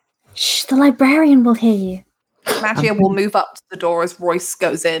dwarves. Shh, the librarian will hear you. Magia will move up to the door as Royce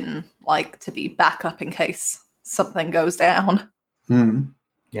goes in, like to be back up in case something goes down.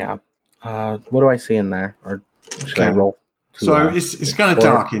 Yeah. What do I see in there? Or should I Okay. roll? So it's kind of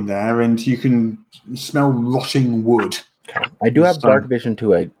dark in there, and you can smell rotting wood. Okay. I do have dark vision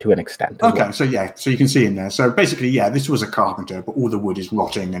to an extent. Okay, well. so you can see in there. So basically, this was a carpenter, but all the wood is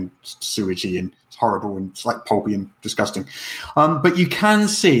rotting and sewagey and it's horrible and it's like pulpy and disgusting. But you can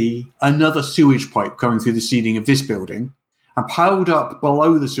see another sewage pipe going through the ceiling of this building, and piled up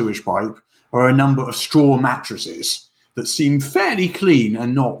below the sewage pipe are a number of straw mattresses that seem fairly clean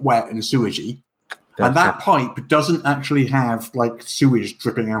and not wet and sewagey. And that pipe doesn't actually have like sewage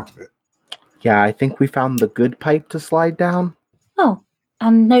dripping out of it. Yeah, I think we found the good pipe to slide down. Oh,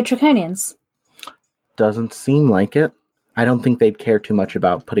 and no draconians. Doesn't seem like it. I don't think they'd care too much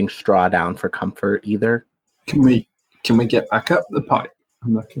about putting straw down for comfort either. Can we get back up the pipe?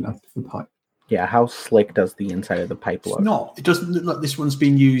 I'm looking up the pipe. Yeah, how slick does the inside of the pipe look? It's not. It doesn't look like this one's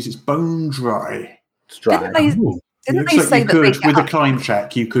been used. It's bone dry. It's dry. Didn't they say that they with a climb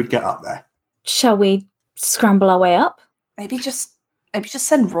check, you could get up there. Shall we scramble our way up? Maybe just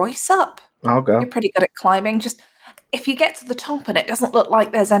send Royce up. I'll go. You're pretty good at climbing. Just if you get to the top and it doesn't look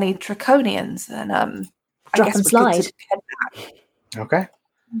like there's any draconians, then I Drop guess and we're slide. good to head back. Okay.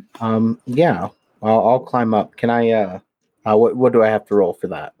 Yeah. Well, I'll climb up. Can I? What do I have to roll for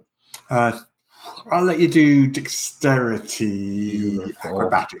that? I'll let you do dexterity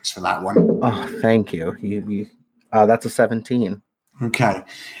acrobatics for that one. Oh, thank you. That's a 17. Okay,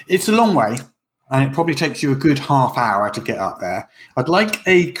 it's a long way, and it probably takes you a good half hour to get up there. I'd like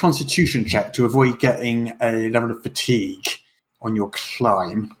a Constitution check to avoid getting a level of fatigue on your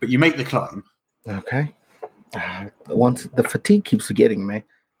climb, but you make the climb. Okay. Once the fatigue keeps getting me.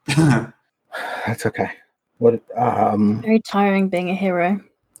 That's okay. What? Very tiring being a hero.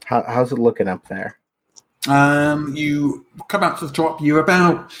 How's it looking up there? You come out to the top. You're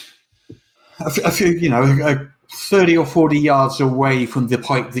about a few, 30 or 40 yards away from the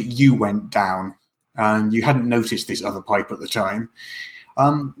pipe that you went down, and you hadn't noticed this other pipe at the time.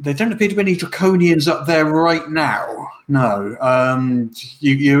 There don't appear to be any draconians up there right now. No.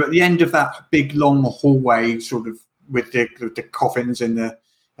 You're at the end of that big long hallway, sort of with the coffins and the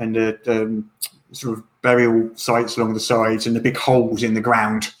sort of burial sites along the sides and the big holes in the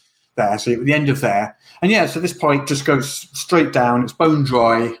ground there. So you're at the end of there, and so this pipe just goes straight down. It's bone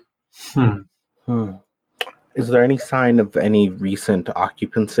dry. Is there any sign of any recent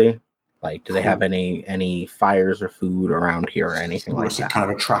occupancy? Like, do they have any fires or food around here or anything like that? Kind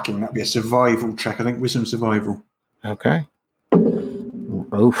of a tracking. That'd be a survival check. I think wisdom survival. Okay.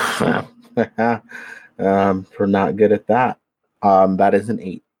 Oof. We're not good at that. That is an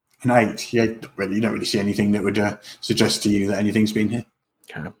 8. An 8. Yeah, really, you don't really see anything that would suggest to you that anything's been here.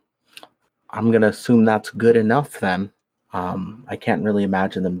 Okay. I'm gonna assume that's good enough then. I can't really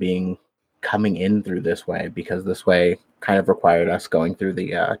imagine them coming in through this way, because this way kind of required us going through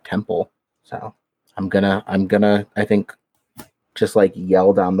the temple. So I'm gonna I think just like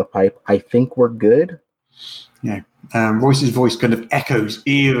yell down the pipe, I think we're good. Yeah. Royce's voice kind of echoes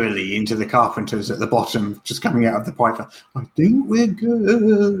eerily into the carpenters at the bottom, just coming out of the pipe. I think we're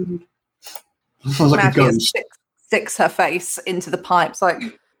good. Sounds like a ghost. Sticks her face into the pipes like,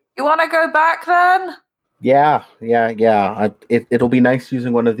 you want to go back then? Yeah. It'll be nice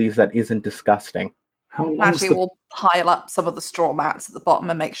using one of these that isn't disgusting. Actually, we'll pile up some of the straw mats at the bottom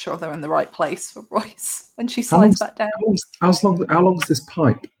and make sure they're in the right place for Royce when she slides back down. How long is this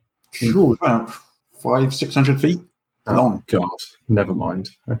pipe? Sure, about 500-600 feet long. God, never mind.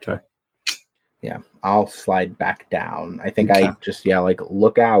 Okay. Yeah, I'll slide back down. I think I just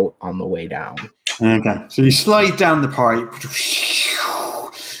look out on the way down. Okay, so you slide down the pipe.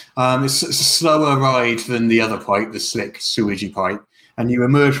 It's a slower ride than the other pipe, the slick, sewagey pipe, and you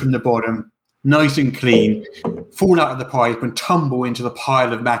emerge from the bottom, nice and clean, fall out of the pipe and tumble into the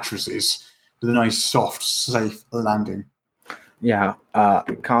pile of mattresses with a nice, soft, safe landing. Yeah,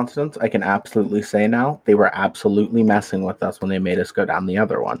 Constance, I can absolutely say now, they were absolutely messing with us when they made us go down the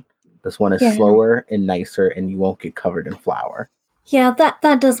other one. This one is slower and nicer, and you won't get covered in flour. Yeah,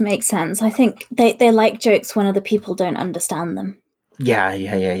 that does make sense. I think they like jokes when other people don't understand them. Yeah.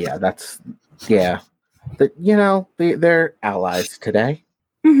 They're allies today.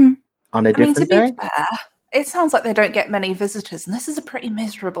 Mm-hmm. On a different day. Fair, It sounds like they don't get many visitors, and this is a pretty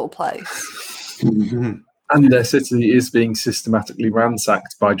miserable place. And their city is being systematically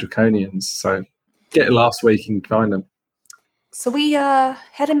ransacked by Draconians, so get it last week and find them. So we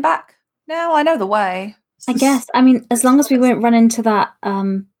heading back now? I know the way. I guess. I mean, as long as we won't run into that,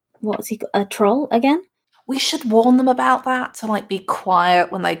 what's he, a troll again? We should warn them about that to like be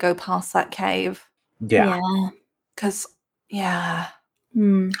quiet when they go past that cave. Yeah. Because, yeah.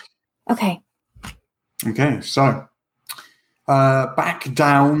 Okay. Okay, so back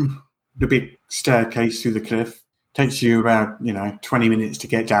down the big staircase through the cliff. Takes you about 20 minutes to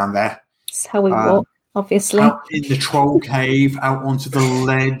get down there. That's how we walk, obviously. Out in the troll cave, out onto the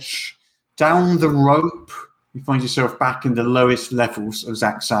ledge, down the rope. You find yourself back in the lowest levels of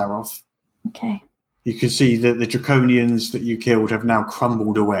Zaxaroth. Okay. You can see that the Draconians that you killed have now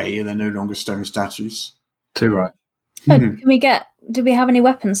crumbled away and they're no longer stone statues. Too right. Oh, did we have any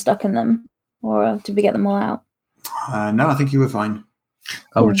weapons stuck in them? Or did we get them all out? No, I think you were fine.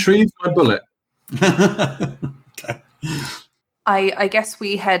 I'll retrieve my bullet. Okay. I guess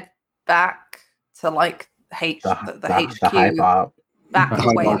we head back to like the HQ. The high bob. Back The the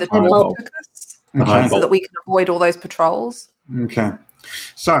high way bob. the High dwarf bob. took us. Okay. So that we can avoid all those patrols. Okay.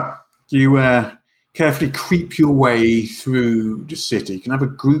 So you carefully creep your way through the city. You can have a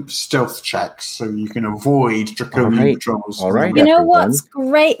group stealth check so you can avoid Draconian patrols. All right. You know everyone. what's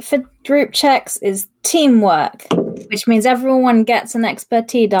great for group checks is teamwork, which means everyone gets an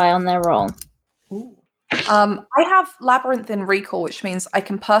expertise die on their roll. I have Labyrinth in recall, which means I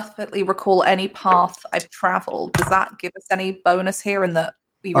can perfectly recall any path I've travelled. Does that give us any bonus here in that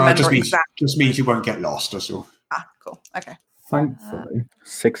we remember exactly? Just means you won't get lost, that's all. Ah, cool. Okay. Thankfully.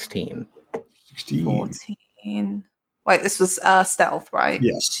 16. 16. 14. Wait, this was stealth, right?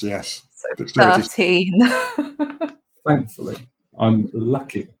 Yes. So Dexterity. 13. Thankfully. I'm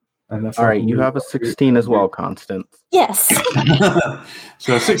lucky. And All right, you have a 16 as well, Constance. Yes.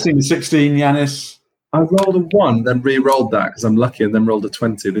 So 16 to 16, Yanis. I rolled a 1, then re-rolled that because I'm lucky, and then rolled a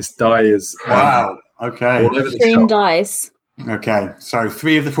 20. This die is Wow. Okay. all over the Green shop. dice. Okay. So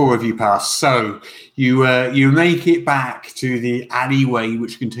 3 of the 4 of you pass. So you make it back to the alleyway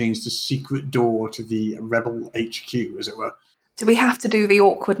which contains the secret door to the Rebel HQ, as it were. Do we have to do the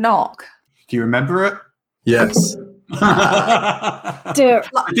awkward knock? Do you remember it? Yes. Do it.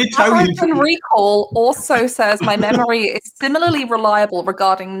 I did tell you. Labyrinth in recall also says my memory is similarly reliable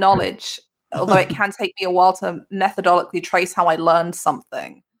regarding knowledge, although it can take me a while to methodologically trace how I learned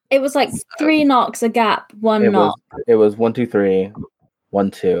something. It was like 3 knocks a gap, 1 knock. It was 1, 2, 3,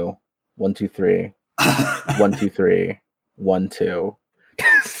 1, 2, 1, 2, 3, 1, 2, 3, 1, 2.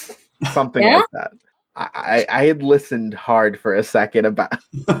 Something like that. I had listened hard for a second about.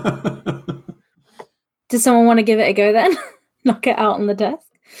 Does someone want to give it a go then? Knock it out on the desk?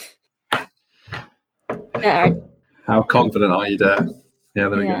 Yeah. How confident are you there? Yeah,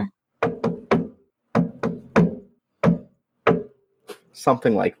 there we go.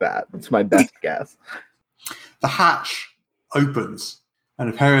 Something like that. It's my best guess. The hatch opens and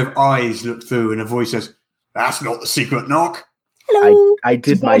a pair of eyes look through and a voice says, "That's not the secret knock." Hello. I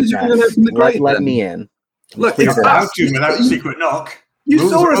did So my why did you best. open the grate Let then? me in. Look, You're it's allowed us. to without a secret knock. You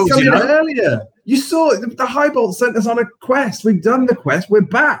Rules saw are us rules, coming you know? earlier. You saw the Highbolt sent us on a quest. We've done the quest. We're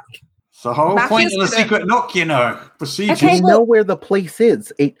back. It's the whole Matthew's point of the gonna- secret knock, you know. Procedures. Okay, We well- know where the place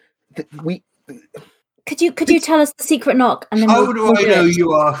is. Could you tell us the secret knock and then How we'll do do I know it?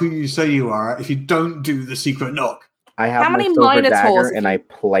 you are who you say you are if you don't do the secret knock? I have How my many silver Minotaurs dagger have and I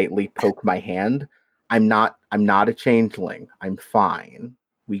politely poke my hand. I'm not a changeling. I'm fine.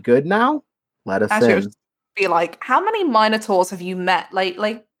 We good now? Let us Actually, I in. would be like, how many Minotaurs have you met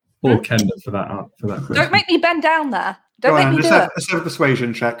lately? Or Kenda for that question. Don't make me bend down there. Don't Go make on, me let's do have, it. let's have a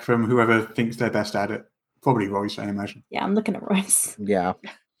persuasion check from whoever thinks they're best at it. Probably Royce, I imagine. Yeah, I'm looking at Royce. Yeah.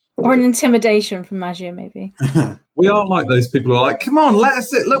 Or an intimidation from Magia, maybe. We aren't like those people who are like, come on, let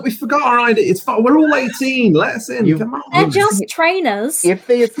us in. Look, we forgot our ID. It's fine. We're all 18. Let us in. Come on. They're just trainers. If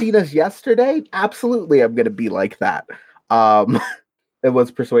they had seen us yesterday, absolutely I'm gonna be like that. It was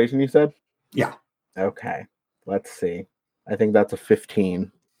persuasion, you said? Yeah. Okay. Let's see. I think that's a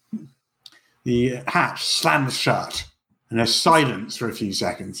 15. The hatch slams shut, and there's silence for a few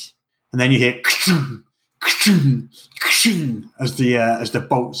seconds, and then you hear as the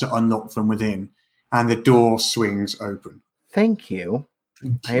bolts are unlocked from within, and the door swings open. Thank you.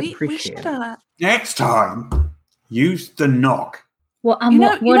 I We appreciate should, it. Next time, use the knock. What You know-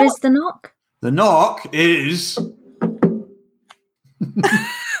 what you know is the knock? The knock is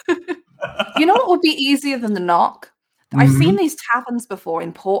You know what would be easier than the knock? I've seen these taverns before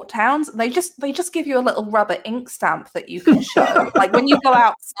in port towns. And they just give you a little rubber ink stamp that you can show. Like when you go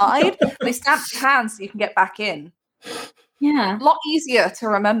outside, they stamp your hands so you can get back in. Yeah. A lot easier to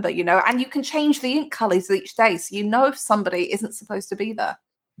remember, and you can change the ink colours each day, so you know if somebody isn't supposed to be there.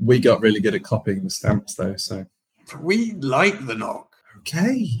 We got really good at copying the stamps, though, so... We like the knock.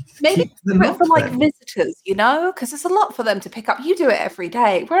 Okay. Maybe for like visitors, because there's a lot for them to pick up. You do it every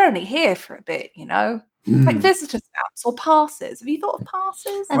day. We're only here for a bit, like visitor stamps or passes. Have you thought of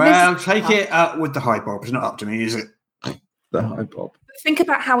passes? Well, take it out with the high bob. It's not up to me, is it? The high bob. Think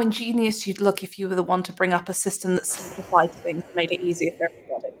about how ingenious you'd look if you were the one to bring up a system that simplified things and made it easier for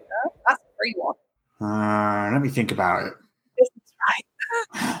everybody. That's a free one. Let me think about it. This is right.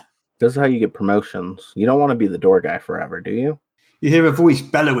 This is how you get promotions. You don't want to be the door guy forever, do you? You hear a voice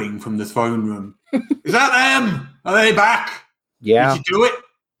bellowing from the throne room. Is that them? Are they back? Yeah. Did you do it?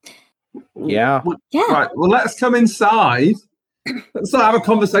 Yeah. Yeah. Right, well, let's come inside. Let's not have a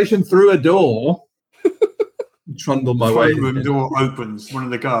conversation through a door. Trundle my way. Throne room door opens. One of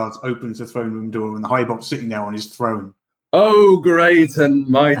the guards opens the throne room door, and the high bob's sitting there on his throne. Oh, great and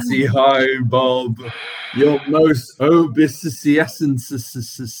mighty high bob, your most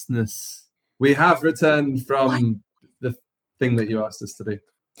obsequiousness. We have returned from the thing that you asked us to do.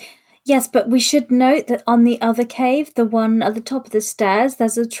 Yes, but we should note that on the other cave, the one at the top of the stairs,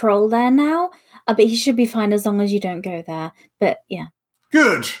 there's a troll there now. But he should be fine as long as you don't go there. But yeah.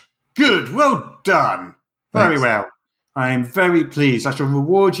 Good. Well done. Very well. I am very pleased. I shall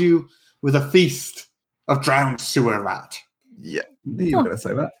reward you with a feast of drowned sewer rat. Yeah, you were going to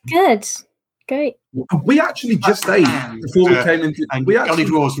say that. Good. Great. We actually just ate before we came into... And we Gully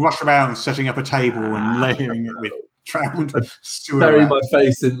Dwarves rush around setting up a table and layering it with drowned sewer bury rat. my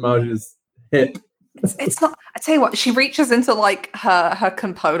face in Marge's hip. It's not... I tell you what, she reaches into like her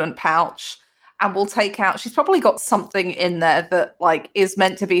component pouch and will take out... She's probably got something in there that like is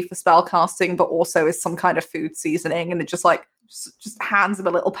meant to be for spell casting, but also is some kind of food seasoning, and it just hands him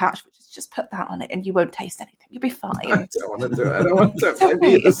a little pouch. Just put that on it, and you won't taste anything. You'll be fine. I don't want to do it. I don't want to.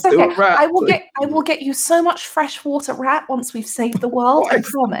 It's okay. I will get you so much freshwater rat once we've saved the world. I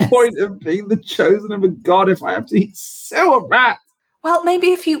promise. The point of being the chosen of a god if I have to eat sewer rat? Well,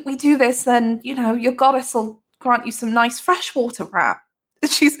 maybe if we do this, then your goddess will grant you some nice freshwater rat.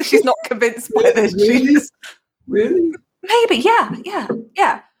 She's not convinced by this. Really? Maybe,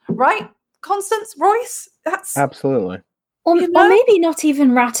 yeah. Right, Constance, Royce. That's absolutely. Or maybe not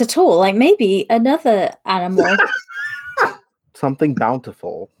even rat at all. Like maybe another animal. Something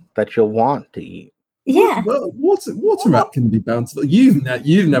bountiful that you'll want to eat. Yeah. Well, water rat can be bountiful. You've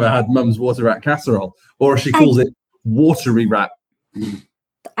never had Mum's water rat casserole, or she calls it watery rat.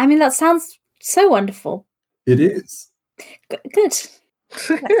 I mean, that sounds so wonderful. It is. Good.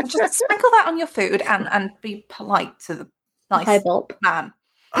 Just sprinkle that on your food and be polite to the nice man.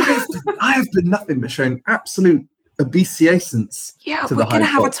 I have been nothing but showing absolute obeisance. Yeah, we're going to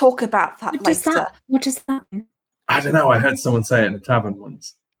have a talk about that later. What does that mean? I don't know. I heard someone say it in a tavern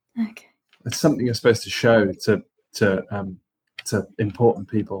once. Okay. It's something you're supposed to show to important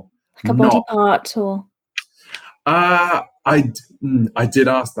people. Like a body part, or I did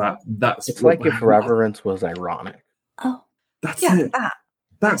ask that. It's like if reverence was ironic. Oh, that's it.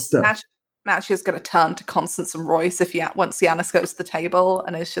 That's stuff. Match is going to turn to Constance and Royce once Yanis goes to the table,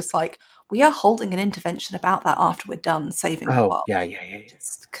 and it's just like, we are holding an intervention about that after we're done saving the world. Yeah.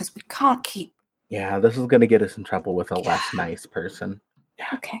 Because we can't keep... Yeah, this is going to get us in trouble with a less nice person. Yeah.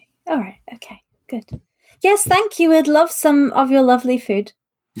 Okay. All right. Okay. Good. Yes, thank you. I'd love some of your lovely food.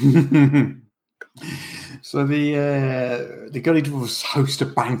 So the Gully Dwarves host a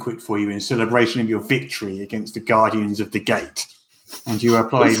banquet for you in celebration of your victory against the Guardians of the Gate. And you are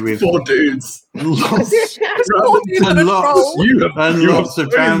played with 4 dudes. Lots of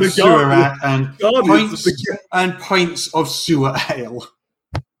drowned sewer rat and pints of sewer ale.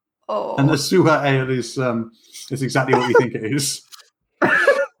 Oh. And the sewer ale is exactly what you think it is.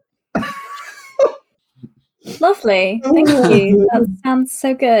 Lovely. Thank you. That sounds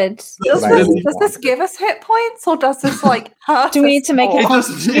so good. Does this give us hit points, or does this like hurt? Do we need to make a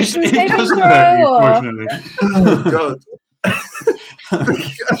constitution saving throw? Unfortunately. Oh god.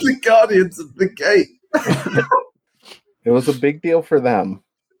 The Guardians of the Gate. It was a big deal for them.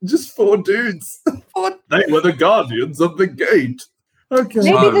 Just 4 dudes. They were the Guardians of the Gate. Okay.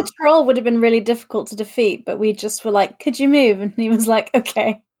 Maybe the troll would have been really difficult to defeat, but we just were like, could you move? And he was like,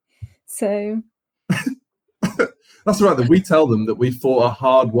 okay. So that's right. That we tell them that we fought a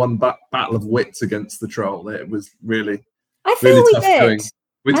hard-won battle of wits against the troll. It was really, I feel really we tough did. going.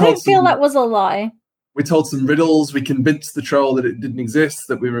 I don't feel that was a lie. We told some riddles. We convinced the troll that it didn't exist,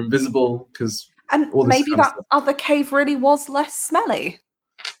 that we were invisible. Because And All this maybe kind of that stuff. other cave really was less smelly.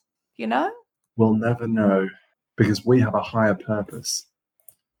 You know? We'll never know because we have a higher purpose.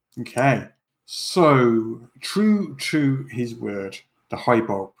 Okay. So, true to his word, the High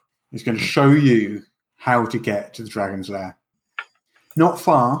Bulb is going to show you how to get to the Dragon's Lair. Not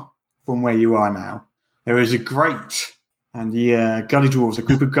far from where you are now, there is a grate, and the gully dwarves, a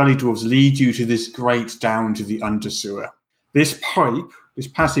group of gully dwarves, lead you to this grate down to the undersewer. This pipe, this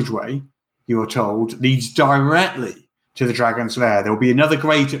passageway, you are told, leads directly to the Dragon's Lair. There will be another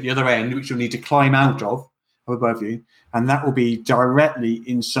grate at the other end, which you'll need to climb out of above you, and that will be directly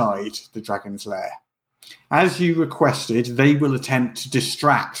inside the Dragon's Lair. As you requested, they will attempt to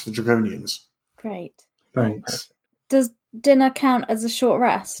distract the Dragonians. Great. Thanks. Does dinner count as a short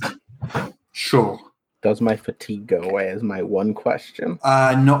rest? Sure. Does my fatigue go away is my one question.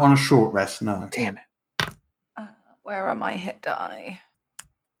 Not on a short rest, no. Damn it. Where are my hit die?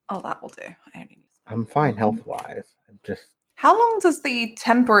 Oh, that will do. I only need... I'm fine health-wise. I'm just... How long does the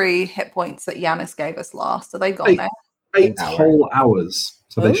temporary hit points that Yanis gave us last? Are they gone now? 8 whole hours.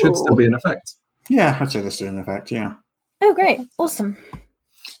 So they should still be in effect. Yeah, I'd say they're still in effect, yeah. Oh, great. Awesome.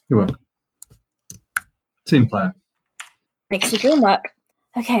 You're welcome. Team player. Makes the dream work.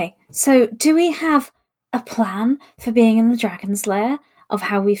 Okay, so do we have a plan for being in the Dragon's Lair of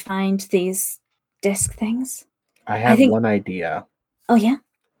how we find these disc things? I have one idea. Oh, yeah?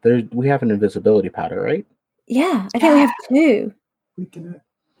 We have an invisibility powder, right? Yeah, I think we have 2. We can...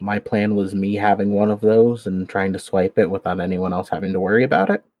 My plan was me having one of those and trying to swipe it without anyone else having to worry about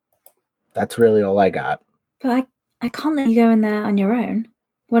it. That's really all I got. But I can't let you go in there on your own.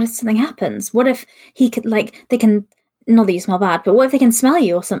 What if something happens? What if he could, they can, not that you smell bad, but what if they can smell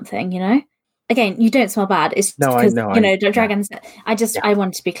you or something, you know? Again, you don't smell bad. It's because, dragons... I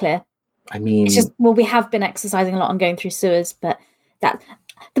want to be clear. I mean... It's just, we have been exercising a lot and going through sewers, but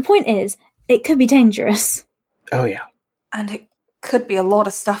the point is, it could be dangerous. Oh, yeah. And it could be a lot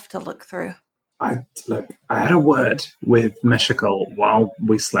of stuff to look through. I had a word with Meshikal while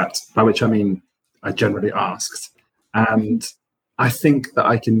we slept, by which I mean I generally asked. And I think that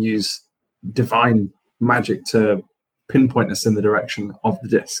I can use divine magic to pinpoint us in the direction of the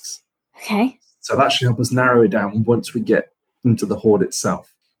discs. Okay. So that should help us narrow it down once we get into the hoard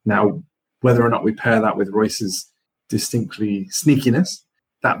itself. Now, whether or not we pair that with Royce's distinctly sneakiness,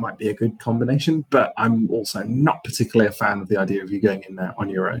 that might be a good combination, but I'm also not particularly a fan of the idea of you going in there on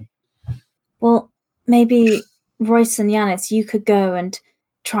your own. Well, maybe Royce and Yanis, you could go and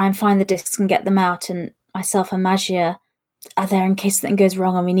try and find the discs and get them out, and myself and Magia are there in case something goes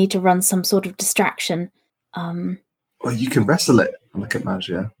wrong and we need to run some sort of distraction. Well, you can wrestle it. Look at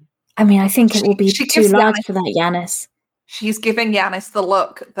Magia. I mean, I think it will be she too gives large Yanis- for that, Yanis. She's giving Yanis the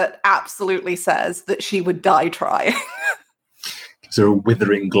look that absolutely says that she would die trying. Gives her a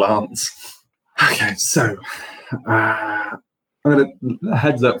withering glance. Okay, so I'm going to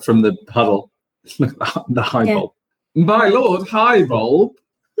heads up from the huddle. Look at the High Bulb. My lord, High Bulb.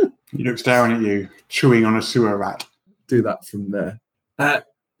 He looks down at you, chewing on a sewer rat. Do that from there.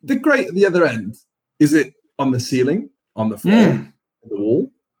 The grate at the other end, is it on the ceiling, on the floor, the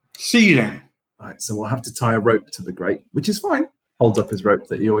wall? Ceiling. Right, so we'll have to tie a rope to the grate, which is fine. Holds up his rope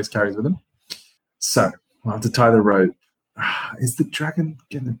that he always carries with him. So we'll have to tie the rope. Is the dragon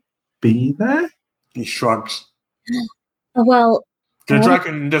going to be there? He shrugs. Well, the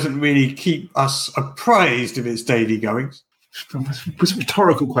dragon doesn't really keep us apprised of its daily goings. It was a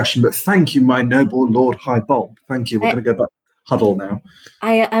rhetorical question, but thank you, my noble Lord High Bulb. Thank you. We're going to go back huddle now.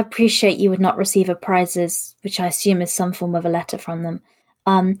 I appreciate you would not receive a prizes, which I assume is some form of a letter from them.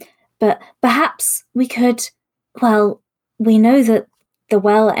 But perhaps we could, we know that the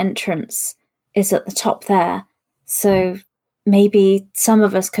well entrance is at the top there, so maybe some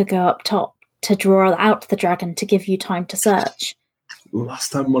of us could go up top to draw out the dragon to give you time to search.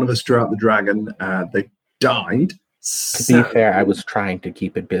 Last time one of us drew out the dragon, they died. To be fair, I was trying to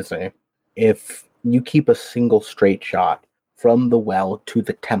keep it busy. If you keep a single straight shot from the well to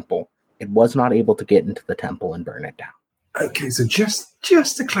the temple, it was not able to get into the temple and burn it down. Okay, so just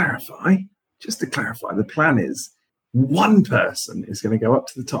to clarify, the plan is one person is going to go up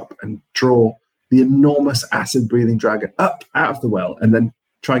to the top and draw the enormous acid-breathing dragon up out of the well and then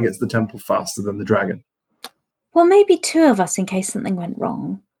try and get to the temple faster than the dragon. Well, maybe 2 of us in case something went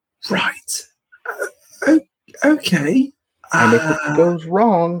wrong. Right. Okay. And if it goes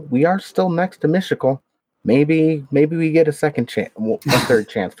wrong, we are still next to Mystical. Maybe we get a second chance, a third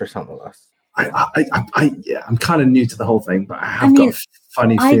chance for some of us. I'm kind of new to the whole thing, but I have got a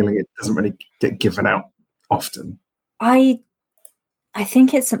funny feeling it doesn't really get given out often. I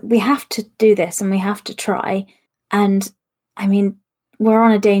think we have to do this and we have to try. And I mean, we're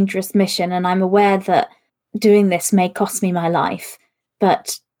on a dangerous mission, and I'm aware that doing this may cost me my life.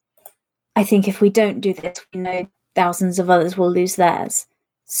 But I think if we don't do this, we know thousands of others will lose theirs.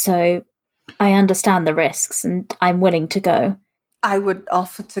 So I understand the risks, and I'm willing to go. I would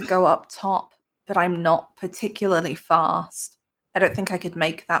offer to go up top, but I'm not particularly fast. I don't think I could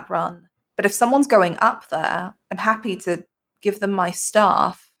make that run. But if someone's going up there, I'm happy to give them my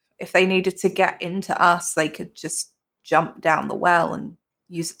staff. If they needed to get into us, they could just jump down the well and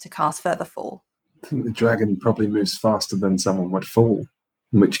use it to cast further fall. I think the dragon probably moves faster than someone would fall,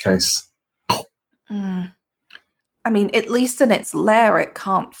 in which case... I mean, at least in its lair, it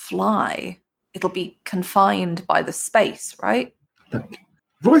can't fly. It'll be confined by the space, right? Look,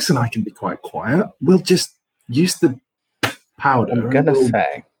 Royce and I can be quite quiet. We'll just use the powder. I'm going to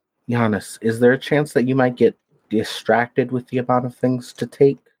say, Giannis, is there a chance that you might get distracted with the amount of things to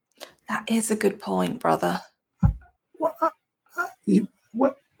take? That is a good point, brother.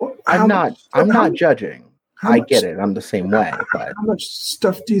 I'm not judging. I get it. I'm the same way. But how much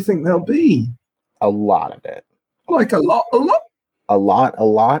stuff do you think there'll be? A lot of it. Like a lot? A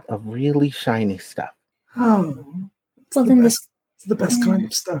lot of really shiny stuff. Oh, Well, then it's the best kind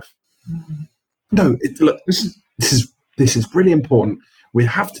of stuff. No, look, this is really important. We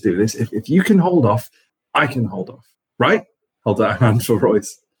have to do this. If you can hold off, I can hold off. Right? Hold out a hand for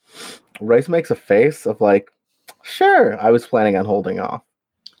Royce. Royce makes a face of like, sure, I was planning on holding off.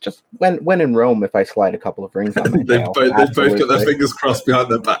 Just when in Rome, if I slide a couple of rings on my tail. They've both got their fingers crossed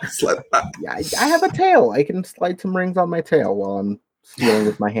behind their backs like that. Yeah, I have a tail. I can slide some rings on my tail while I'm stealing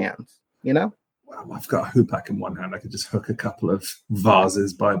with my hands. You know? Well, I've got a hoopack in one hand. I could just hook a couple of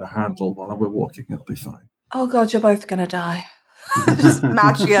vases by the handle while we're walking. It'll be fine. Oh God, you're both gonna die. Just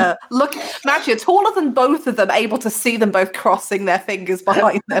Magia. Look, Magia, taller than both of them, able to see them both crossing their fingers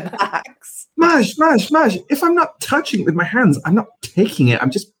behind their backs. Maj. If I'm not touching it with my hands, I'm not taking it. I'm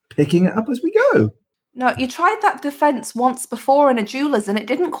just picking it up as we go. No, you tried that defense once before in a jeweler's and it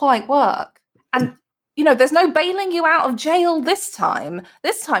didn't quite work. And, you know, there's no bailing you out of jail this time.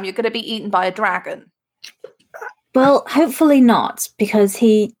 This time you're going to be eaten by a dragon. Well, hopefully not, because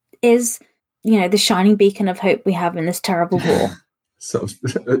he is, the shining beacon of hope we have in this terrible war. Sort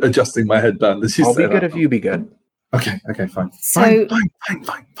of adjusting my headband as you I'll say be good that. if you be good. Okay, fine. So,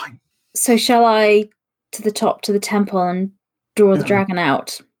 Fine. So shall I to the top to the temple and draw the dragon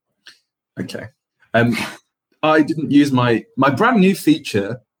out? Okay. I didn't use my brand new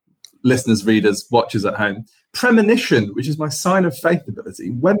feature, listeners, readers, watchers at home, Premonition, which is my sign of faith ability.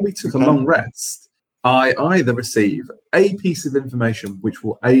 When we took a long rest, I either receive a piece of information which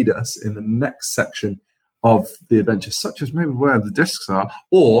will aid us in the next section of the adventure, such as maybe where the discs are,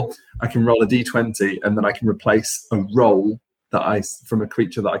 or I can roll a d20 and then I can replace a roll from a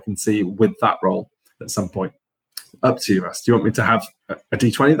creature that I can see with that roll at some point. Up to you, Russ. Do you want me to have a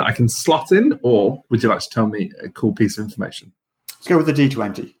d20 that I can slot in, or would you like to tell me a cool piece of information? Let's go with the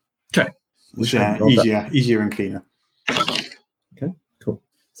d20. Okay. Easier and cleaner. Okay, cool.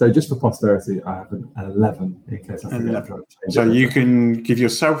 So just for posterity, I have an 11 in case I forget. So you can give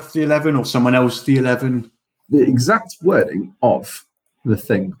yourself the 11 or someone else the 11. The exact wording of the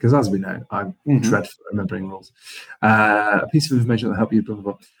thing, because as we know, I'm dreadful at remembering rules. A piece of information that will help you, blah,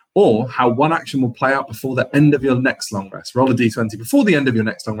 blah, blah. Or how one action will play out before the end of your next long rest. Roll a d20 before the end of your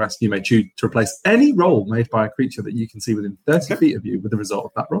next long rest. You may choose to replace any roll made by a creature that you can see within 30 feet of you with the result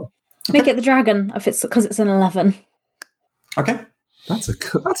of that roll. Make it the dragon because it's an 11. Okay.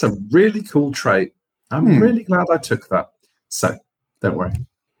 That's a really cool trait. I'm really glad I took that. So, don't worry.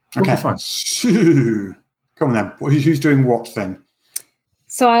 Okay. Fine. Come on then. Who's doing what then?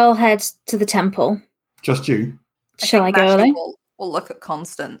 So I'll head to the temple. Just you? Shall I go, Ollie? We'll look at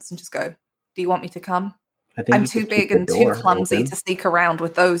Constance and just go, do you want me to come? I think I'm too big and too clumsy to sneak around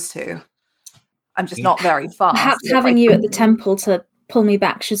with those two. I'm just not very fast. Perhaps having you at the temple to pull me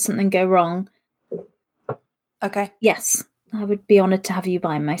back should something go wrong. Okay. Yes, I would be honoured to have you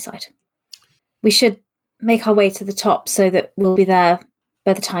by my side. We should make our way to the top so that we'll be there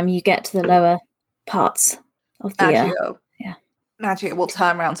by the time you get to the lower parts of the... Maggio. Yeah. Maggio will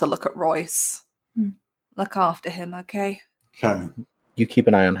turn around to look at Royce. Look after him, okay? Okay. You keep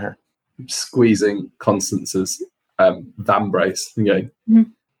an eye on her. Squeezing Constance's vambrace and going,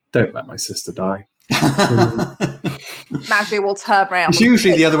 don't let my sister die. Maggio will turn around. It's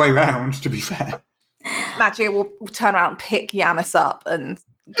usually the other way round, to be fair. Maggio will turn around and pick Giannis up and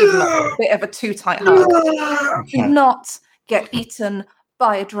give him a bit of a too tight hug. Do not get eaten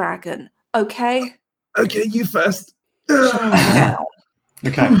by a dragon, okay? Okay, you first.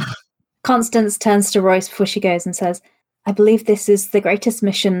 Okay. Constance turns to Royce before she goes and says, I believe this is the greatest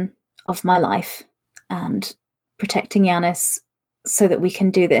mission of my life, and protecting Giannis so that we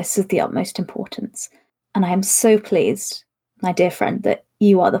can do this is the utmost importance. And I am so pleased, my dear friend, that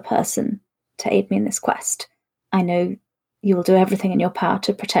you are the person to aid me in this quest. I know you will do everything in your power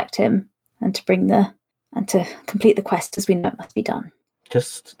to protect him and to to complete the quest as we know it must be done.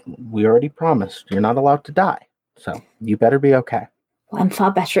 We already promised you're not allowed to die, so you better be okay. Well, I'm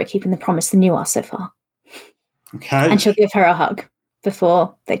far better at keeping the promise than you are so far. Okay. And she'll give her a hug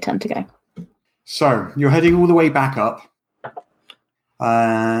before they turn to go. So you're heading all the way back up.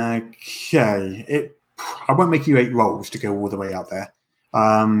 Okay. I won't make you 8 rolls to go all the way up there.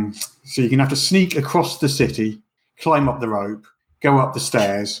 So you're going to have to sneak across the city, climb up the rope, go up the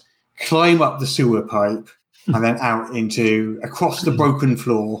stairs, climb up the sewer pipe, and then across the broken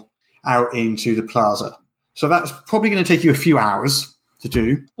floor, out into the plaza. So that's probably going to take you a few hours to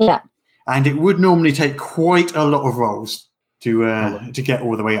do. Yeah. And it would normally take quite a lot of rolls to get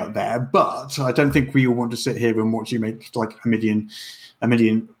all the way up there. But I don't think we all want to sit here and watch you make like a million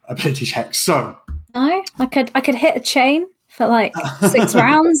ability checks. So no, I could hit a chain for like 6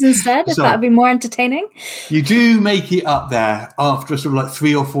 rounds instead, if that would be more entertaining. You do make it up there after sort of like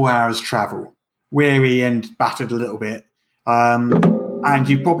 3 or 4 hours travel, weary and battered a little bit. And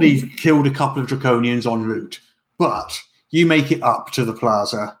you probably killed a couple of draconians en route. But you make it up to the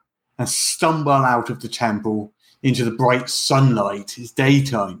plaza and stumble out of the temple into the bright sunlight. It's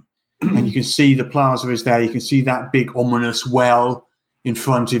daytime. And you can see the plaza is there. You can see that big ominous well in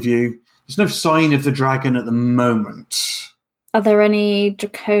front of you. There's no sign of the dragon at the moment. Are there any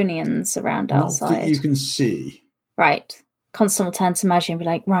draconians around outside? Not that you can see. Right. Constant will turn to Maggie and be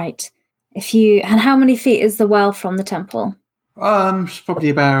like, right, and how many feet is the well from the temple? It's probably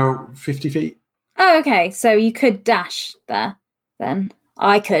about 50 feet. Oh, okay. So you could dash there then.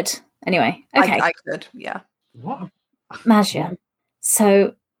 I could. Anyway, okay. I could, yeah. What? Magia.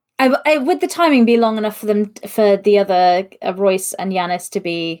 So would the timing be long enough for the other Royce and Yanis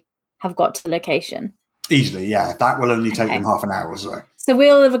to have got to the location? Easily, yeah. That will only take them half an hour or so. So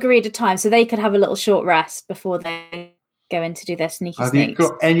we'll have agreed a time so they could have a little short rest before they go in to do their sneaky Have sneaks. you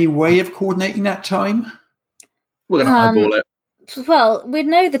got any way of coordinating that time? We're going to eyeball it. Well, we'd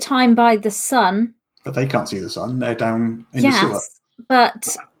know the time by the sun. But they can't see the sun. They're down in the sewer.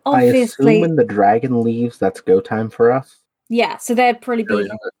 But I obviously... assume when the dragon leaves, that's go time for us. Yeah, so they'd probably be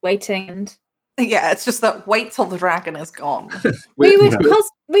waiting and... Yeah, it's just that wait till the dragon is gone. Because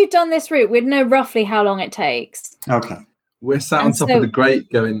we've done this route, we'd know roughly how long it takes. Okay. We're sat on top of the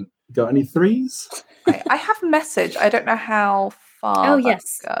grate going, got any 3s? I have a message. I don't know how far that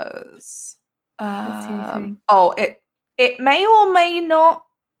goes. It may or may not.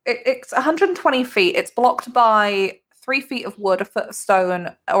 It's 120 feet. It's blocked by 3 feet of wood, a foot of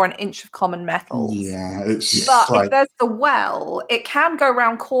stone, or an inch of common metals. Yeah, if there's the well, it can go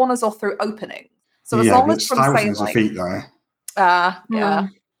around corners or through openings. So as long as from thousands say, of feet there. Yeah.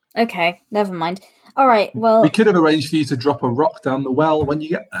 Okay, never mind. All right, well... We could have arranged for you to drop a rock down the well when you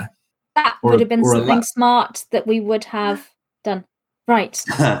get there. That would have been something smart that we would have done. Right.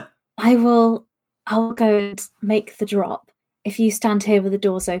 I'll go and make the drop. If you stand here with the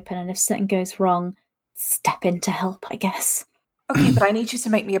doors open and if something goes wrong, step in to help, I guess. Okay, but I need you to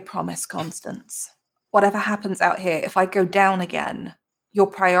make me a promise, Constance. Whatever happens out here, if I go down again, your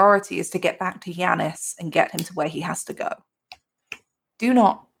priority is to get back to Yanis and get him to where he has to go. Do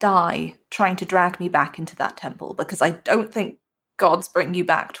not die trying to drag me back into that temple, because I don't think gods bring you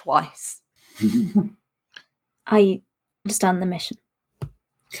back twice. I understand the mission.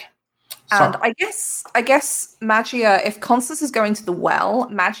 And I guess Magia, if Constance is going to the well,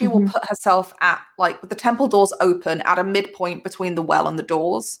 Magia will put herself at, with the temple doors open, at a midpoint between the well and the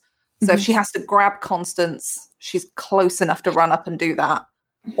doors. So if she has to grab Constance, she's close enough to run up and do that.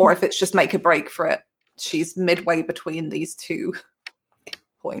 Or if it's just make a break for it, she's midway between these 2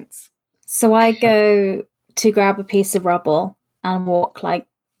 points. So I go to grab a piece of rubble and walk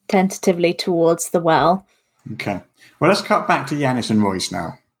tentatively towards the well. Okay. Well, let's cut back to Yanis and Royce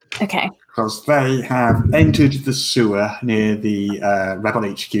now. Okay. Because they have entered the sewer near the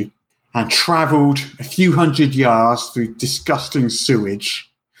Rebel HQ and travelled a few hundred yards through disgusting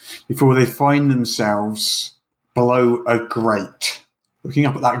sewage before they find themselves below a grate. Looking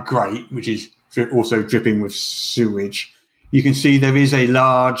up at that grate, which is also dripping with sewage, you can see there is a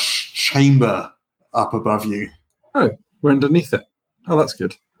large chamber up above you. Oh, we're underneath it. Oh, that's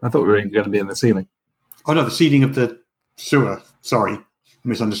good. I thought we were going to be in the ceiling. Oh, no, the ceiling of the sewer. Sorry,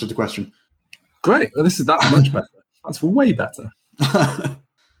 misunderstood the question. Great. Well, that's much better. That's way better.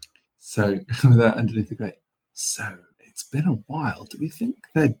 So, they're underneath the grate. So, it's been a while. Do we think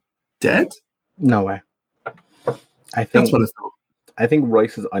they're dead? No way. That's what I thought. I think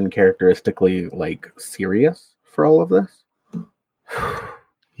Royce is uncharacteristically serious for all of this.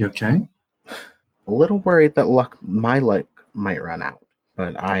 You okay? A little worried that my luck might run out,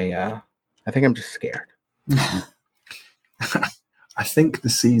 but I think I'm just scared. I think the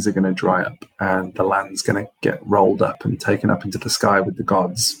seas are going to dry up and the land's going to get rolled up and taken up into the sky with the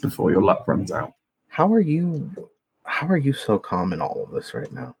gods before your luck runs out. How are you so calm in all of this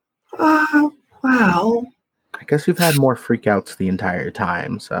right now? Well, I guess you've had more freakouts the entire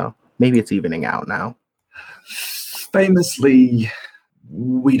time, so maybe it's evening out now. famously,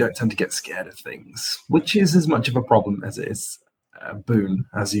 we don't tend to get scared of things, which is as much of a problem as it is a boon,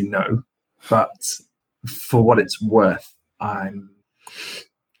 as you know. But for what it's worth, I'm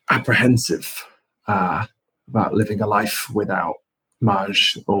apprehensive about living a life without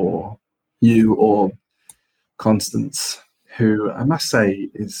Maj or you or Constance, who I must say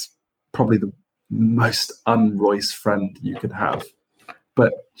is probably the most un-Royce friend you could have.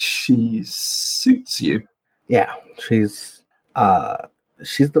 But she suits you. Yeah, she's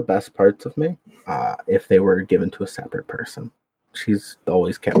the best parts of me. If they were given to a separate person, she's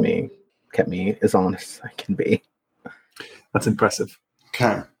always kept me as honest as I can be. That's impressive.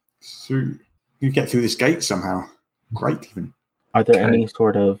 Okay, so you get through this gate somehow. Great, even. Are there any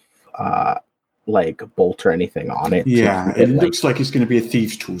sort of like bolt or anything on it? Yeah, it looks like it's going to be a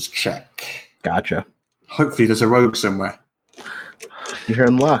thieves' tools check. Gotcha. Hopefully, there's a rogue somewhere. You're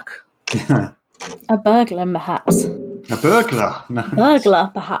in luck. A burglar, perhaps. A burglar? No.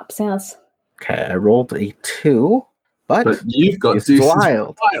 Burglar, perhaps, yes. Okay, I rolled a 2, but you've got it's deuces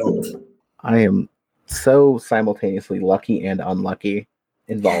wild. wild. I am so simultaneously lucky and unlucky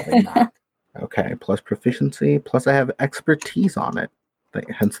involving that. Okay, plus proficiency, plus I have expertise on it,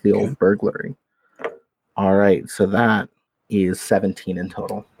 hence the old burglary. All right, so that is 17 in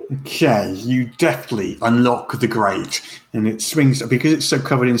total. Okay, you definitely unlock the grate, and it swings, because it's so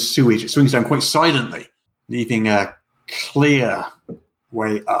covered in sewage, it swings down quite silently, leaving a clear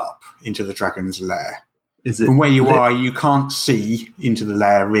way up into the dragon's lair. From where you are, you can't see into the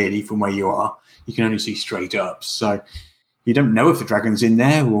lair, really, from where you are. You can only see straight up, so you don't know if the dragon's in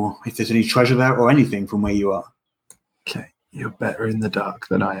there, or if there's any treasure there, or anything from where you are. Okay, you're better in the dark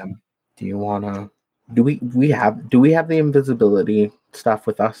than I am. Do you want to... Do we have the invisibility stuff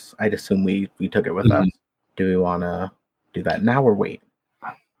with us? I'd assume we took it with us. Do we want to do that now or wait?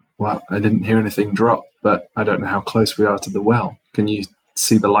 Well, I didn't hear anything drop, but I don't know how close we are to the well. Can you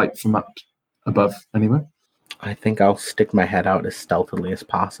see the light from up above anywhere? I think I'll stick my head out as stealthily as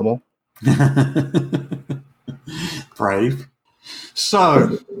possible. Brave.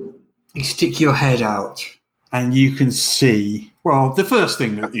 So, you stick your head out, and you can see, well, the first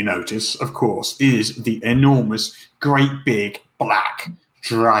thing that you notice, of course, is the enormous, great big black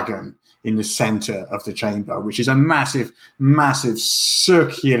dragon in the center of the chamber, which is a massive, massive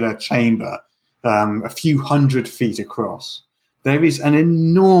circular chamber, a few 100 feet across. There is an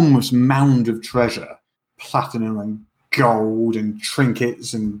enormous mound of treasure, platinum and gold and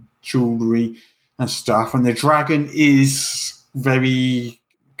trinkets and jewelry and stuff. And the dragon is very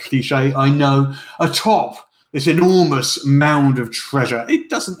cliche, I know, atop this enormous mound of treasure. It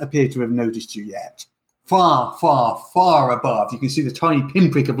doesn't appear to have noticed you yet. Far, far, far above, you can see the tiny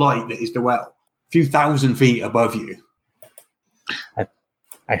pinprick of light that is the well. A few 1,000 feet above you.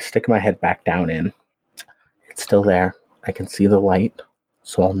 I stick my head back down in. It's still there. I can see the light,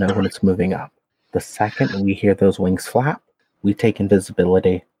 so I'll know when it's moving up. The second we hear those wings flap, we take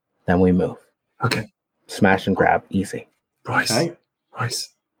invisibility, then we move. Okay. Smash and grab, easy. Bryce. Okay. Bryce.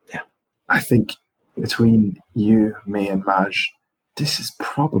 Yeah. I think between you, me, and Maj, this is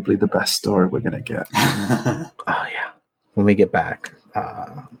probably the best story we're going to get. Oh, yeah. When we get back,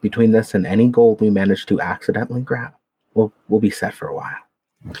 between this and any gold we manage to accidentally grab, we'll be set for a while.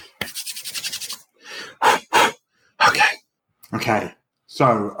 Okay.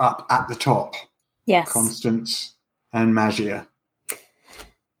 So, up at the top. Yes. Constance and Magia.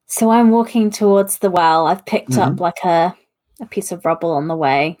 So I'm walking towards the well. I've picked up like a piece of rubble on the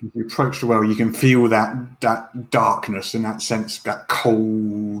way. As you approach the well, you can feel that darkness and that sense, that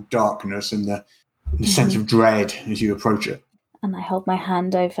cold darkness and the sense of dread as you approach it. And I hold my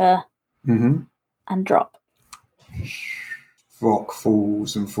hand over and drop. Rock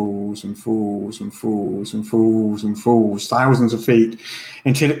falls and falls and falls and falls and falls and falls, thousands of feet,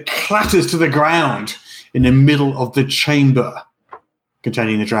 until it clatters to the ground in the middle of the chamber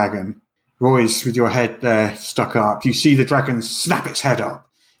containing the dragon. Royce, with your head there stuck up, you see the dragon snap its head up.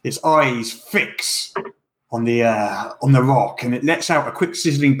 Its eyes fix on the rock, and it lets out a quick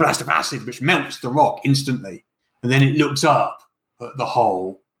sizzling blast of acid which melts the rock instantly. And then it looks up at the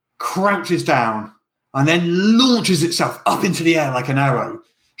hole, crouches down, and then launches itself up into the air like an arrow,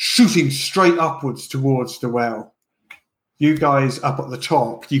 shooting straight upwards towards the well. you guys up at the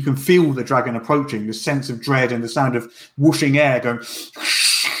top, you can feel the dragon approaching, the sense of dread and the sound of whooshing air going.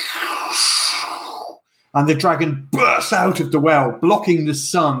 And the dragon bursts out of the well, blocking the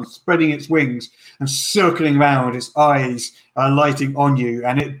sun, spreading its wings and circling round, its eyes lighting on you.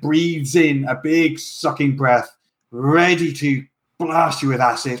 And it breathes in a big sucking breath, ready to blast you with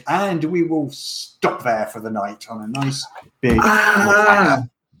acid. And we will stop there for the night on a nice big...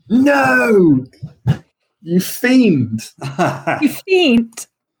 No! You fiend! You fiend!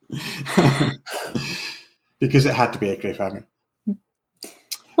 Because it had to be a cliffhanger.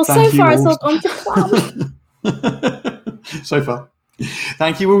 Well, Thank so far you it's all. all gone to plan. So far.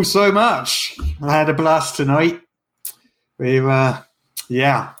 Thank you all so much. I had a blast tonight.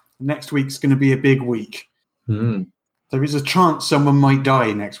 Next week's going to be a big week. There is a chance someone might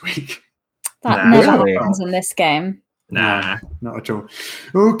die next week. That never happens in this game. Nah. Not at all.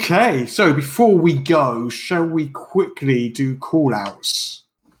 Okay, so before we go, shall we quickly do call-outs?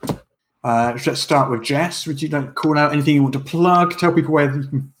 Let's start with Jess. Would you like to call out anything you want to plug? Tell people where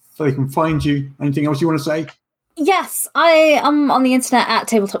they can find you. Anything else you want to say? Yes, I am on the internet at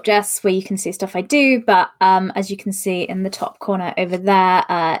Tabletop Jess, where you can see stuff I do. But as you can see in the top corner over there,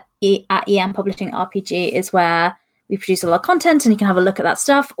 at EM Publishing RPG is where we produce all our content, and you can have a look at that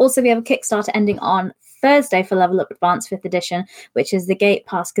stuff. Also, we have a Kickstarter ending on Thursday for Level Up Advanced 5th edition, which is the Gate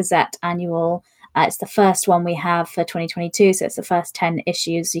Pass Gazette annual. It's the first one we have for 2022, so it's the first 10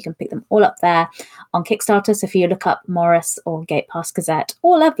 issues. You can pick them all up there on Kickstarter. So if you look up Morris or Gate Pass Gazette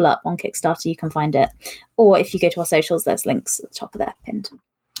or Level Up on Kickstarter, you can find it. Or if you go to our socials, there's links at the top of there pinned.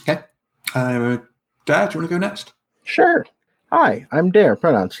 Okay. Dad, do you want to go next? Sure. Hi, I'm Dare,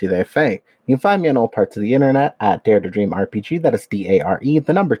 pronouns she, they, Faye. You can find me on all parts of the internet at Dare to Dream RPG. That is DARE,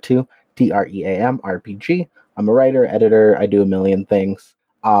 the number 2, DREAM RPG. I'm a writer, editor. I do a million things.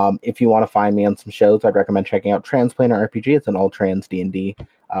 If you want to find me on some shows, I'd recommend checking out Transplanar RPG. It's an all-trans D&D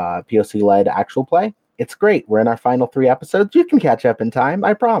POC-led actual play. It's great. We're in our final 3 episodes. You can catch up in time,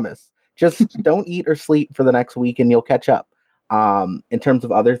 I promise. Just don't eat or sleep for the next week and you'll catch up. In terms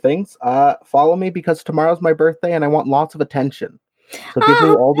of other things, follow me because tomorrow's my birthday and I want lots of attention. So give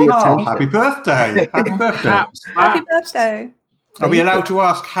me all the attention. Happy birthday. Happy birthday. Happy birthday. Are we allowed to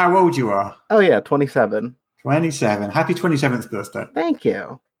ask how old you are? Oh, yeah, 27. 27. Happy 27th birthday. Thank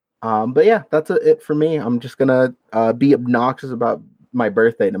you. But yeah, that's it for me. I'm just going to be obnoxious about my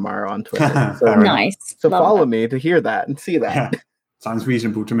birthday tomorrow on Twitter. So, Nice. So Love follow that. me to hear that and see that. Yeah. Sounds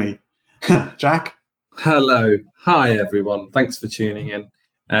reasonable to me. Jack? Hello. Hi, everyone. Thanks for tuning in.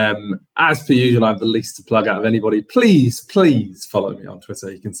 As per usual, I have the least to plug out of anybody. Please follow me on Twitter.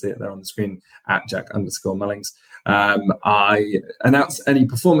 You can see it there on the screen at Jack_Mellings. I announce any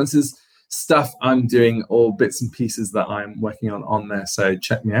performances, stuff I'm doing, or bits and pieces that I'm working on there. So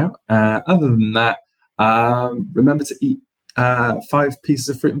check me out. Other than that, remember to eat 5 pieces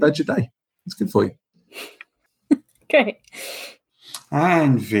of fruit and veg a day. It's good for you. Great.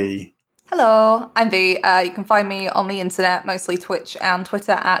 And V. Hello, I'm V. You can find me on the internet, mostly Twitch and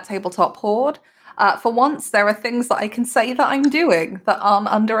Twitter at Tabletop Horde. For once, there are things that I can say that I'm doing that aren't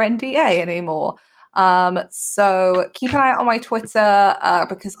under NDA anymore. So keep an eye out on my Twitter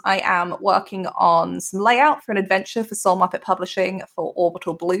because I am working on some layout for an adventure for Soul Muppet Publishing for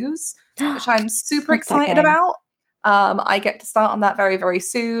Orbital Blues, which I'm super excited about. I get to start on that very, very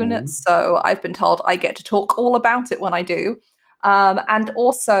soon. So I've been told I get to talk all about it when I do. And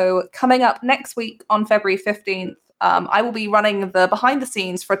also coming up next week on February 15th, I will be running the behind the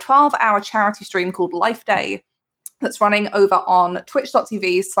scenes for a 12-hour charity stream called Life Day that's running over on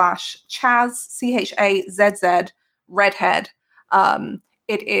twitch.tv/Chaz, CHAZZ, Redhead.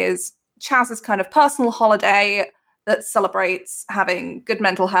 It is Chaz's kind of personal holiday that celebrates having good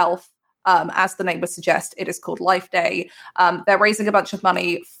mental health. As the name would suggest, it is called Life Day. They're raising a bunch of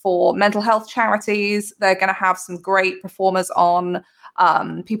money for mental health charities. They're going to have some great performers on,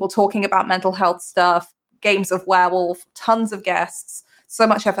 people talking about mental health stuff, games of werewolf, tons of guests. So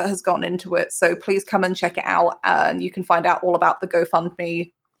much effort has gone into it. So please come and check it out. And you can find out all about the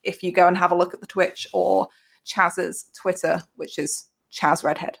GoFundMe if you go and have a look at the Twitch or Chaz's Twitter, which is Chaz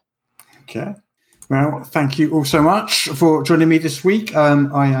Redhead. Okay. Well, thank you all so much for joining me this week.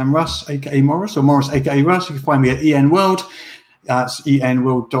 I am Russ, aka Morris, or Morris, aka Russ. You can find me at EN World. That's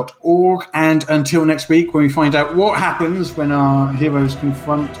enworld.org. And until next week, when we find out what happens when our heroes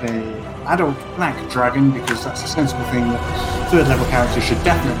confront an adult black dragon, because that's a sensible thing that 3rd level characters should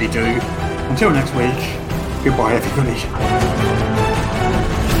definitely do. Until next week, goodbye, everybody.